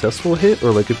successful hit,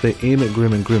 or like if they aim at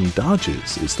Grim and Grim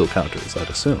dodges, it still counters, I'd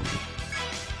assume.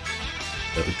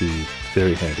 That would be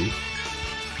very handy.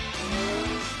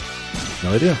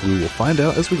 No idea. We will find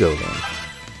out as we go then.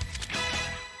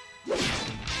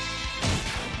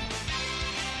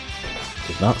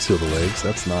 Did not seal the legs.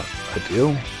 That's not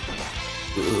ideal.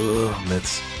 Ugh,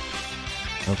 mitts.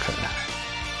 Okay.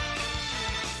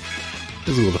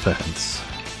 Physical defense.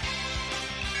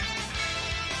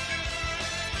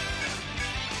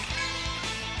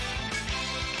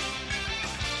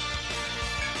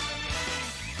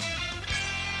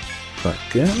 Try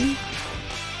again.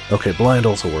 Okay, blind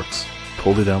also works.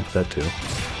 Totally down for that too.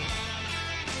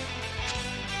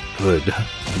 Good.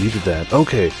 Needed that.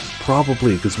 Okay,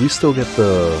 probably, because we still get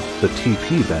the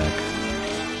TP back.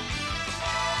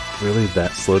 Really?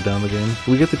 That slowed down the game?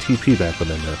 We get the TP back when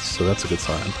they miss, so that's a good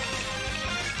sign.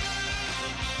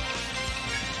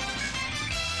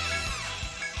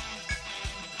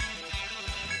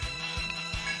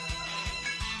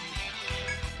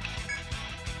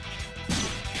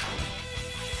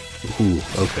 Ooh,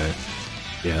 okay.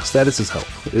 Yeah, statuses help.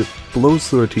 It blows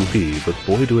through our TP, but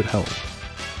boy do it help.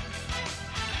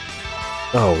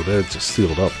 Oh, they're just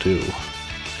sealed up too.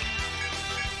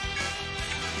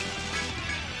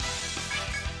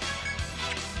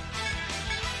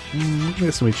 Let me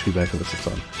get some HP back in this is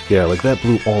fun. Yeah, like that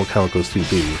blew all Calico's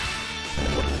TP.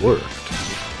 But it worked.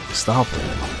 We stopped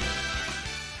them.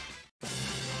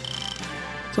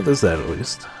 So there's that at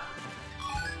least.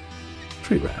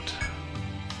 Tree rat.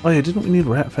 Oh yeah, didn't we need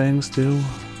rat fangs too?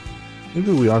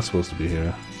 Maybe we are supposed to be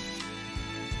here.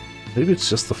 Maybe it's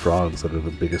just the frogs that are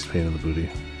the biggest pain in the booty.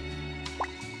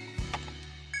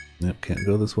 Yep, can't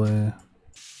go this way.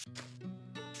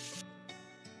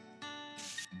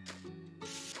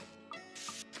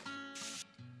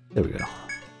 There we go.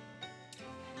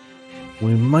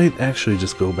 We might actually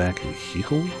just go back and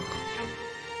heal.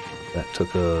 That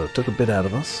took a bit out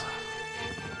of us.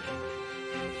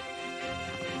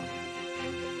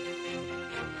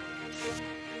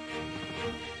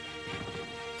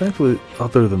 Thankfully,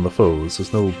 other than the foes,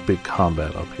 there's no big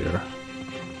combat up here.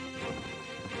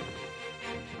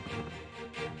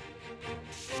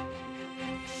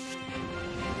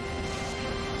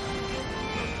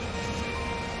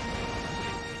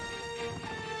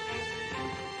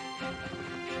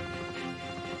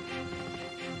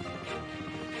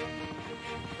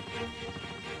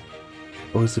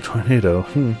 Oh, it's the tornado.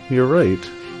 You're right.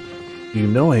 You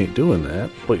know I ain't doing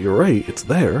that, but you're right, it's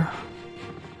there.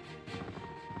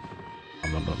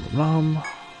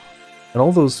 And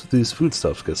all these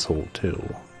foodstuffs get sold too,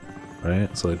 right?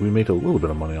 So like we make a little bit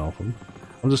of money off them.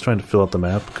 I'm just trying to fill out the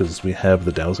map because we have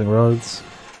the dowsing rods.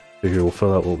 Figure we'll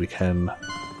fill out what we can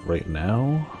right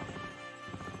now.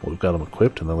 Well, we've got them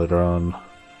equipped, and then later on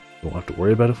we won't have to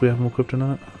worry about if we have them equipped or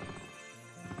not.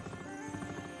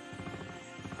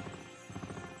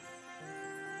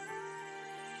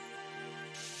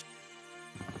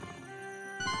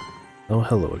 Oh,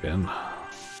 hello again.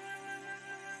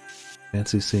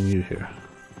 Fancy seeing you here.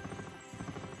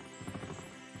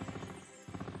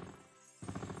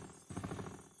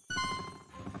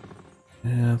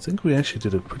 Yeah, I think we actually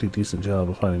did a pretty decent job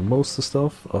of finding most of the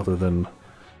stuff, other than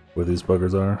where these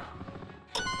buggers are.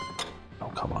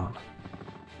 Oh, come on.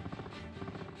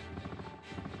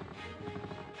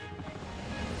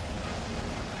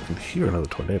 I can hear another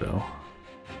tornado.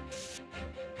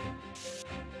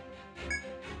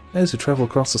 As you travel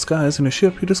across the skies in a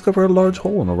ship, you discover a large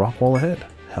hole in a rock wall ahead.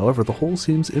 However, the hole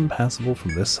seems impassable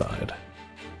from this side.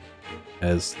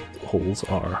 As holes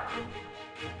are.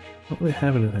 Don't really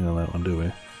have anything on that one, do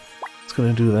we? It's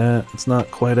gonna do that. It's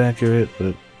not quite accurate,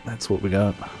 but that's what we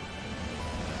got.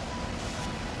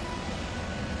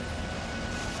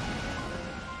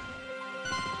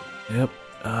 Yep,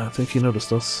 I think he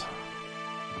noticed us.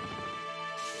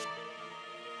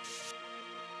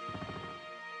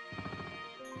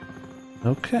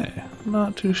 Okay,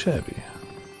 not too shabby.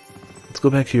 Let's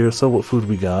go back here, sell what food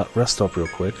we got, rest up real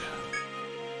quick,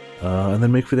 and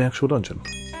then make for the actual dungeon.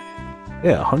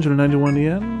 Yeah, 191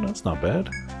 yen, that's not bad.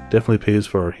 Definitely pays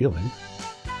for our healing.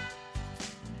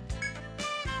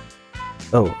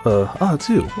 It's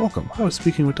you. Welcome. I was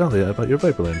speaking with Dahlia about your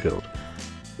Viperland guild.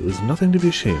 It was nothing to be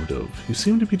ashamed of. You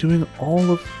seem to be doing all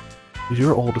of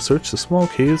your all to search the small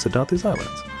caves that dot these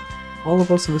islands. All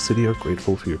of us in the city are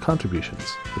grateful for your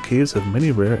contributions. The caves have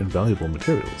many rare and valuable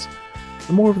materials.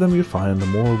 The more of them you find, the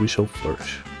more we shall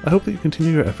flourish. I hope that you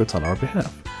continue your efforts on our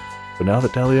behalf. But now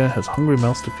that Dahlia has hungry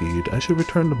mouths to feed, I should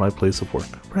return to my place of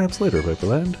work. Perhaps later,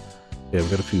 Viperland. Yeah,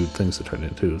 we've got a few things to turn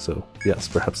in too, so yes,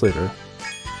 perhaps later.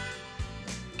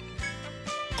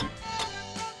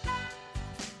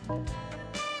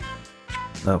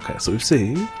 Okay, so we've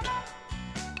saved.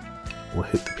 We'll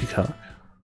hit the peacock.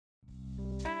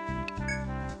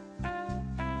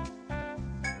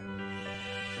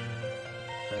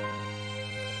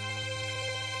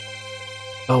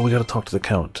 Oh, we gotta talk to the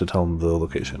Count to tell him the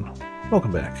location.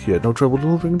 Welcome back. You had no trouble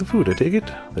delivering the food, I take it?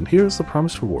 Then here's the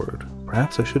promised reward.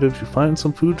 Perhaps I should have you find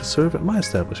some food to serve at my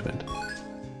establishment.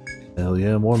 Hell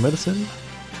yeah, more medicine.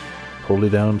 Totally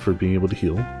down for being able to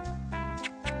heal.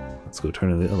 Let's go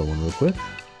turn in the other one real quick.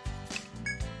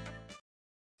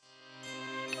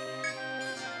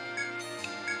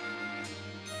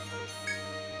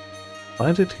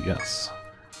 Find it? Yes.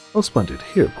 Oh, splendid.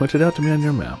 Here, point it out to me on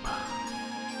your map.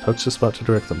 Touch the spot to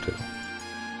direct them to.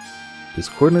 These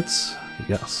coordinates?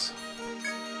 Yes.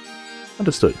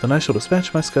 Understood. Then I shall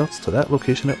dispatch my scouts to that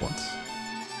location at once.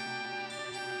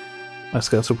 My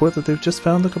scouts report that they've just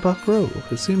found the Kabak Grove.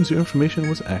 It seems your information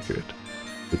was accurate.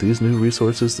 With these new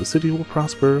resources, the city will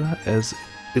prosper. As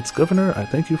its governor, I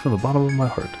thank you from the bottom of my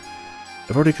heart.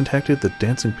 I've already contacted the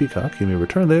Dancing Peacock. You may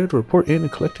return there to report in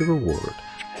and collect your reward.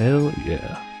 Hell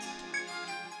yeah.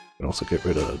 You can also get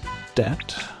rid of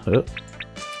that. Oh,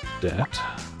 that.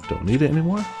 Don't need it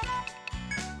anymore.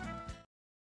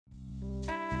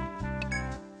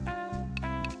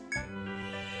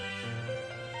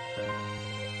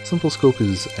 Simple scope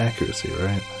is accuracy,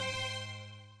 right?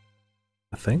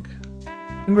 I think.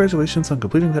 Congratulations on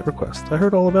completing that request. I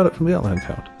heard all about it from the Outland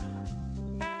Count.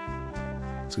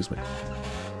 Excuse me.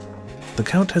 The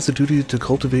Count has a duty to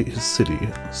cultivate his city,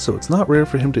 so it's not rare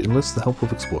for him to enlist the help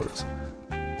of explorers.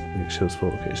 It shows full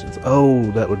locations.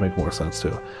 Oh, that would make more sense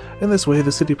too. In this way,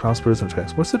 the city prospers and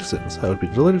attracts more citizens. I would be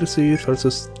delighted to see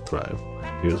Tharsis thrive.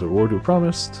 Here's a reward we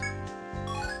promised.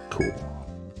 Cool.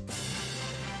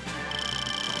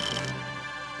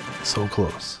 So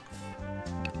close.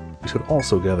 We should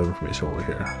also gather information over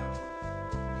here.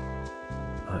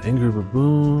 Angry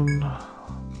Baboon.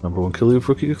 #1 killer of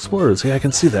rookie explorers. Yeah, I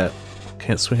can see that.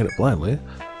 Can't swing at it blindly.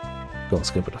 Don't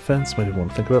skip a defense. Might even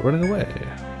want to think about running away.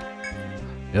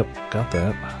 Yep, got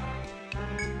that.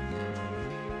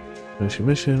 Finish your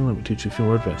mission. Let me teach you a few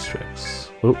more advanced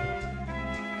tricks. Oh.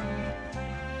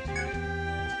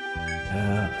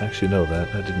 Actually, no, that.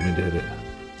 I didn't mean to hit it.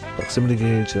 Proximity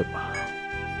gauge, yep.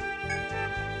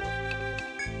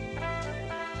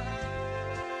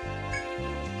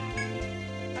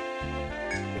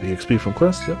 XP from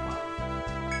quest, yep.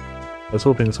 I was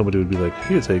hoping somebody would be like,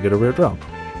 here's how you get a rare drop.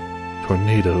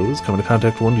 Tornadoes. Come into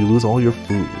contact with one, you lose all your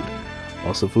food.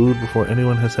 Loss of food before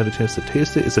anyone has had a chance to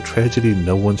taste it is a tragedy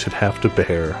no one should have to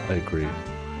bear. I agree.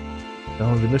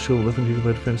 Download the initial 11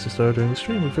 GB Fantasy Star during the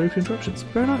stream with very few interruptions.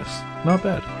 Very nice. Not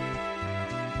bad.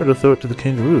 Better to throw it to the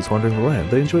kangaroos wandering the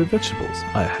land. They enjoy vegetables.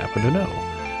 I happen to know.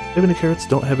 Ebony carrots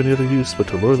don't have any other use but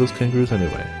to lure those kangaroos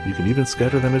anyway. You can even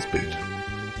scatter them as bait.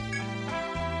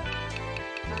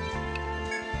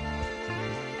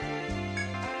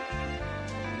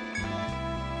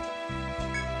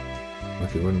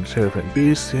 Okay, we're in the terrifying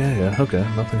beast. Yeah, okay.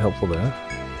 Nothing helpful there.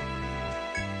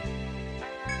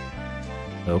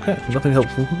 Okay, nothing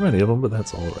helpful from any of them, but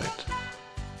that's alright.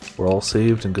 We're all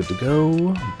saved and good to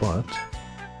go, but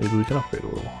maybe we can upgrade a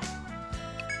little.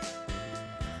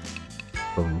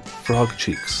 From frog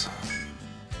cheeks.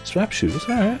 Strap shoes,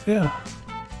 alright, yeah.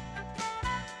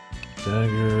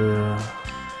 Dagger,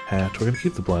 hat. We're gonna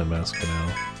keep the blind mask for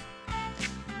now.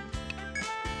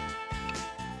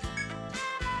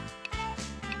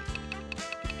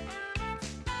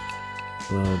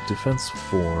 Defense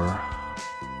 4.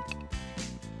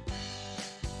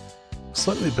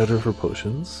 Slightly better for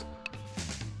potions.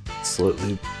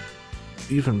 Slightly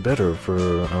even better for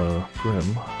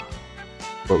Grim.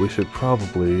 But we should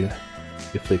probably,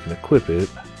 if they can equip it...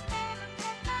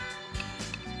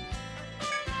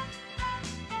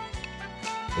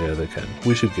 Yeah, they can.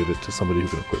 We should give it to somebody who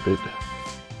can equip it.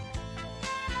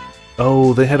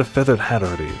 Oh, they had a feathered hat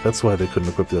already. That's why they couldn't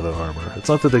equip the other armor. It's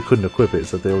not that they couldn't equip it,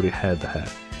 it's that they already had the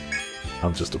hat.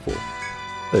 I'm just a fool.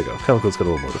 There you go. Calico's got a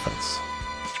little more defense.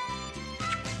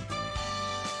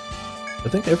 I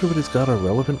think everybody's got a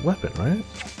relevant weapon, right?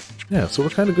 Yeah, so we're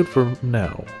kind of good for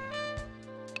now.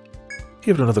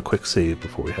 Give it another quick save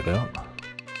before we head out.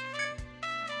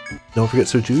 Don't forget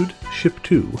Sir Jude, Ship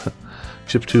 2.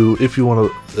 Ship 2, if you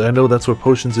want to... I know that's where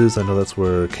Potions is, I know that's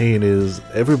where Kane is.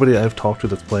 Everybody I've talked to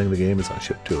that's playing the game is on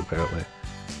Ship 2, apparently.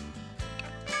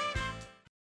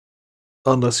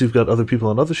 Unless you've got other people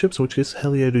on other ships, in which case,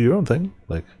 hell yeah, do your own thing.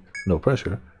 Like, no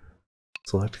pressure.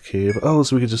 Select a cave. Oh,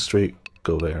 so we could just straight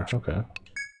go there. Okay.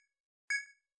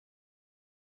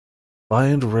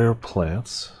 Find rare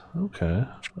plants. Okay.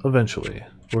 Eventually.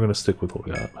 We're gonna stick with what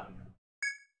we got.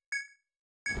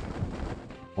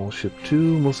 All ship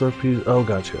 2, most RPs. Oh,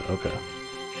 gotcha. Okay.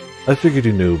 I figured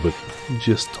you knew, but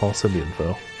just toss in the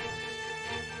info.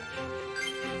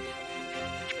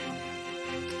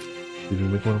 Did you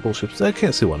make multiple ships? I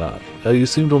can't see why not. You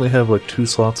seem to only have like 2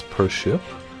 slots per ship,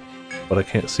 but I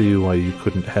can't see why you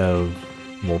couldn't have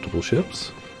multiple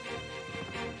ships.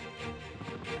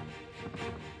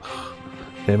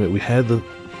 Damn it, we had the...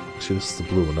 Actually, this is the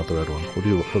blue one, not the red one. What are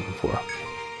you looking for?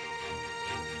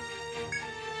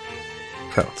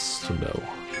 Trouts to know.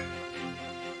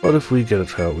 But if we get a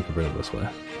trout, we can bring it this way.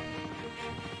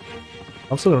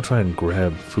 I'm still gonna try and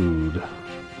grab food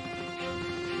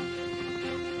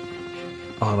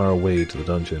on our way to the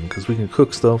dungeon, because we can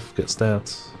cook stuff, get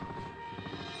stats.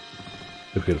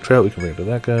 If we get a trout, we can bring it to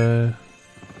that guy.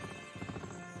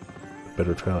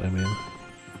 Better trout, I mean.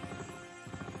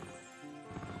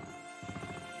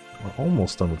 We're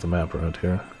almost done with the map around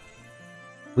here.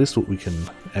 At least what we can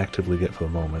actively get for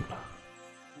the moment.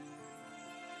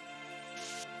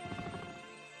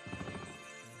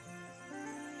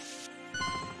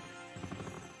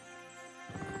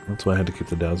 That's why I had to keep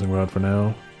the dowsing rod for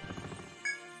now.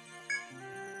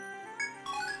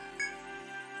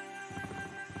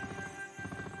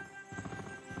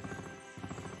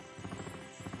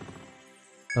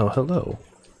 Oh, hello.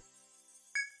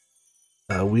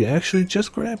 We actually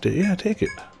just grabbed it. Yeah, take it.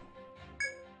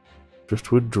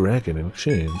 Driftwood Dragon in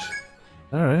exchange.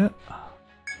 Alright.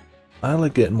 I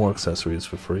like getting more accessories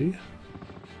for free.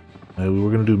 We were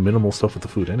going to do minimal stuff with the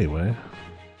food anyway.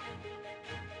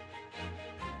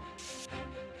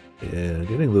 Yeah,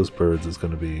 getting those birds is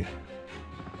going to be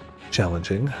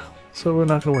challenging, so we're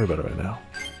not going to worry about it right now.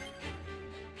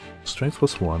 Strength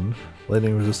 +1,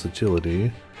 lightning resist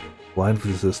agility, blind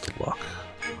resist luck.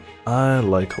 I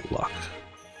like luck.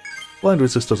 Blind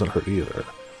resist doesn't hurt either,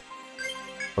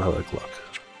 but I like luck.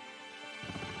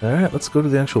 Alright, let's go to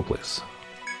the actual place.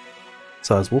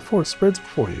 Sizable forest spreads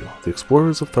before you. The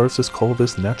explorers of Tharsis call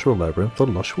this natural labyrinth the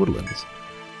Lush Woodlands.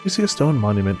 You see a stone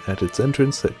monument at its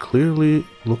entrance that clearly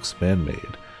looks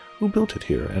man-made. Who built it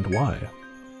here, and why?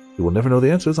 You will never know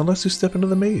the answers unless you step into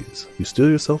the maze. You steel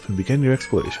yourself and begin your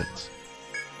explorations.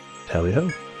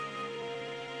 Tally-ho!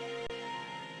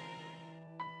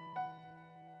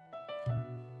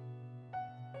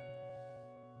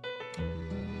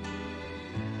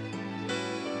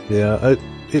 Yeah,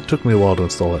 it took me a while to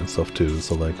install it and stuff too,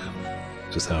 so like,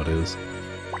 just how it is.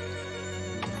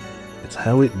 It's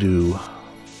how it do.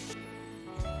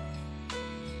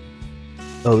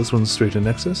 Oh, this one's straight to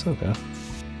Nexus? Okay.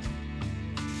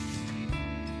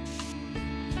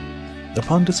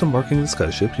 Upon disembarking the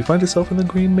skyship, you find yourself in the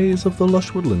green maze of the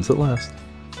lush woodlands at last.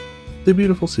 The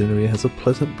beautiful scenery has a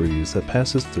pleasant breeze that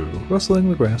passes through, rustling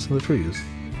the grass and the trees.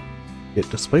 Yet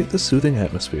despite the soothing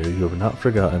atmosphere, you have not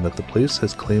forgotten that the place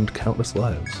has claimed countless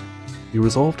lives. You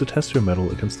resolve to test your mettle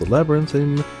against the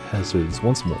labyrinthine hazards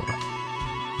once more.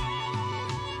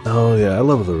 Oh yeah, I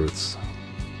love the roots.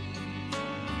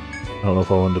 I don't know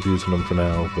if I'll end up using them for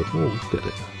now, but we'll get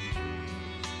it.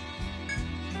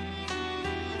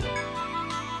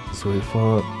 So we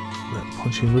fought that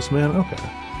punching loose man? Okay.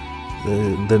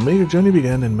 Then may your journey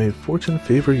begin and may fortune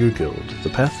favor your guild. The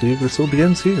path to Yggdrasil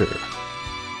begins here.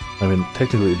 I mean,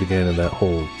 technically it began in that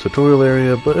whole tutorial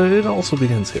area, but it also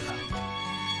begins here.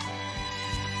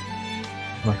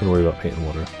 I'm not gonna worry about paint and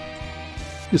water.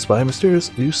 You spy a mysterious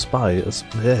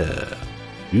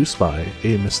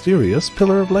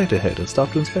pillar of light ahead and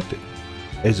stop to inspect it.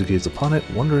 As you gaze upon it,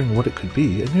 wondering what it could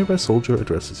be, a nearby soldier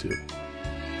addresses you.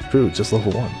 True, just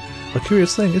level 1. A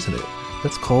curious thing, isn't it?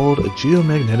 That's called a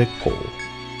geomagnetic pole.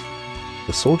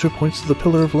 The soldier points to the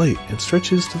pillar of light and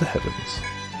stretches to the heavens.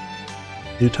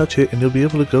 You touch it and you'll be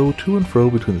able to go to and fro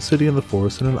between the city and the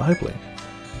forest in an eye blink.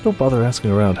 Don't bother asking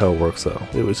around how it works though.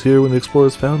 It was here when the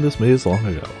explorers found this maze long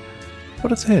ago.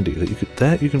 But it's handy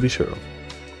that you can be sure of.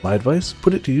 My advice,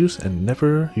 put it to use and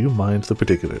never you mind the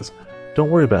particulars. Don't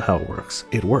worry about how it works.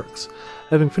 It works.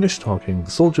 Having finished talking,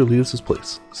 the soldier leaves his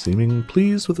place, seeming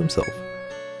pleased with himself.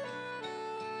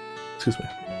 Excuse me.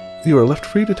 You are left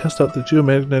free to test out the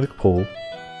geomagnetic pole,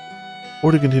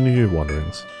 or to continue your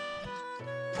wanderings.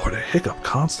 Or to hiccup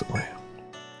constantly.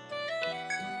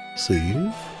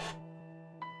 Save.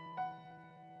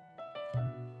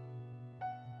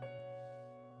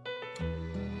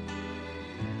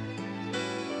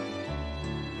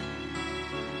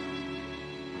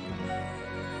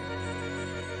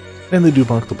 And they do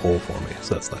mark the pole for me,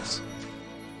 so that's nice.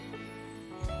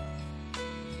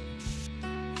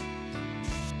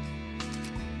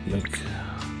 Link.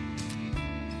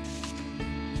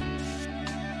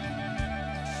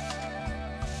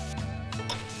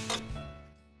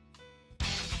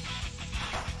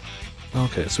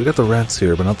 Okay, so we got the rats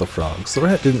here, but not the frogs. The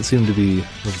rat didn't seem to be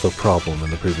the problem in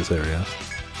the previous area.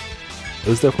 It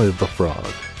was definitely the frog.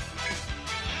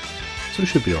 So we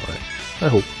should be alright. I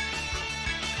hope.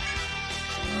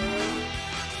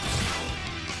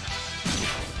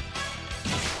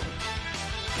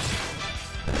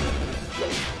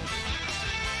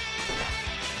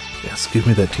 Yes, give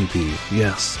me that TP.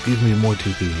 Yes, give me more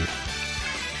TP.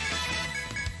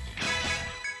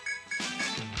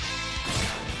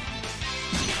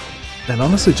 And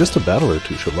honestly, just a battle or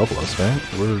two should level us, right?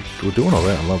 We're doing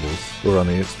alright on levels. We're on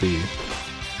the XP.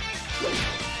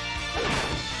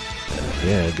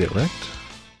 Yeah, get wrecked.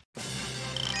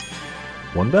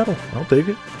 One battle, I'll take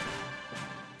it.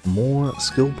 More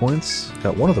skill points.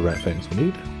 Got one of the rat fangs we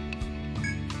need.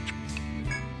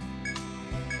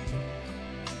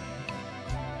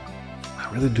 I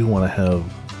really do want to have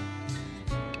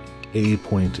a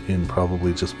point in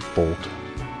probably just Bolt.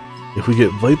 If we get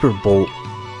Viper Bolt,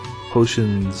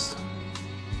 potions,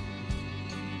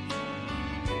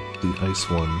 the ice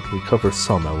one, we cover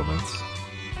some elements.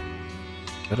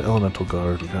 Got Elemental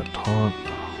Guard, we got Taunt,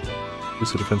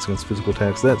 boost of defense against physical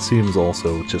attacks. That seems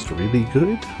also just really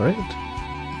good, right?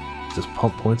 Just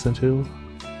pump points into.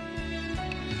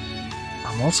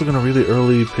 I'm also going to really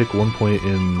early pick 1 point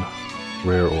in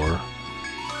Rare Ore.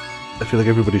 I feel like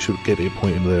everybody should get a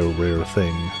point in their rare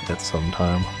thing at some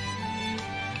time.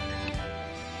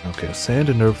 Okay, Sand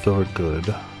and Nerve Throw are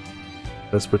good.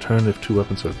 Best return if 2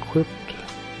 weapons are equipped.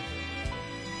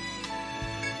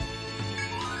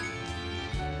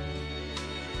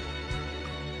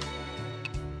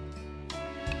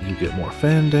 You get more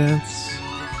Fan Dance.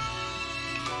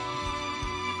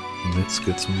 Mitz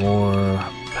gets more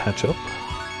Patch Up.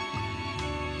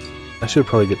 I should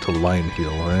probably get to Line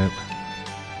Heal, right?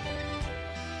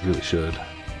 Really should.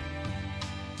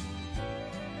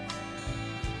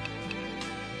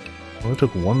 Only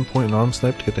took 1 point in Arm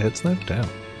Snipe to get the Head Snipe? Damn.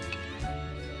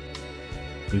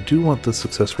 We do want the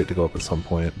success rate to go up at some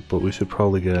point, but we should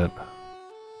probably get...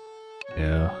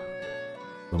 yeah,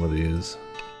 some of these.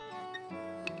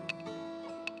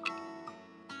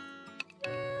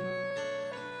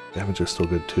 Damage are still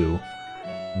good too.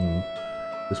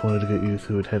 Just wanted to get you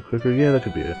through a tad quicker? Yeah, that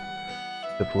could be it.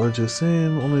 The largest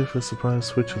same, only for a surprise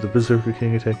switch with the Berserker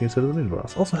King attacking instead of the main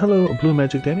boss. Also, hello, Blue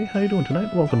Magic Danny, how you doing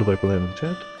tonight? Welcome to Viperland in the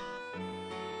chat.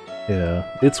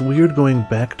 Yeah, it's weird going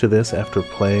back to this after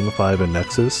playing 5 in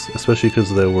Nexus, especially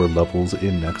because there were levels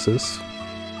in Nexus.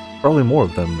 Probably more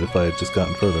of them if I had just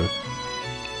gotten further.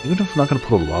 Even if I'm not going to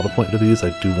put a lot of point into these,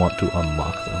 I do want to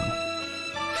unlock them.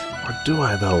 Or do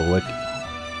I, though? Like...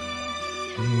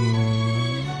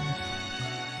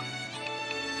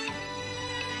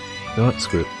 You know what?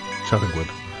 Screw it. Chopping wood.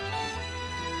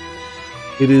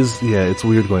 It is, yeah, it's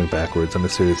weird going backwards in a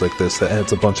series like this that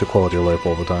adds a bunch of quality of life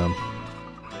all the time.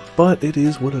 But it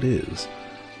is what it is.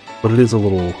 But it is a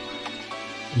little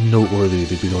noteworthy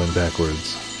to be going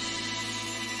backwards.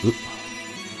 Oop.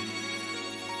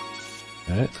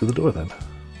 Alright, through the door then.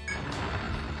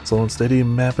 Slow and steady,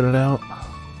 mapping it out.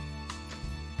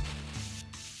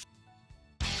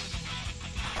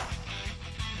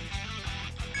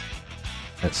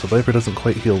 Alright, so Viper doesn't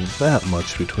quite heal that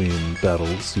much between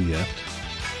battles yet.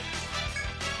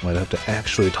 Might have to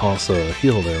actually toss a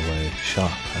heal their way.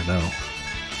 Shock, I know.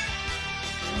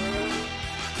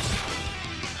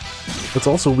 It's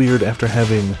also weird after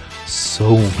having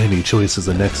so many choices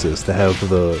in Nexus to have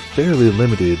the fairly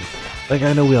limited... Like,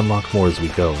 I know we unlock more as we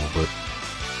go, but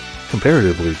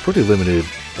comparatively pretty limited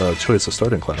choice of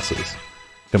starting classes.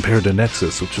 Compared to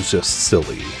Nexus, which was just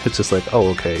silly. It's just like, oh,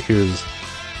 okay, here's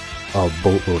a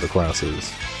boatload of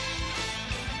classes.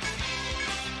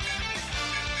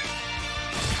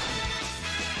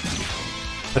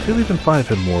 I feel even 5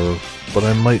 had more, but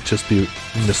I might just be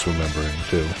misremembering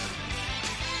too.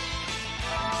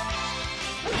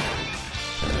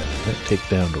 Right, take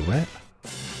down the rat.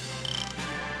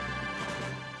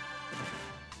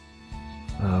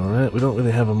 Alright, we don't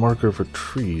really have a marker for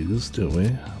trees, do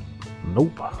we?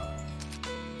 Nope.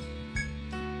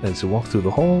 As you walk through the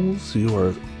halls, you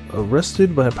are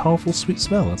arrested by a powerful sweet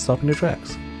smell and stop in your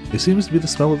tracks. It seems to be the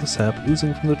smell of the sap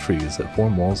oozing from the trees that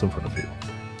form walls in front of you.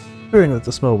 Fearing that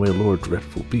the smell may lure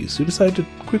dreadful beasts, you decide to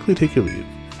quickly take your leave.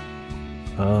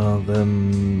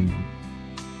 Then...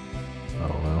 I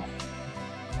don't know.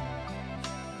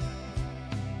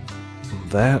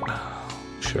 That?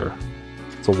 Sure.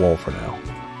 It's a wall for now.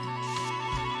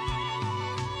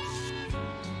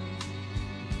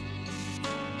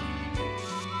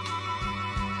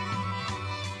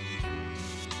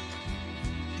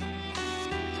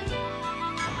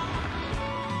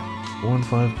 Four and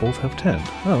 5 both have 10.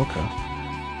 Oh, okay.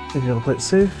 If you want to play it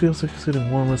safe, feels like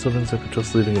sitting warmer, so then I could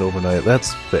just leaving it overnight.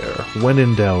 That's fair. When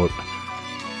in doubt,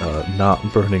 not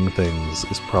burning things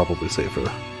is probably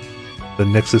safer. The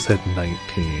Nexus had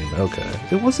 19. Okay.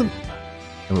 It wasn't...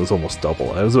 It was almost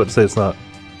double. I was about to say it's not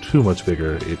too much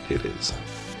bigger. It is.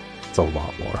 It's a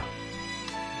lot more.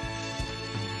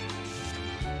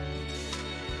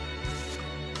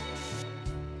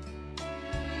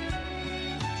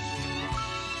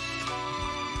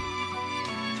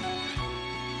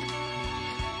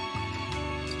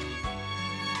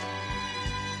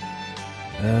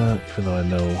 Even though I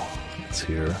know it's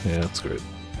here. Yeah, it's great.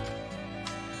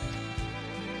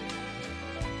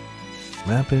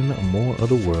 Mapping more of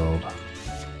the world.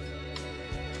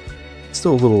 It's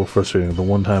still a little frustrating. The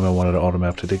one time I wanted to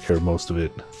automap to take care of most of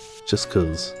it, just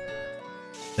because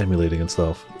emulating and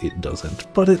stuff, it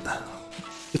doesn't. But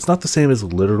it's not the same as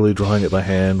literally drawing it by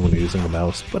hand when you're using the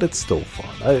mouse, but it's still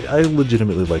fun. I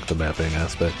legitimately like the mapping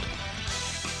aspect.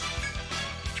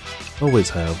 Always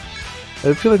have.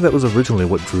 I feel like that was originally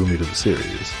what drew me to the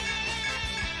series.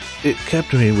 It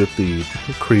kept me with the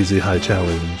crazy high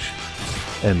challenge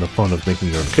and the fun of making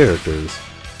your own characters.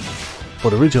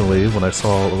 But originally, when I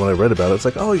read about it, it's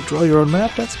like, oh, you draw your own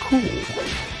map? That's cool.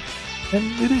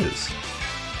 And it is.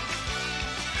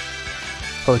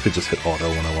 Probably could just hit auto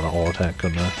when I want to all-attack,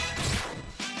 couldn't I?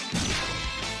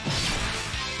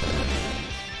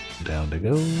 Down to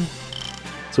go.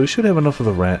 So we should have enough of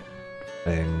the rat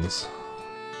fangs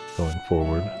going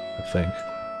forward, I think.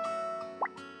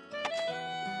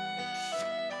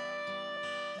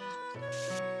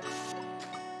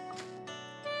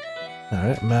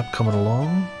 Alright, map coming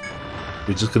along.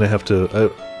 We're just gonna have to...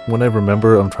 when I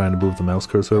remember, I'm trying to move the mouse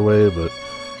cursor away, but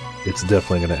it's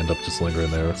definitely gonna end up just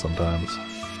lingering there sometimes.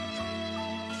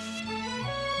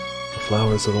 The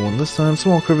flowers are the one this time.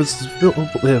 Small crevices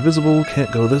visible,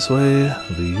 can't go this way.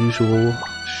 The usual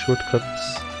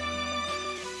shortcuts.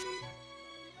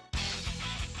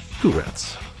 2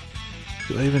 rats.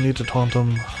 Do I even need to taunt them?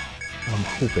 I'm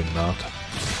hoping not.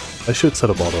 I should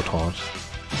set up auto-taunt.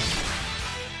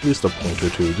 At least a point or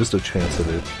two, just a chance at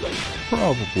it.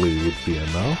 Probably would be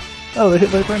enough. Oh, they hit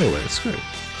Viper anyway, screw.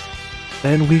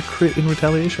 And we crit in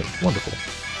retaliation. Wonderful.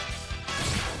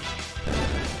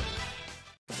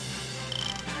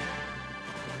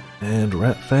 And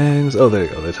rat fangs. Oh, there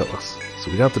you go, they tell us. So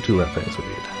we got the 2 rat fangs we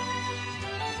need.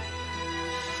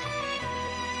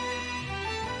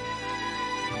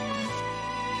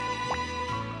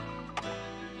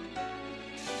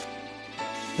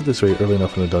 At this rate, early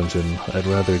enough in the dungeon, I'd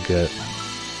rather get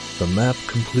the map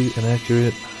complete and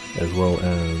accurate, as well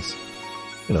as,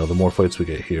 you know, the more fights we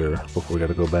get here before we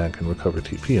gotta go back and recover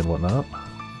TP and whatnot.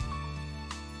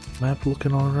 Map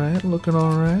looking alright, looking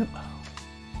alright.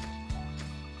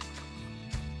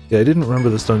 Yeah, I didn't remember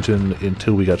this dungeon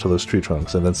until we got to those tree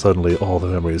trunks, and then suddenly all the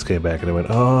memories came back and I went,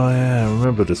 oh yeah, I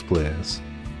remember this place.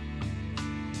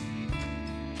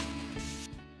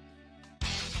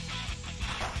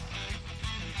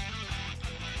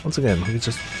 Once again, we could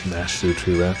just mash through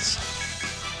tree rats.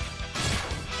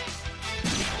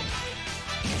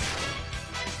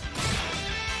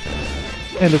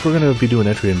 And if we're going to be doing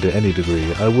Etrian to any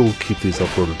degree, I will keep these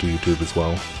uploaded to YouTube as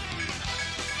well.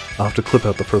 I'll have to clip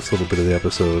out the first little bit of the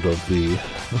episode of the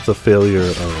failure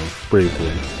of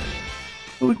Bravely.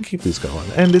 But we can keep these going.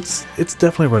 And it's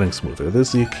definitely running smoother.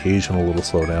 There's the occasional little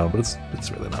slowdown, but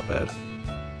it's really not bad.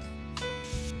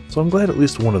 So I'm glad at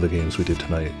least one of the games we did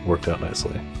tonight worked out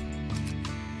nicely.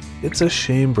 It's a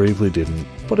shame Bravely didn't,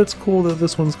 but it's cool that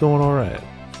this one's going alright.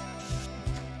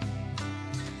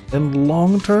 And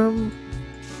long term,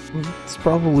 it's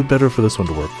probably better for this one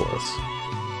to work for us.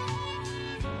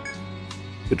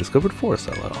 You discovered Forest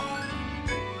Aloe.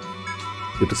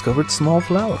 You discovered Small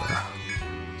Flower.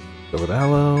 Discovered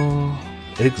Aloe.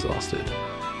 Exhausted.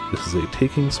 This is a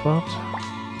taking spot.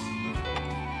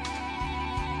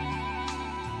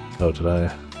 Oh, did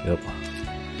I? Yep.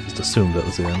 Just assumed that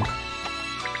was the end.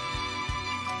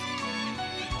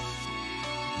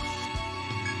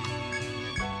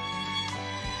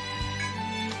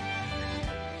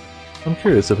 I'm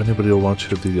curious if anybody will watch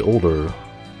the older,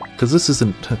 because this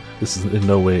isn't in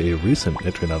no way a recent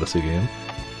Etrian Odyssey game.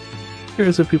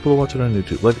 curious if people will watch it on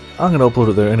YouTube. Like, I'm gonna upload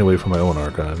it there anyway for my own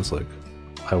archives. Like,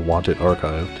 I want it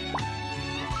archived.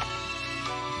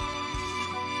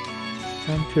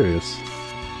 I'm curious.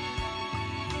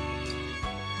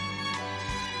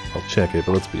 I'll check it,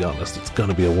 but let's be honest, it's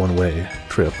gonna be a one-way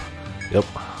trip. Yep.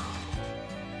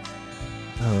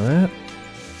 Alright.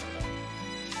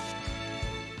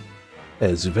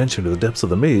 As you venture to the depths of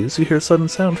the maze, you hear a sudden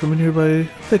sound from a nearby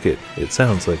thicket. It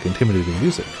sounds like intimidating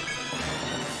music.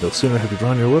 No sooner have you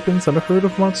drawn your weapons than a herd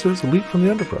of monsters leap from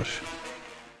the underbrush.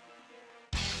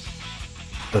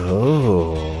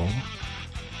 Oh.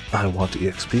 I want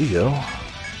EXP, yo.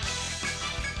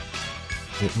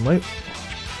 It might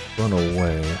run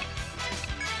away.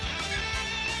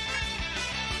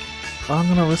 I'm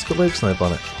gonna risk a leg snipe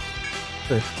on it.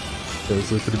 Okay.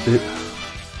 There's look at a bit.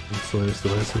 Slayer's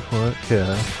device for it.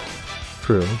 Yeah.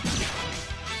 True.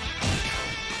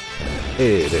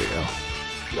 Hey, there you go.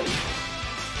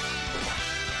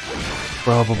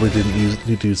 Probably didn't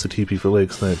need to use the TP for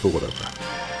leg snipe, but whatever.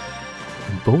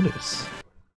 Bonus.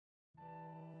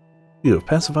 You have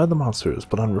pacified the monsters,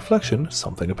 but on reflection,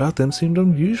 something about them seemed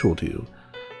unusual to you.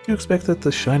 You expect that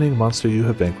the shining monster you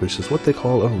have vanquished is what they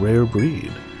call a rare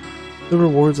breed. The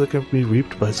rewards that can be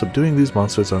reaped by subduing these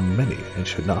monsters are many and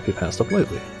should not be passed up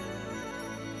lightly.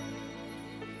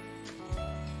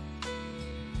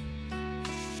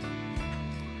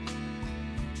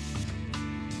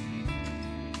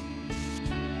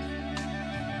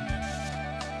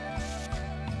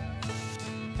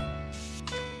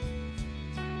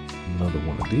 Another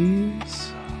one of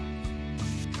these.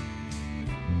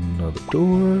 Another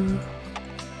door.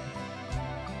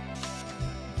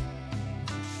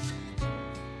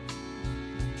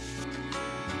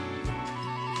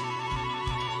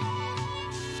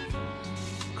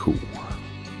 Cool.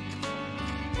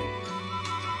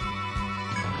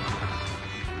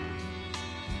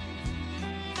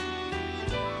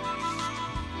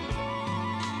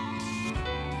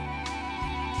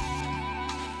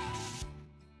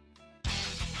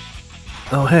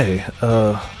 Oh hey,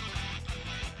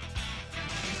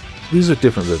 these are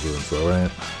different red runes though, right?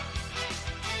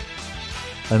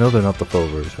 I know they're not the full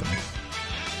version,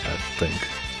 I think.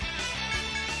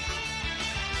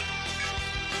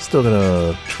 Still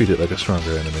gonna treat it like a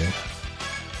stronger enemy.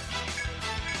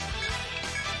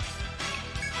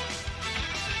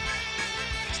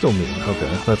 Still mean,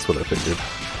 okay, that's what I figured.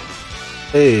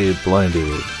 Hey,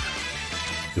 blinded.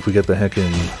 If we get the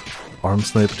heckin' arm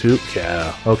snipe too?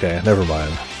 Yeah, okay, never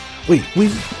mind. Wait, we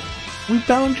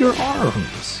bound your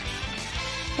arms!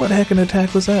 What heckin'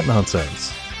 attack was that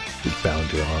nonsense? We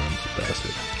bound your arms, you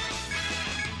bastard.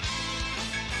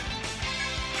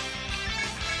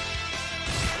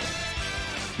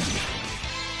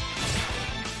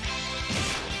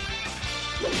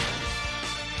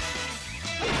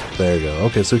 There you go.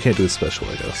 Okay, so we can't do a special,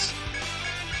 I guess.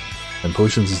 And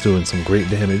Potions is doing some great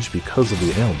damage because of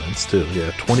the ailments, too. Yeah,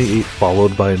 28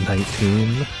 followed by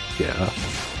 19. Yeah.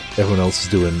 Everyone else is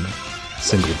doing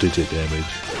single-digit damage.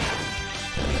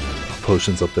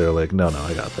 Potions up there like, no,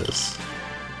 I got this.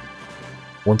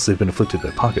 Once they've been afflicted by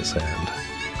Pocket Sand,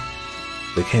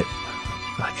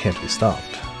 I can't be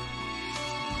stopped.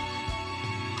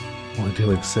 Only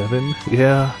dealing 7?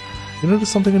 Yeah. You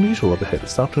notice something unusual up ahead.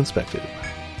 Stop to inspect it.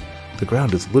 The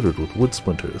ground is littered with wood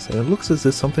splinters, and it looks as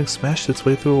if something smashed its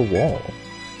way through a wall.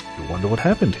 You wonder what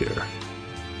happened here.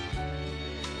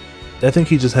 I think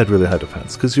he just had really high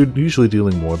defense, because you're usually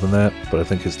dealing more than that, but I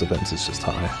think his defense is just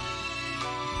high.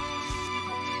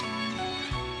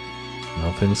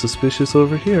 Nothing suspicious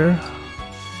over here.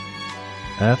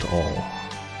 At all.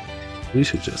 We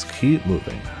should just keep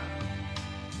moving.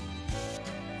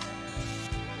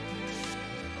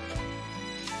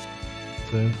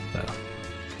 Okay, no.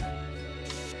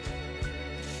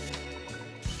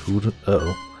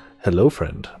 Uh-oh. Hello,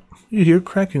 friend. You hear a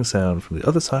cracking sound from the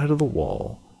other side of the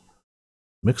wall,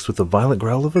 mixed with the violent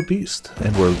growl of a beast,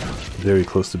 and we're very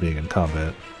close to being in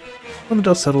combat. When the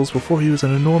dust settles, before you is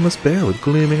an enormous bear with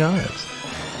gleaming eyes.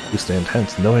 You stand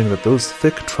tense, knowing that those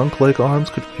thick, trunk-like arms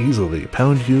could easily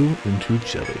pound you into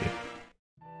jelly.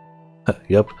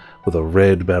 Yep, with a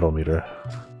red battle meter.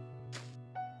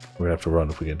 We're gonna have to run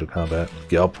if we get into combat.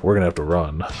 Yup, we're gonna have to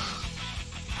run.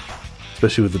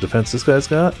 Especially with the defense this guy's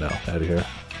got? No, out of here.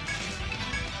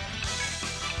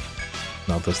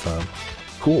 Not this time.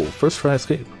 Cool, first try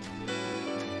escape.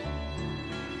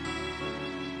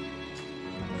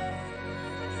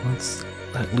 Let's,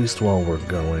 at least while we're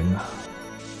going.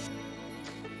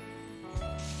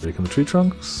 Breaking the tree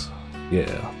trunks?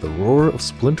 Yeah, the roar of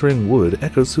splintering wood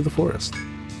echoes through the forest.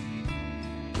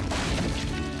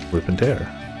 Rip and tear.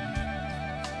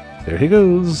 There he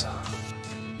goes!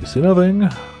 You see nothing?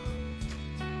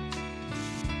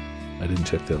 I didn't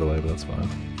check the other way, but that's fine.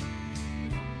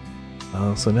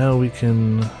 So now we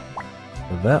can...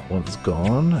 That one's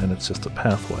gone, and it's just a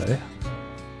pathway.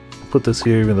 I'll put this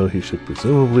here, even though he should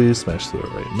presumably smash through it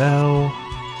right now.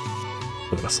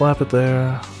 We're gonna slap it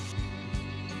there.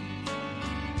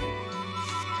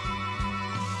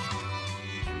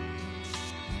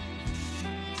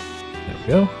 There we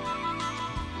go.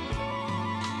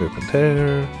 Rip and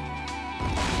tear.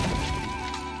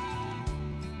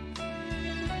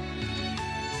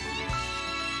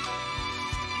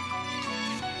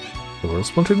 Door of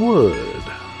splintering wood.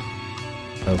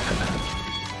 Okay.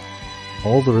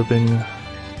 All the ripping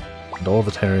and all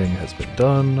the tearing has been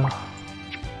done.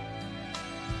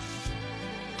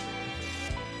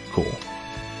 Cool.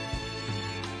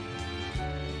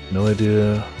 No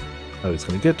idea how he's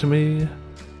gonna get to me,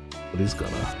 but he's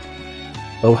gonna.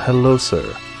 Oh, hello,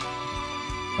 sir.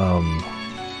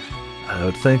 I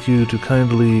would thank you to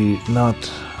kindly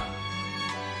not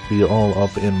be all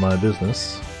up in my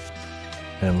business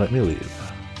and let me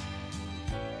leave.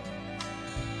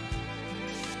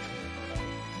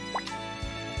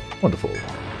 Wonderful.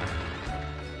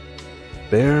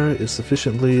 Bear is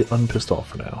sufficiently unpissed off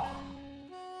for now.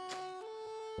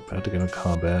 About to get in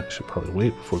combat. Should probably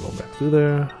wait before going back through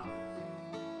there.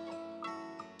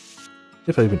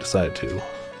 If I even decide to.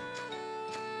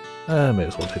 I may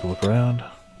as well take a look around.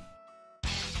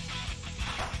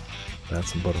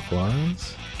 That's some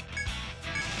butterflies.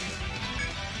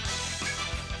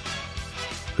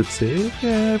 Good save?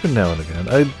 Yeah, every now and again.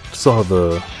 I saw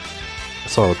the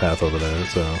path over there,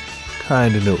 so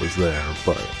kinda knew it was there,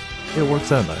 but it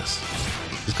works out nice.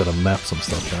 Just gotta map some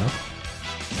stuff now.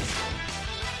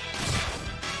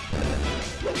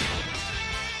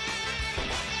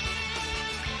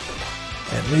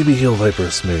 And maybe heal Viper a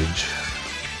smidge.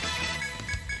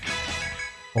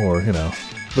 Or, you know,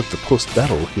 let the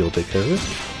post-battle heal take care of it.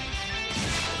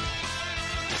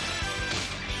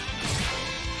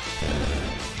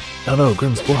 Oh no,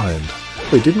 Grim's blind.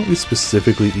 Wait, didn't we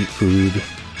specifically eat food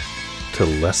to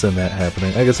lessen that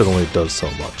happening? I guess it only does so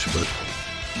much, but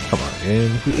come on,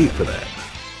 game, we ate for that.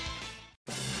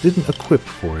 Didn't equip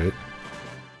for it.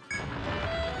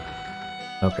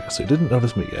 Okay, so he didn't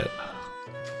notice me yet.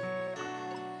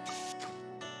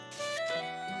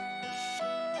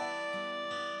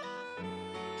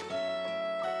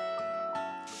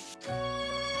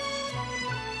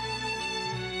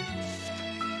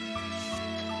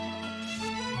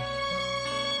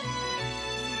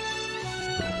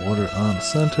 Water on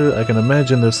center. I can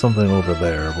imagine there's something over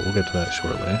there, but we'll get to that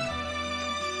shortly.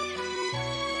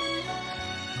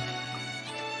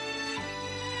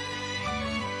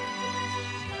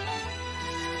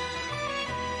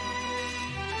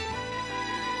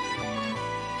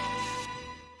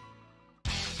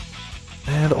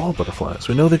 And all butterflies.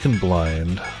 We know they can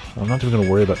blind. I'm not even going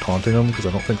to worry about taunting them because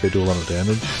I don't think they do a lot of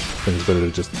damage. I think it's better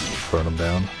to just burn them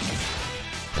down.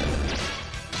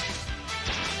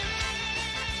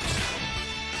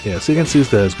 Yeah, so you can see these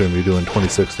guys going to be doing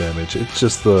 26 damage. It's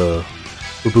just the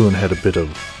baboon had a bit of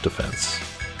defense.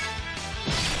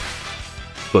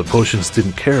 But potions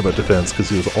didn't care about defense because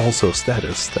he was also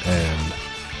statused, and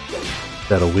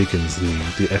that awakens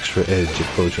the extra edge of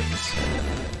potions.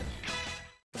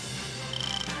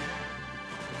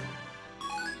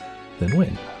 Then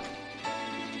win.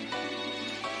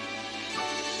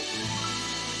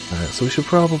 Alright, so we should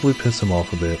probably piss him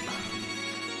off a bit.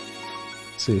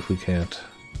 See if we can't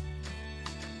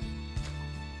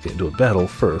get into a battle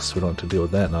first, we don't have to deal with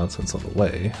that nonsense on the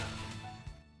way.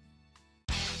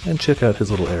 And check out his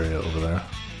little area over there.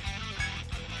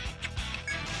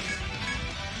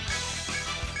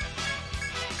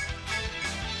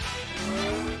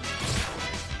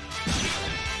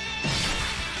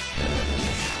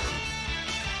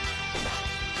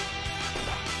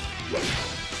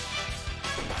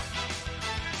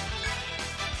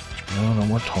 No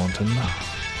more taunting.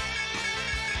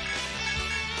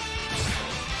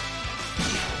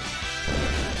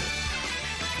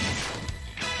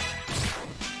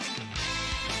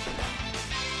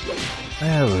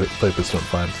 The Viper's doing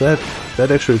fine.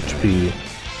 That extra HP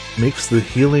makes the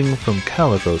healing from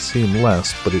Calico seem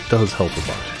less, but it does help a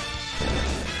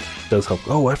bunch. It does help.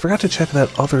 Oh, I forgot to check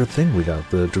that other thing we got,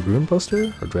 the Dragoon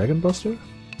Buster? Or Dragon Buster?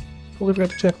 Totally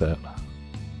forgot to check that.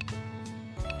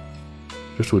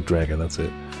 Driftwood Dragon, that's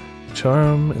it.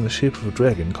 Charm in the shape of a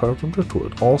dragon carved from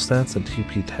driftwood. All stats and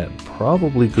TP 10.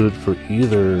 Probably good for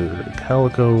either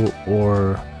Calico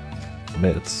or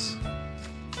Mitz.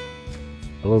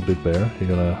 Hello, Big Bear. You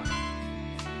gonna...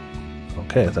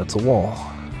 Okay, that's a wall.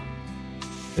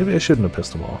 Maybe I shouldn't have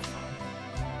pissed him off.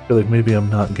 I feel like maybe I'm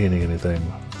not gaining anything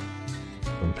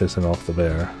from pissing off the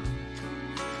bear.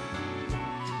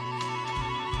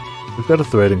 We've got a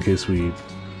thread in case we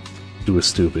do a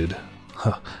stupid.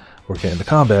 Huh. Or get into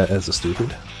combat as a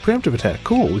stupid. Preemptive attack.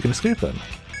 Cool, we can escape then.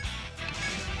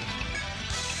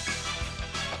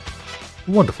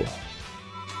 Wonderful.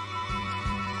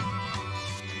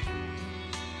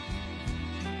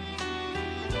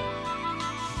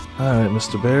 Alright,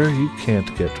 Mr. Bear, you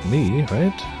can't get me,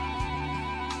 right?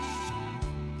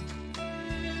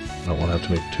 I don't want to have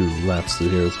to make 2 laps through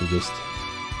here, so just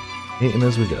eating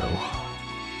as we go.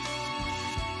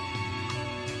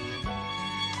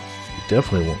 He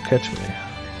definitely won't catch me.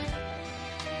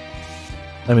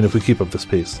 I mean, if we keep up this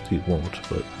pace, he won't,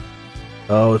 but...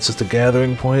 Oh, it's just a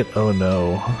gathering point? Oh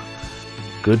no.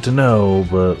 Good to know,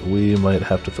 but we might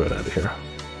have to throw it out of here.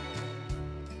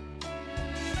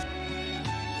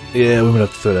 Yeah, we might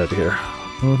have to throw it out of here.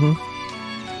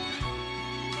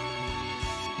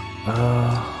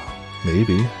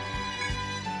 Maybe.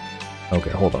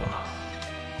 Okay, hold on.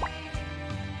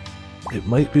 It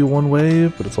might be one way,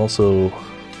 but it's also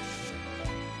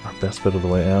our best bet of the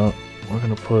way out. We're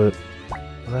gonna put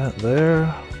that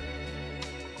there.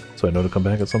 So I know to come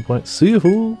back at some point. See you,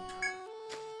 fool!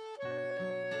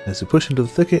 As you push into the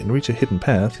thicket and reach a hidden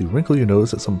path, you wrinkle your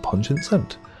nose at some pungent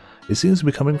scent. It seems to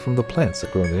be coming from the plants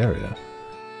that grow in the area.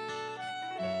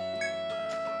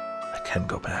 I can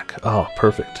go back. Oh,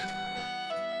 perfect.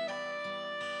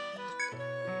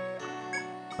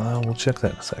 We'll check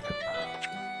that in a second.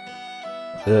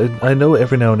 I know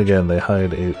every now and again they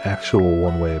hide an actual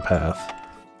one-way path.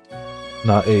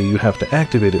 Not a you have to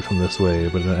activate it from this way,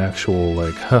 but an actual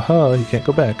like, haha, you can't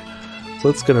go back. So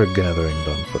let's get our gathering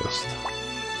done first.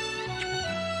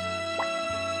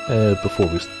 Before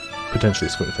we potentially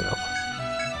screw anything up.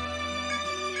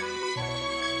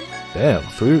 Damn,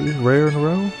 3 rare in a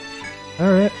row?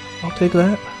 Alright, I'll take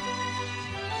that.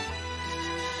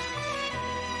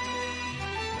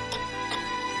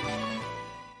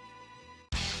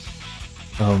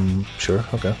 Sure,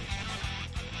 okay.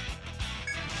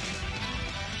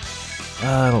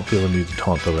 I don't feel the need to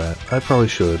taunt the rat. I probably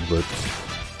should, but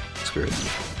screw it.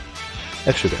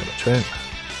 Extra damage, right?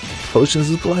 Potions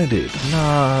is blinded.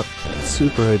 Not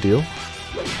super ideal.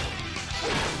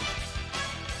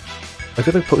 I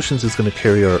feel like Potions is going to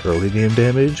carry our early game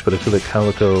damage, but I feel like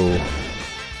Calico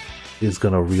is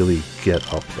going to really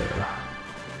get up there.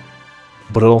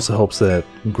 But it also helps that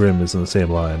Grim is in the same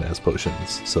line as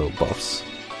Potions, so buffs.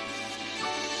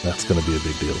 That's going to be a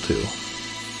big deal too.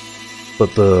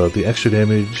 But the extra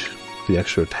damage, the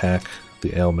extra attack,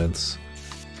 the ailments,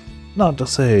 not to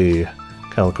say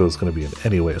Calico is going to be in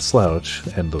any way a slouch,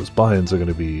 and those binds are going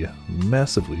to be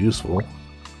massively useful.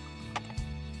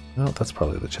 No, that's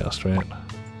probably the chest, right?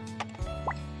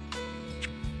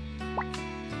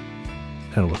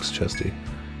 Kind of looks chesty.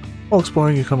 While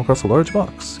exploring, you come across a large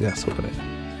box. Yes, open it.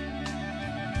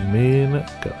 Main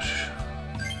gush.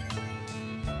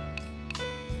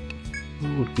 Who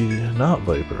would be not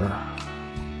Viper?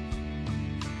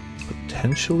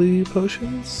 Potentially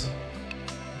potions?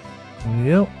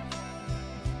 Yep.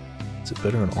 Is it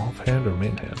better in offhand or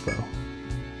main hand, though?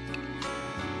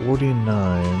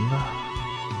 49,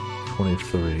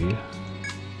 23,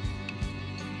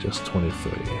 just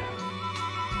 23.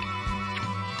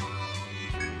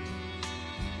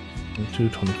 22,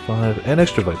 25, and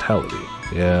extra vitality.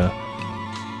 Yeah,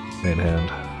 main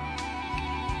hand.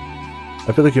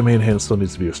 I feel like your main hand still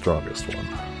needs to be your strongest one.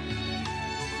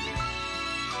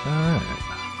 Alright,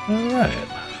 alright.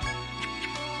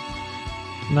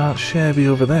 Not shabby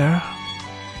over there.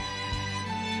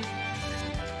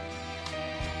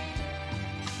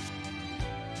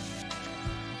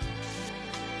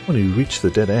 When you reach the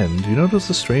dead end, you notice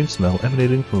a strange smell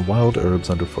emanating from the wild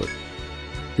herbs underfoot.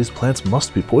 These plants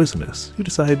must be poisonous. You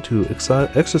decide to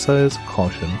exercise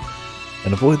caution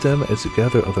and avoid them as you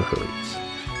gather other herbs.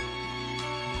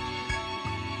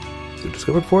 You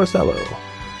discovered Forest Aloe.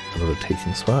 Another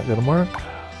taking spot, got a mark.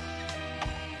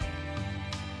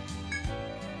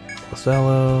 Forest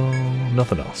Aloe,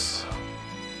 nothing else.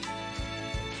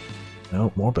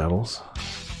 No, more battles.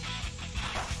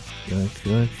 Yoink,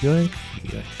 yoink, yoink,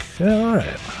 yoink.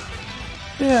 Alright.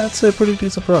 Yeah, I'd say pretty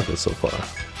decent progress so far.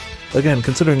 Again,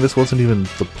 considering this wasn't even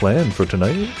the plan for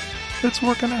tonight, it's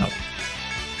working out.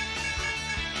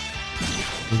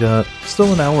 We got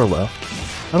still an hour left.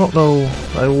 I don't know,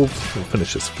 I will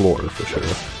finish this floor for sure.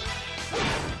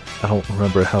 I don't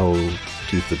remember how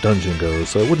deep the dungeon goes,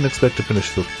 so I wouldn't expect to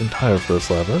finish the entire first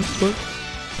labyrinth, but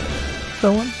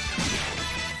going.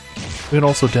 We can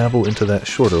also dabble into that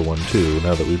shorter one too,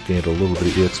 now that we've gained a little bit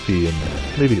of EXP and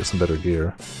maybe get some better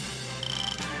gear.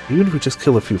 Even if we just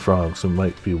kill a few frogs, it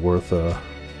might be worth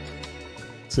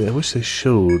see, I wish they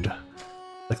showed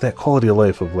like that quality of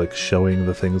life of like showing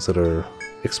the things that are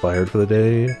expired for the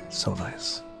day. So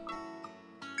nice.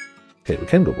 Okay, we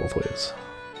can go both ways.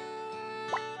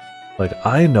 Like,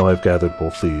 I know I've gathered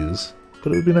both these,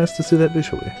 but it would be nice to see that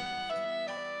visually.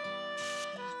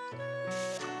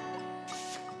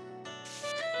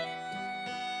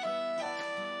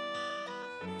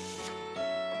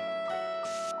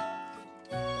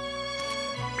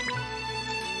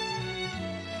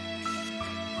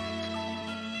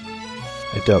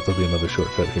 I doubt there'll be another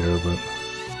shortcut here, but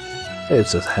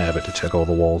it's just habit to check all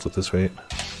the walls at this rate.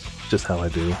 Just how I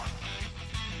do.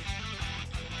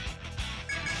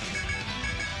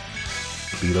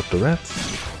 Beat up the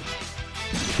rats.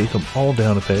 Take them all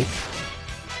down a peg.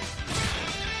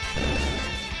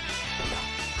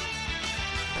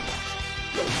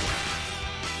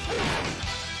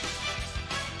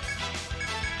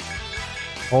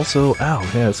 Also, ow,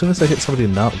 yeah, as soon as I hit somebody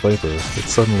not Viper, it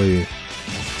suddenly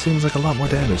seems like a lot more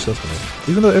damage, doesn't it?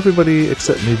 Even though everybody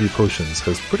except maybe Potions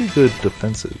has pretty good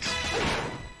defenses.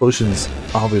 Potions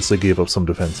obviously gave up some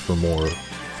defense for more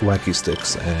wacky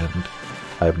sticks, and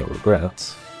I have no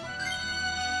regrets.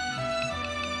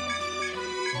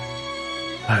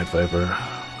 Alright, Viper.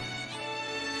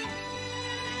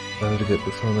 Trying to get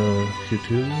this on a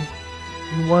Q2.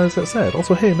 And why is that sad?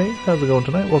 Also, hey mate, how's it going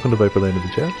tonight? Welcome to Viperland in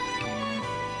the chat.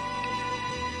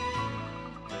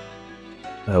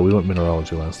 We went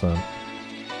Mineralogy last time.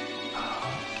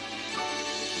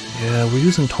 Yeah, we're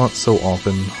using Taunt so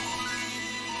often.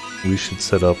 We should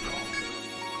set up,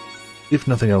 if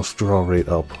nothing else, draw rate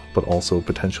up, but also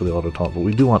potentially auto taunt. But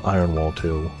we do want Iron Wall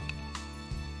too.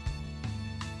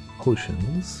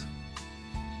 Potions.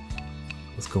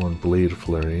 Let's go on Blade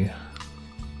Flurry.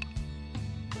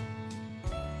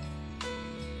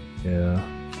 Yeah.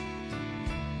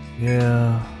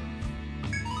 Yeah.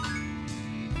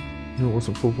 It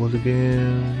wasn't full blood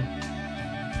again.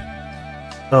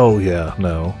 Oh yeah,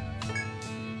 no.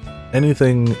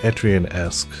 Anything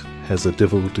Etrian-esque has a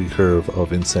difficulty curve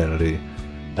of insanity,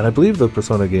 and I believe the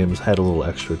Persona games had a little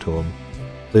extra to them.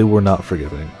 They were not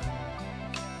forgiving.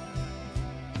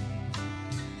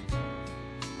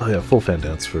 Oh yeah, full fan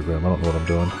dance for Grim. I don't know what I'm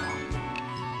doing.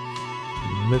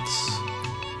 Mitts.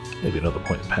 Maybe another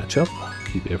point patch up.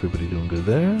 Keep everybody doing good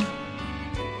there.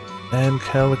 And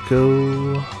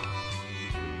Calico.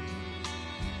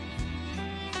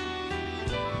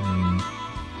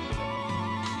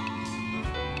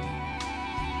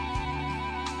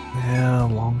 Yeah,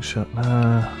 long shot.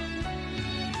 Nah.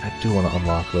 I do want to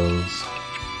unlock those.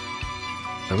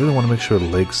 I really want to make sure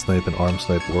leg snipe and arm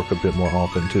snipe work a bit more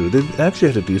often too. They actually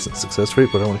had a decent success rate,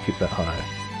 but I want to keep that high.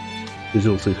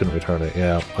 Digital, so you couldn't return it.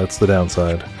 Yeah, that's the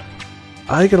downside.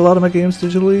 I get a lot of my games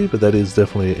digitally, but that is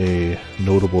definitely a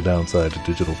notable downside to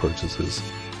digital purchases.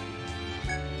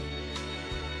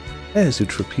 As you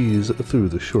trapeze through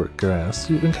the short grass,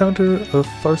 you encounter a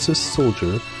Tharsis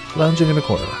soldier lounging in a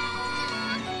corner.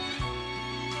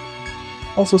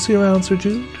 Also, see you around, Sir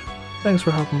Jude. Thanks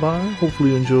for hopping by.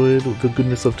 Hopefully you enjoyed the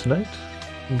goodness of tonight.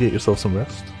 And get yourself some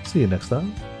rest. See you next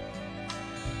time.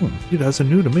 You guys are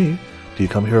new to me. Do you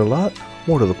come here a lot?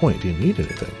 More to the point, do you need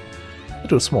anything? I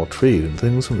do a small trade in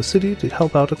things from the city to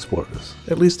help out explorers.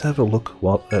 At least have a look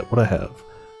at what I have.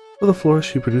 With a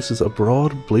flourish, she produces a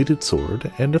broad-bladed sword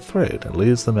and a thread and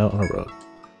lays them out on a rug.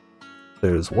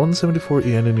 There's 174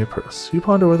 yen in your purse. You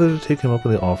ponder whether to take him up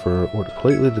on the offer or to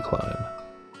politely decline.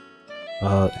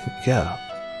 Yeah.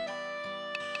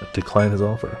 Decline his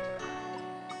offer.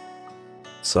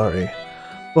 Sorry.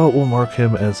 Well, we'll mark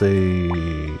him as a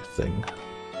thing.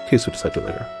 In case we decide to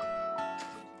later.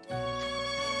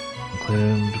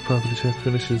 Claimed property check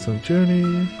finishes on journey.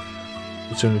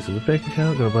 The journey through the bank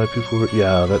account. Gonna buy people.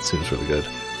 Yeah, that seems really good.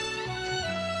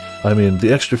 I mean,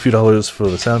 the extra few dollars for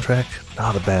the soundtrack,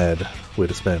 not a bad way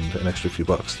to spend an extra few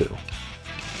bucks too.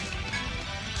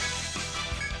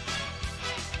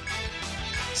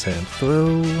 Sand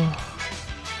throw,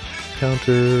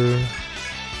 counter,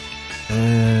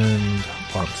 and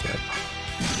arm snipe.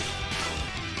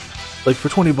 Like, for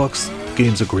 20 bucks,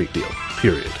 game's a great deal,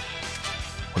 period.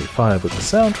 25 with the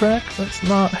soundtrack, that's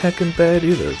not heckin' bad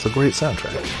either. It's a great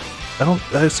soundtrack.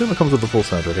 I assume it comes with the full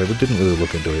soundtrack. I didn't really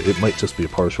look into it. It might just be a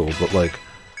partial, but like,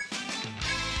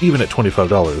 even at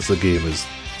 $25, the game is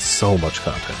so much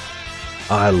content.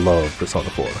 I love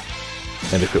Persona 4.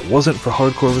 And if it wasn't for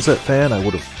Hardcore Rosette Fan, I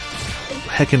would have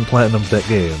heckin' platinumed that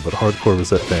game, but Hardcore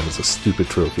Rosette Fan is a stupid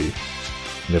trophy.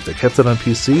 And if they kept it on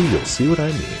PC, you'll see what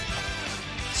I mean.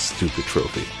 Stupid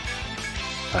trophy.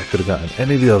 I could have gotten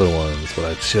any of the other ones, but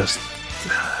I just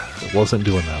wasn't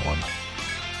doing that one.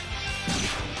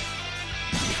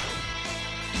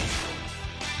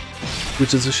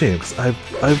 which is a shame because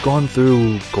I've gone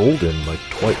through Golden like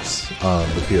twice on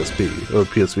the PSP or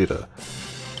PS Vita,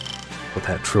 but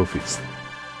that trophy's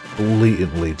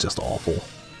blatantly just awful.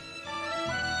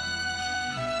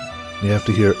 You have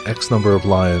to hear X number of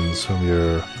lines from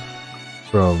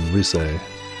Rise,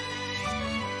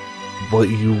 but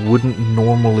you wouldn't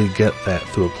normally get that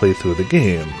through a playthrough of the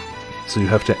game. So you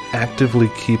have to actively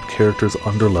keep characters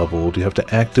underleveled, you have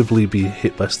to actively be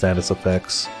hit by status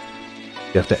effects,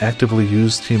 you have to actively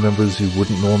use team members you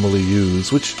wouldn't normally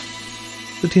use, which,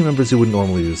 the team members you wouldn't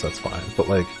normally use, that's fine, but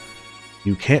like,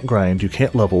 you can't grind, you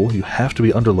can't level, you have to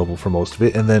be underleveled for most of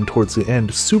it, and then towards the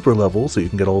end, super level, so you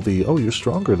can get all the, oh, you're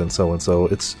stronger than so-and-so.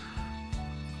 It's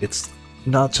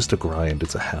not just a grind,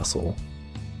 it's a hassle.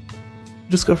 You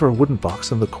discover a wooden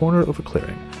box in the corner of a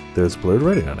clearing. There's blurred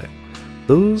writing on it.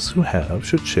 Those who have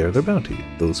should share their bounty.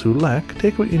 Those who lack,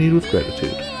 take what you need with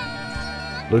gratitude.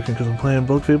 Lurking because I'm playing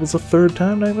Bug Fables a third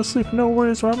time, night of sleep. No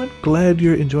worries, Ramen. Glad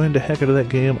you're enjoying the heck out of that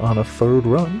game on a third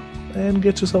run. And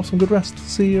get yourself some good rest.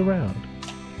 See you around.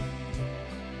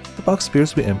 The box appears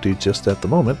to be empty just at the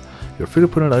moment. You're free to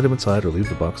put an item inside or leave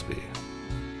the box be.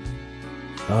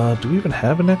 Do we even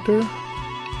have a nectar?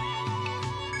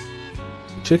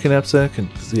 Chicken knapsack and...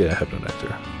 yeah, I have no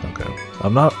nectar. Okay.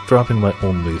 I'm not dropping my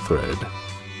only thread.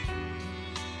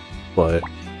 But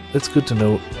it's good to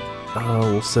note.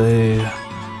 We'll say...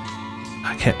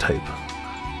 I can't type.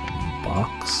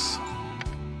 Box.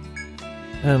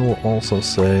 And we'll also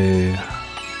say...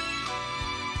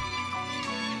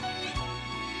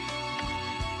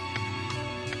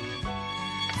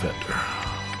 vendor.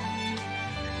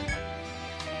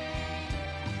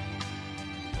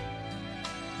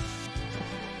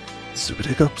 Stupid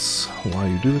hiccups. Why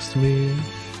you do this to me?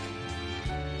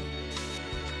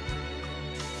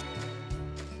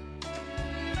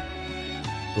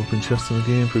 Open chests in the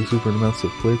game for super amounts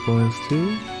of play coins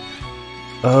too?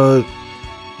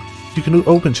 You can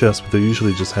open chests, but they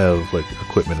usually just have like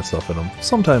equipment and stuff in them.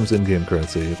 Sometimes in-game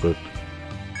currency, but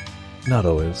not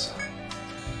always.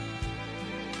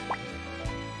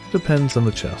 Depends on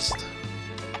the chest.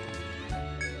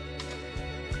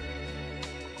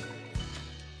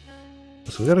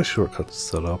 So we got a shortcut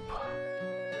set up.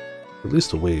 Or at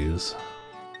least a ways.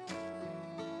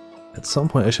 At some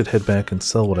point I should head back and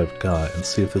sell what I've got and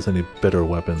see if there's any better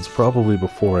weapons, probably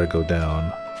before I go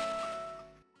down.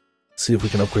 See if we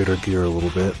can upgrade our gear a little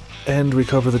bit. And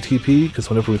recover the TP, because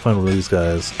whenever we find one of these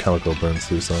guys, Calico burns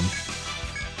through some.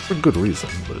 For good reason,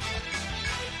 but...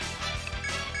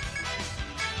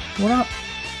 we're not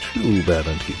too bad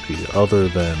on TP, other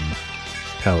than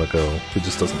Calico, who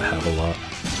just doesn't have a lot.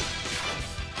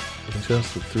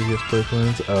 Chest with 3S play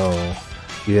coins? Oh,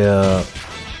 yeah,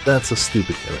 that's a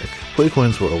stupid gimmick. Play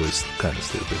coins were always kind of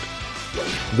stupid.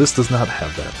 This does not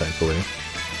have that, thankfully.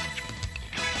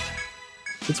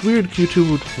 It's weird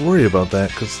Q2 would worry about that,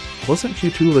 because wasn't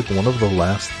Q2 like one of the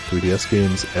last 3DS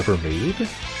games ever made?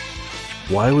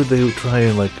 Why would they try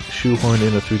and like shoehorn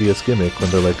in a 3DS gimmick when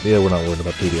they're like, yeah, we're not worried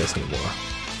about 3DS anymore?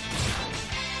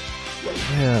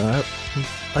 Yeah,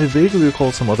 I vaguely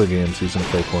recall some other games using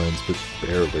play coins, but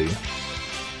barely.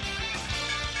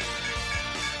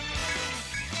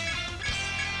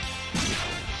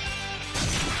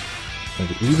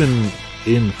 Like, even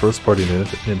in first-party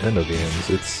Nintendo games,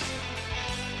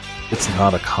 it's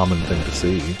not a common thing to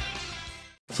see.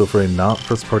 So for a not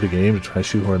first-party game to try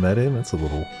shoehorn that in, that's a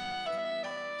little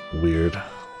weird.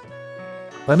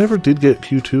 I never did get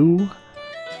Q2,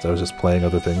 so I was just playing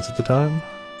other things at the time.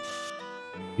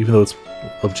 Even though it's,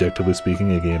 objectively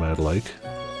speaking, a game I'd like.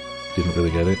 Didn't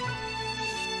really get it.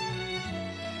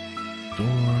 Door.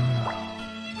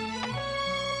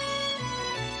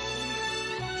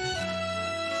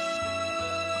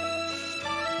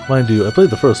 Mind you, I played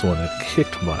the first one, it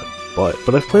kicked my butt,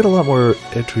 but I've played a lot more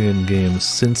Etrian games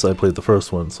since I played the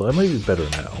first one, so I might be better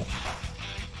now.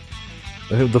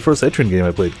 The first Etrian game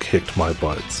I played kicked my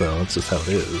butt, so that's just how it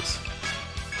is.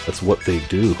 That's what they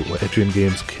do. Etrian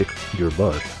games kick your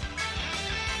butt.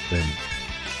 And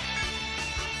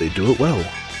they do it well.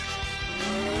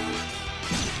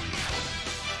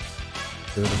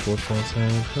 Third and fourth ball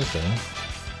sand, okay.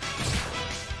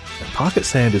 And Pocket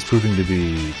Sand is proving to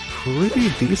be pretty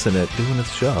decent at doing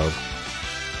its job.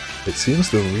 It seems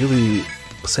to really...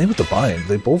 Same with the bind.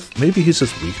 They both... Maybe he's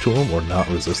just weak to them or not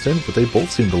resistant, but they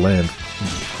both seem to land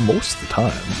most of the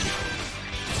time.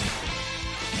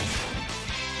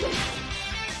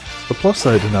 The plus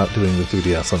side to not doing the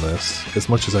 3DS on this, as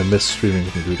much as I miss streaming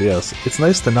with the 3DS, it's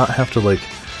nice to not have to like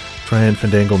try and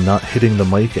fandangle not hitting the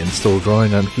mic and still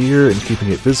drawing on here and keeping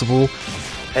it visible,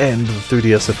 and the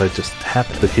 3DS, if I just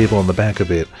tapped the cable on the back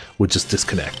of it, would just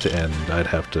disconnect and I'd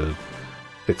have to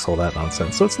fix all that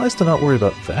nonsense. So it's nice to not worry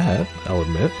about that, I'll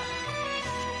admit.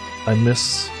 I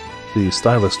miss the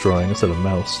stylus drawing instead of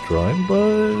mouse drawing,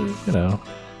 but, you know,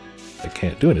 I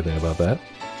can't do anything about that.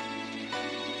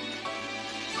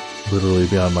 Literally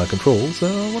beyond my control, so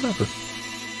whatever.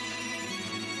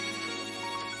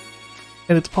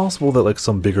 And it's possible that like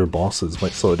some bigger bosses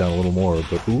might slow it down a little more,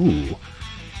 but ooh,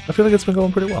 I feel like it's been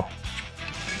going pretty well,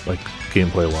 like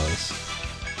gameplay-wise.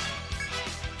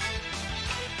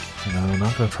 No, I'm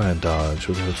not gonna try and dodge.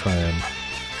 We're gonna try and,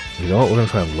 you know what? We're gonna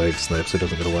try and leg snipe so it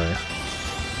doesn't get away.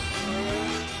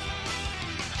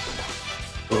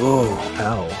 Oh,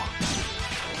 ow.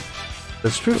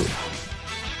 That's true.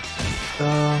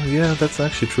 Yeah, that's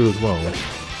actually true as well.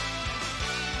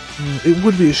 It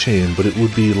would be a shame, but it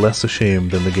would be less a shame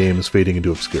than the game is fading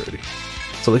into obscurity.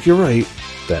 So, like, you're right,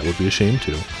 that would be a shame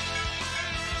too.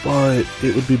 But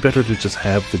it would be better to just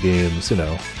have the games, you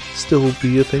know, still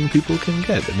be a thing people can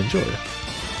get and enjoy.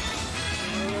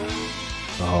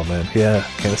 Oh man, yeah,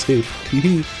 can't escape.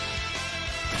 Teehee.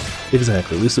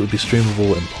 Exactly, at least it would be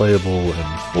streamable and playable,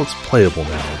 and, well, it's playable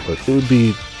now, but it would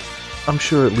be, I'm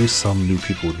sure at least some new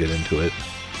people would get into it.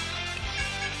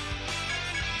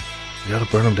 You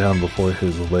gotta burn him down before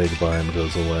his leg bind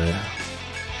goes away.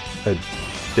 I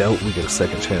doubt we get a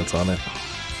second chance on it.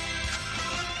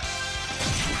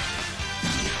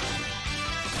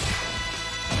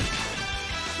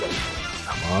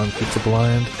 Come on, Pizza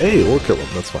Blind. Hey, or kill him,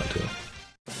 that's fine too.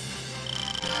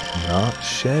 Not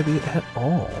shabby at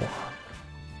all.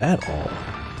 At all.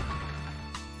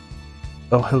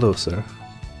 Oh, hello, sir.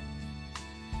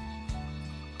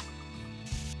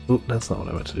 Oop, that's not what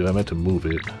I meant to do. I meant to move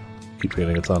it. Keep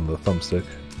forgetting it's on the thumbstick.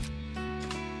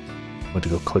 I went to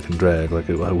go click and drag like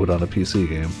I would on a PC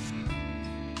game.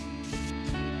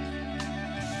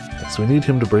 So we need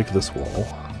him to break this wall.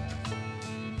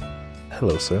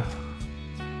 Hello, sir.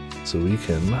 So we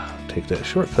can take that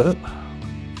shortcut.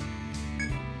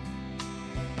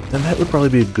 And that would probably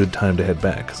be a good time to head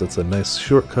back, because it's a nice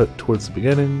shortcut towards the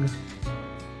beginning.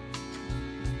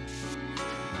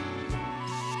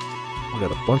 We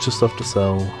got a bunch of stuff to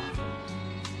sell.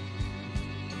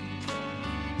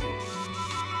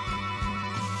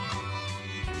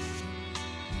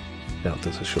 Doubt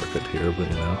there's a shortcut here, but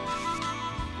you know.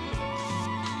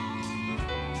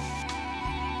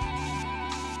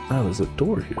 Oh, there's a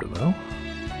door here, though.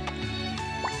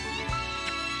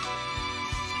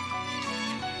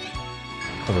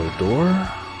 Hello, door.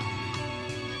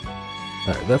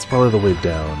 Alright, that's probably the way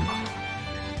down.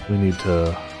 We need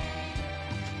to...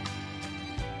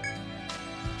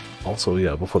 Also,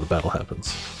 yeah, before the battle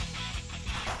happens.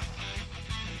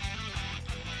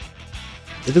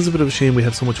 It is a bit of a shame we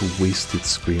have so much wasted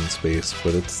screen space,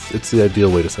 but it's the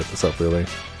ideal way to set this up, really.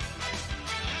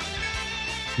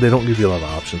 They don't give you a lot of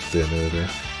options with the emulator.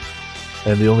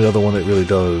 And the only other one that really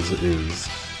does is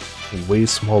a way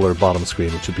smaller bottom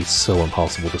screen, which would be so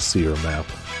impossible to see or map.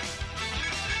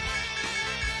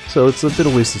 So it's a bit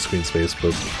of wasted screen space,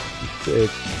 but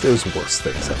there's worse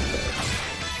things out there.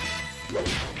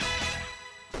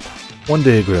 One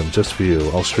day, Grim, just for you,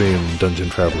 I'll stream Dungeon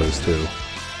Travelers 2.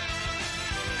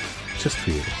 Just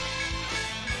for you.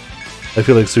 I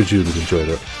feel like Sir Jude would enjoy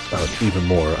it even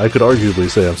more. I could arguably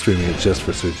say I'm streaming it just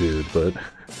for Sir Jude, but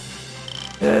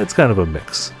yeah, it's kind of a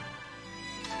mix.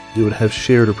 You would have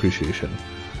shared appreciation.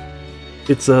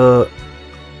 It's a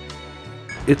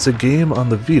game on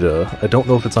the Vita. I don't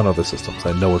know if it's on other systems.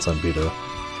 I know it's on Vita.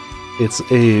 It's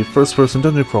a first-person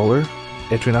dungeon crawler,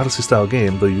 Etrian Odyssey style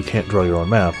game, though you can't draw your own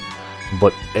map.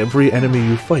 But every enemy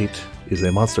you fight is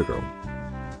a monster girl.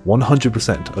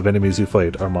 100% of enemies you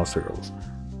fight are monster girls.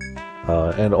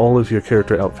 And all of your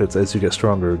character outfits, as you get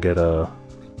stronger, get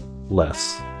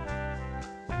less.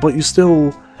 But you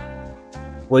still,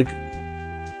 like,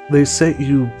 they set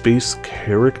you base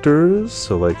characters,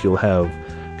 so like you'll have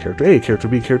character A, character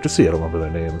B, character C, I don't remember their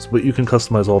names, but you can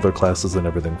customize all their classes and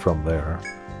everything from there.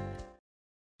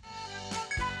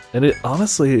 And it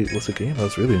honestly was a game I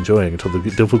was really enjoying until the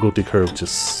difficulty curve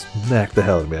just smacked the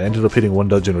hell out of me. I ended up hitting one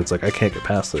dungeon where it's like, I can't get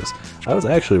past this. I was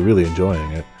actually really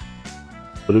enjoying it.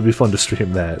 But it'd be fun to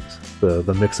stream that,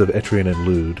 the mix of Etrian and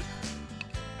lewd.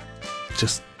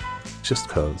 Just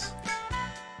cause.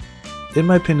 In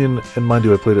my opinion, and mind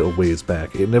you I played it a ways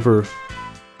back, it never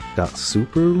got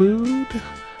super lewd,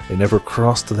 it never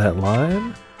crossed that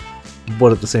line,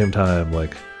 but at the same time,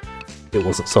 like, it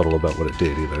wasn't subtle about what it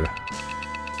did either.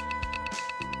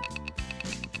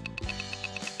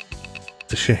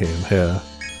 It's a shame, yeah.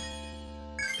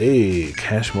 Hey,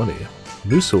 cash money.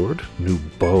 New sword, new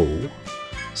bow.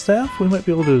 Staff, we might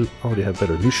be able to already have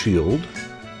better. New shield.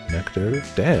 Nectar.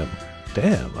 Damn.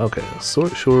 Okay.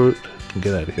 Short. Can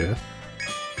get out of here.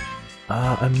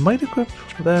 I might equip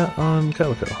that on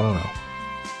Calico, I don't know.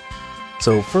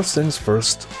 So first things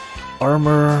first,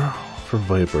 armor for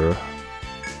Viper.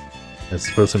 As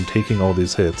the person taking all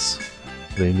these hits,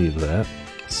 they need that.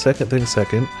 Second thing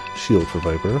second, shield for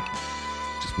Viper.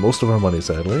 Which is most of our money,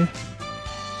 sadly.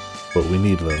 But we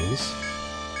need those.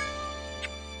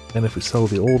 And if we sell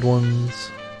the old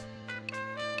ones,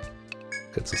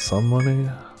 gets us some money.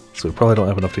 So we probably don't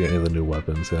have enough to get any of the new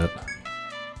weapons yet.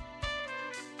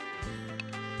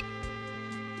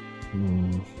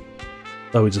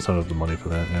 Oh, we just don't have the money for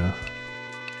that, yeah.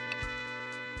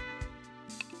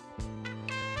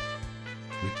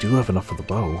 We do have enough for the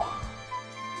bow.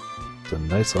 It's a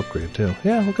nice upgrade, too.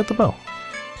 Yeah, we'll get the bow.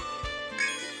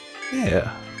 Yeah.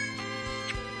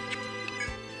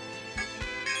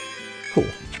 Cool.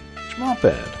 Not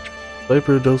bad.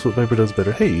 Viper does what Viper does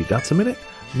better. Hey, you got some in it?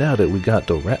 Now that we got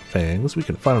the rat fangs, we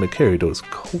can finally carry those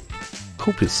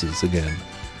copices again.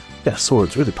 Yeah,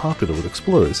 sword's really popular with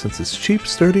explorers since it's cheap,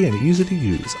 sturdy, and easy to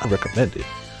use. I recommend it.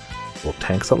 Well,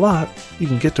 thanks a lot. You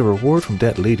can get the reward from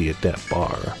that lady at that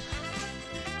bar.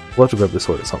 We'll have to grab the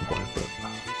sword at some point, but...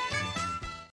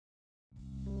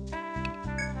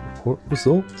 Report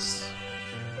results.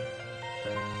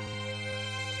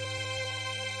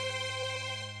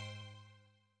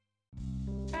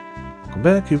 Welcome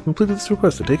back. You've completed this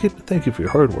request. I take it. Thank you for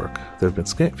your hard work. There have been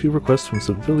scant few requests from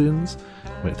civilians.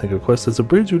 You might think a request is a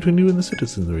bridge between you and the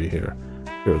citizenry here.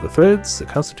 Here are the threads that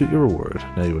constitute your reward.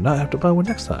 Now you will not have to buy one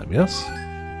next time, yes?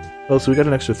 Oh, so we got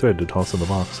an extra thread to toss in the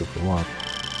box if we want.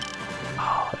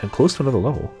 And close to another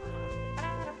level.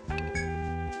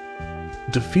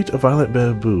 Defeat a violent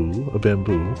baboon?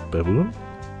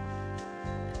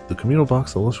 The communal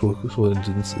box of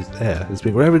is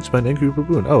being ravaged by an angry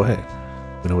baboon. Oh, hey.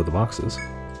 We know where the box is.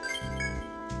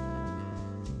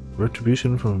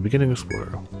 Retribution from a beginning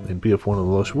explorer. In BF1 of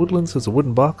the lush woodlands has a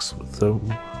wooden box with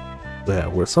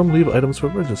where some leave items for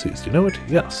emergencies. Do you know it?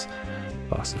 Yes.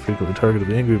 Box is frequently targeted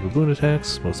by angry baboon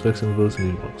attacks, most vexing of those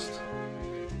who need most.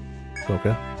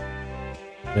 Okay.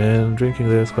 And drinking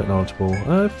there is quite knowledgeable.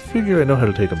 I figure I know how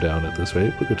to take them down at this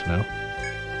rate, but good to know.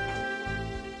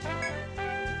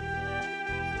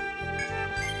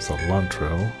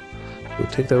 Cilantro. We'll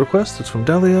take that request. It's from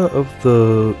Dahlia of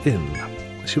the Inn.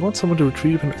 She wants someone to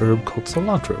retrieve an herb called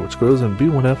cilantro, which grows in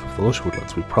B1F of the lush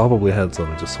woodlands. We probably had some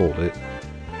and just sold it.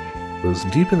 It grows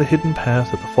deep in the hidden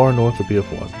path at the far north of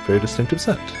BF1. Very distinctive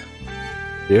scent.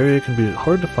 The area can be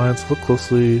hard to find, so look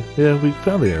closely. Yeah, we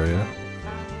found the area.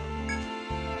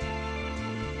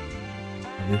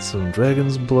 I need some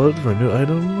dragon's blood for a new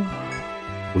item.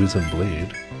 Poison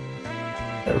blade.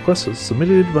 That request was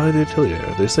submitted by the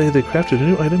Atelier. They say they crafted a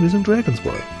new item using dragon's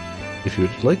blood. If you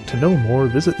would like to know more,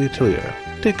 visit the Atelier.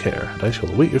 Take care, and I shall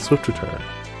await your swift return.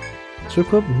 Strip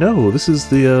club? No, this is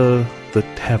the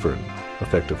tavern,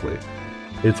 effectively.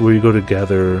 It's where you go to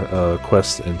gather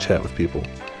quests and chat with people.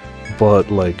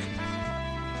 But, like,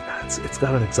 it's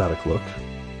got an exotic look.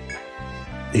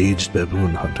 Aged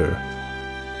baboon hunter.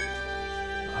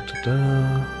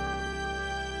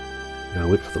 Gotta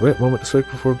wait for the right moment to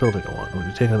strike before building a one. When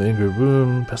you take on the angry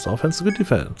baboon, best offense, good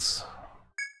defense.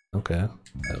 Okay.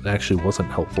 That actually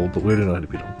wasn't helpful, but we already know how to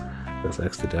beat them. Press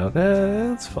X to down.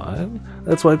 That's fine.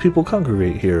 That's why people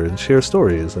congregate here and share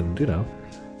stories, and, you know,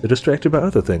 they're distracted by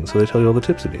other things, so they tell you all the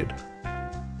tips you need.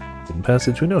 Hidden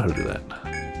passage, we know how to do that.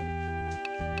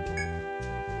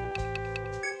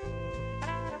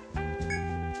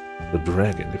 The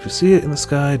dragon. If you see it in the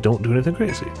sky, don't do anything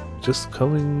crazy. Just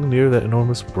coming near that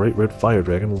enormous bright red fire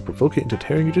dragon will provoke it into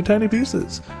tearing you to tiny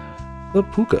pieces. The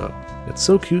puka. It's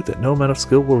so cute that no amount of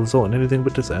skill will result in anything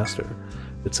but disaster.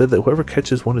 It's said that whoever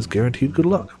catches one is guaranteed good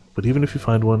luck, but even if you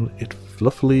find one, it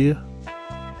fluffily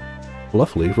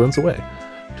runs away.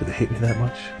 Do they hate me that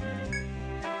much?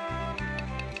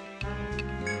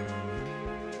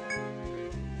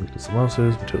 Weakness of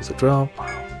monsters, materials that drop.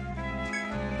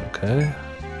 Okay.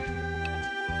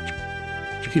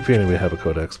 I keep forgetting we have a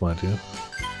codex, mind you.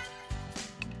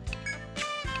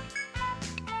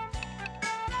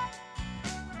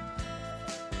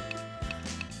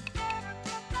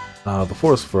 The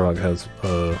forest frog has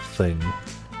a thing,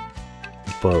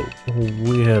 but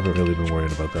we haven't really been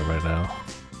worried about that right now.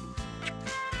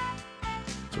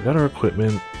 So we got our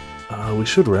equipment. We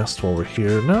should rest while we're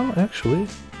here. No, actually,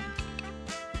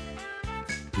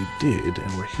 we did,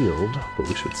 and we're healed, but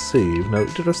we should save. No,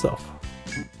 we did our stuff.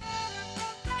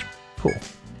 Cool.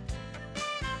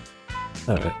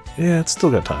 Alright, yeah, it's still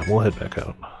got time. We'll head back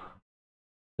out.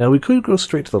 Now, we could go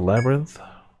straight to the labyrinth.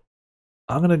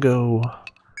 I'm gonna go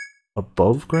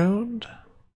above ground.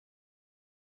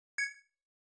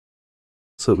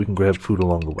 so that we can grab food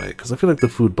along the way. Because I feel like the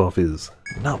food buff is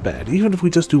not bad. Even if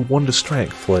we just do 1 to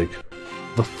strength, like,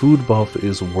 the food buff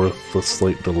is worth the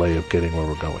slight delay of getting where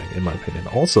we're going, in my opinion.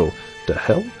 Also, the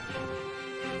hell?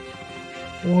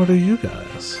 What are you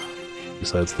guys?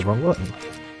 Besides the wrong button.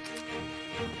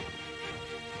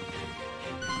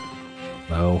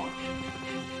 No.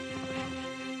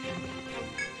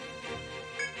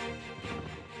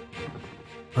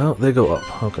 Well, they go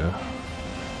up. Okay.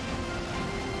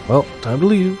 Well, time to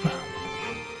leave.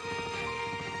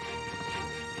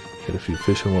 Get a few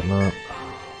fish and whatnot.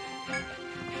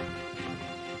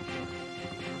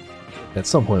 At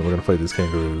some point we're gonna fight these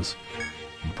kangaroos,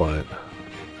 but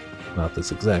not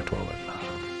this exact moment.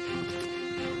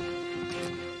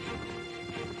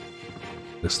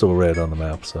 They're still red on the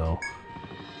map, so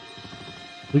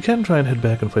we can try and head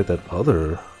back and fight that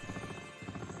other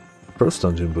first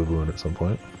dungeon baboon at some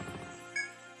point.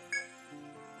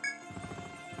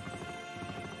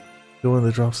 Go in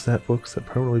the drop stat books that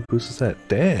permanently boosts the stat.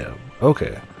 Damn!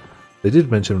 Okay. They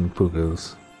did mention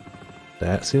Pugas.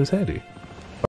 That seems handy.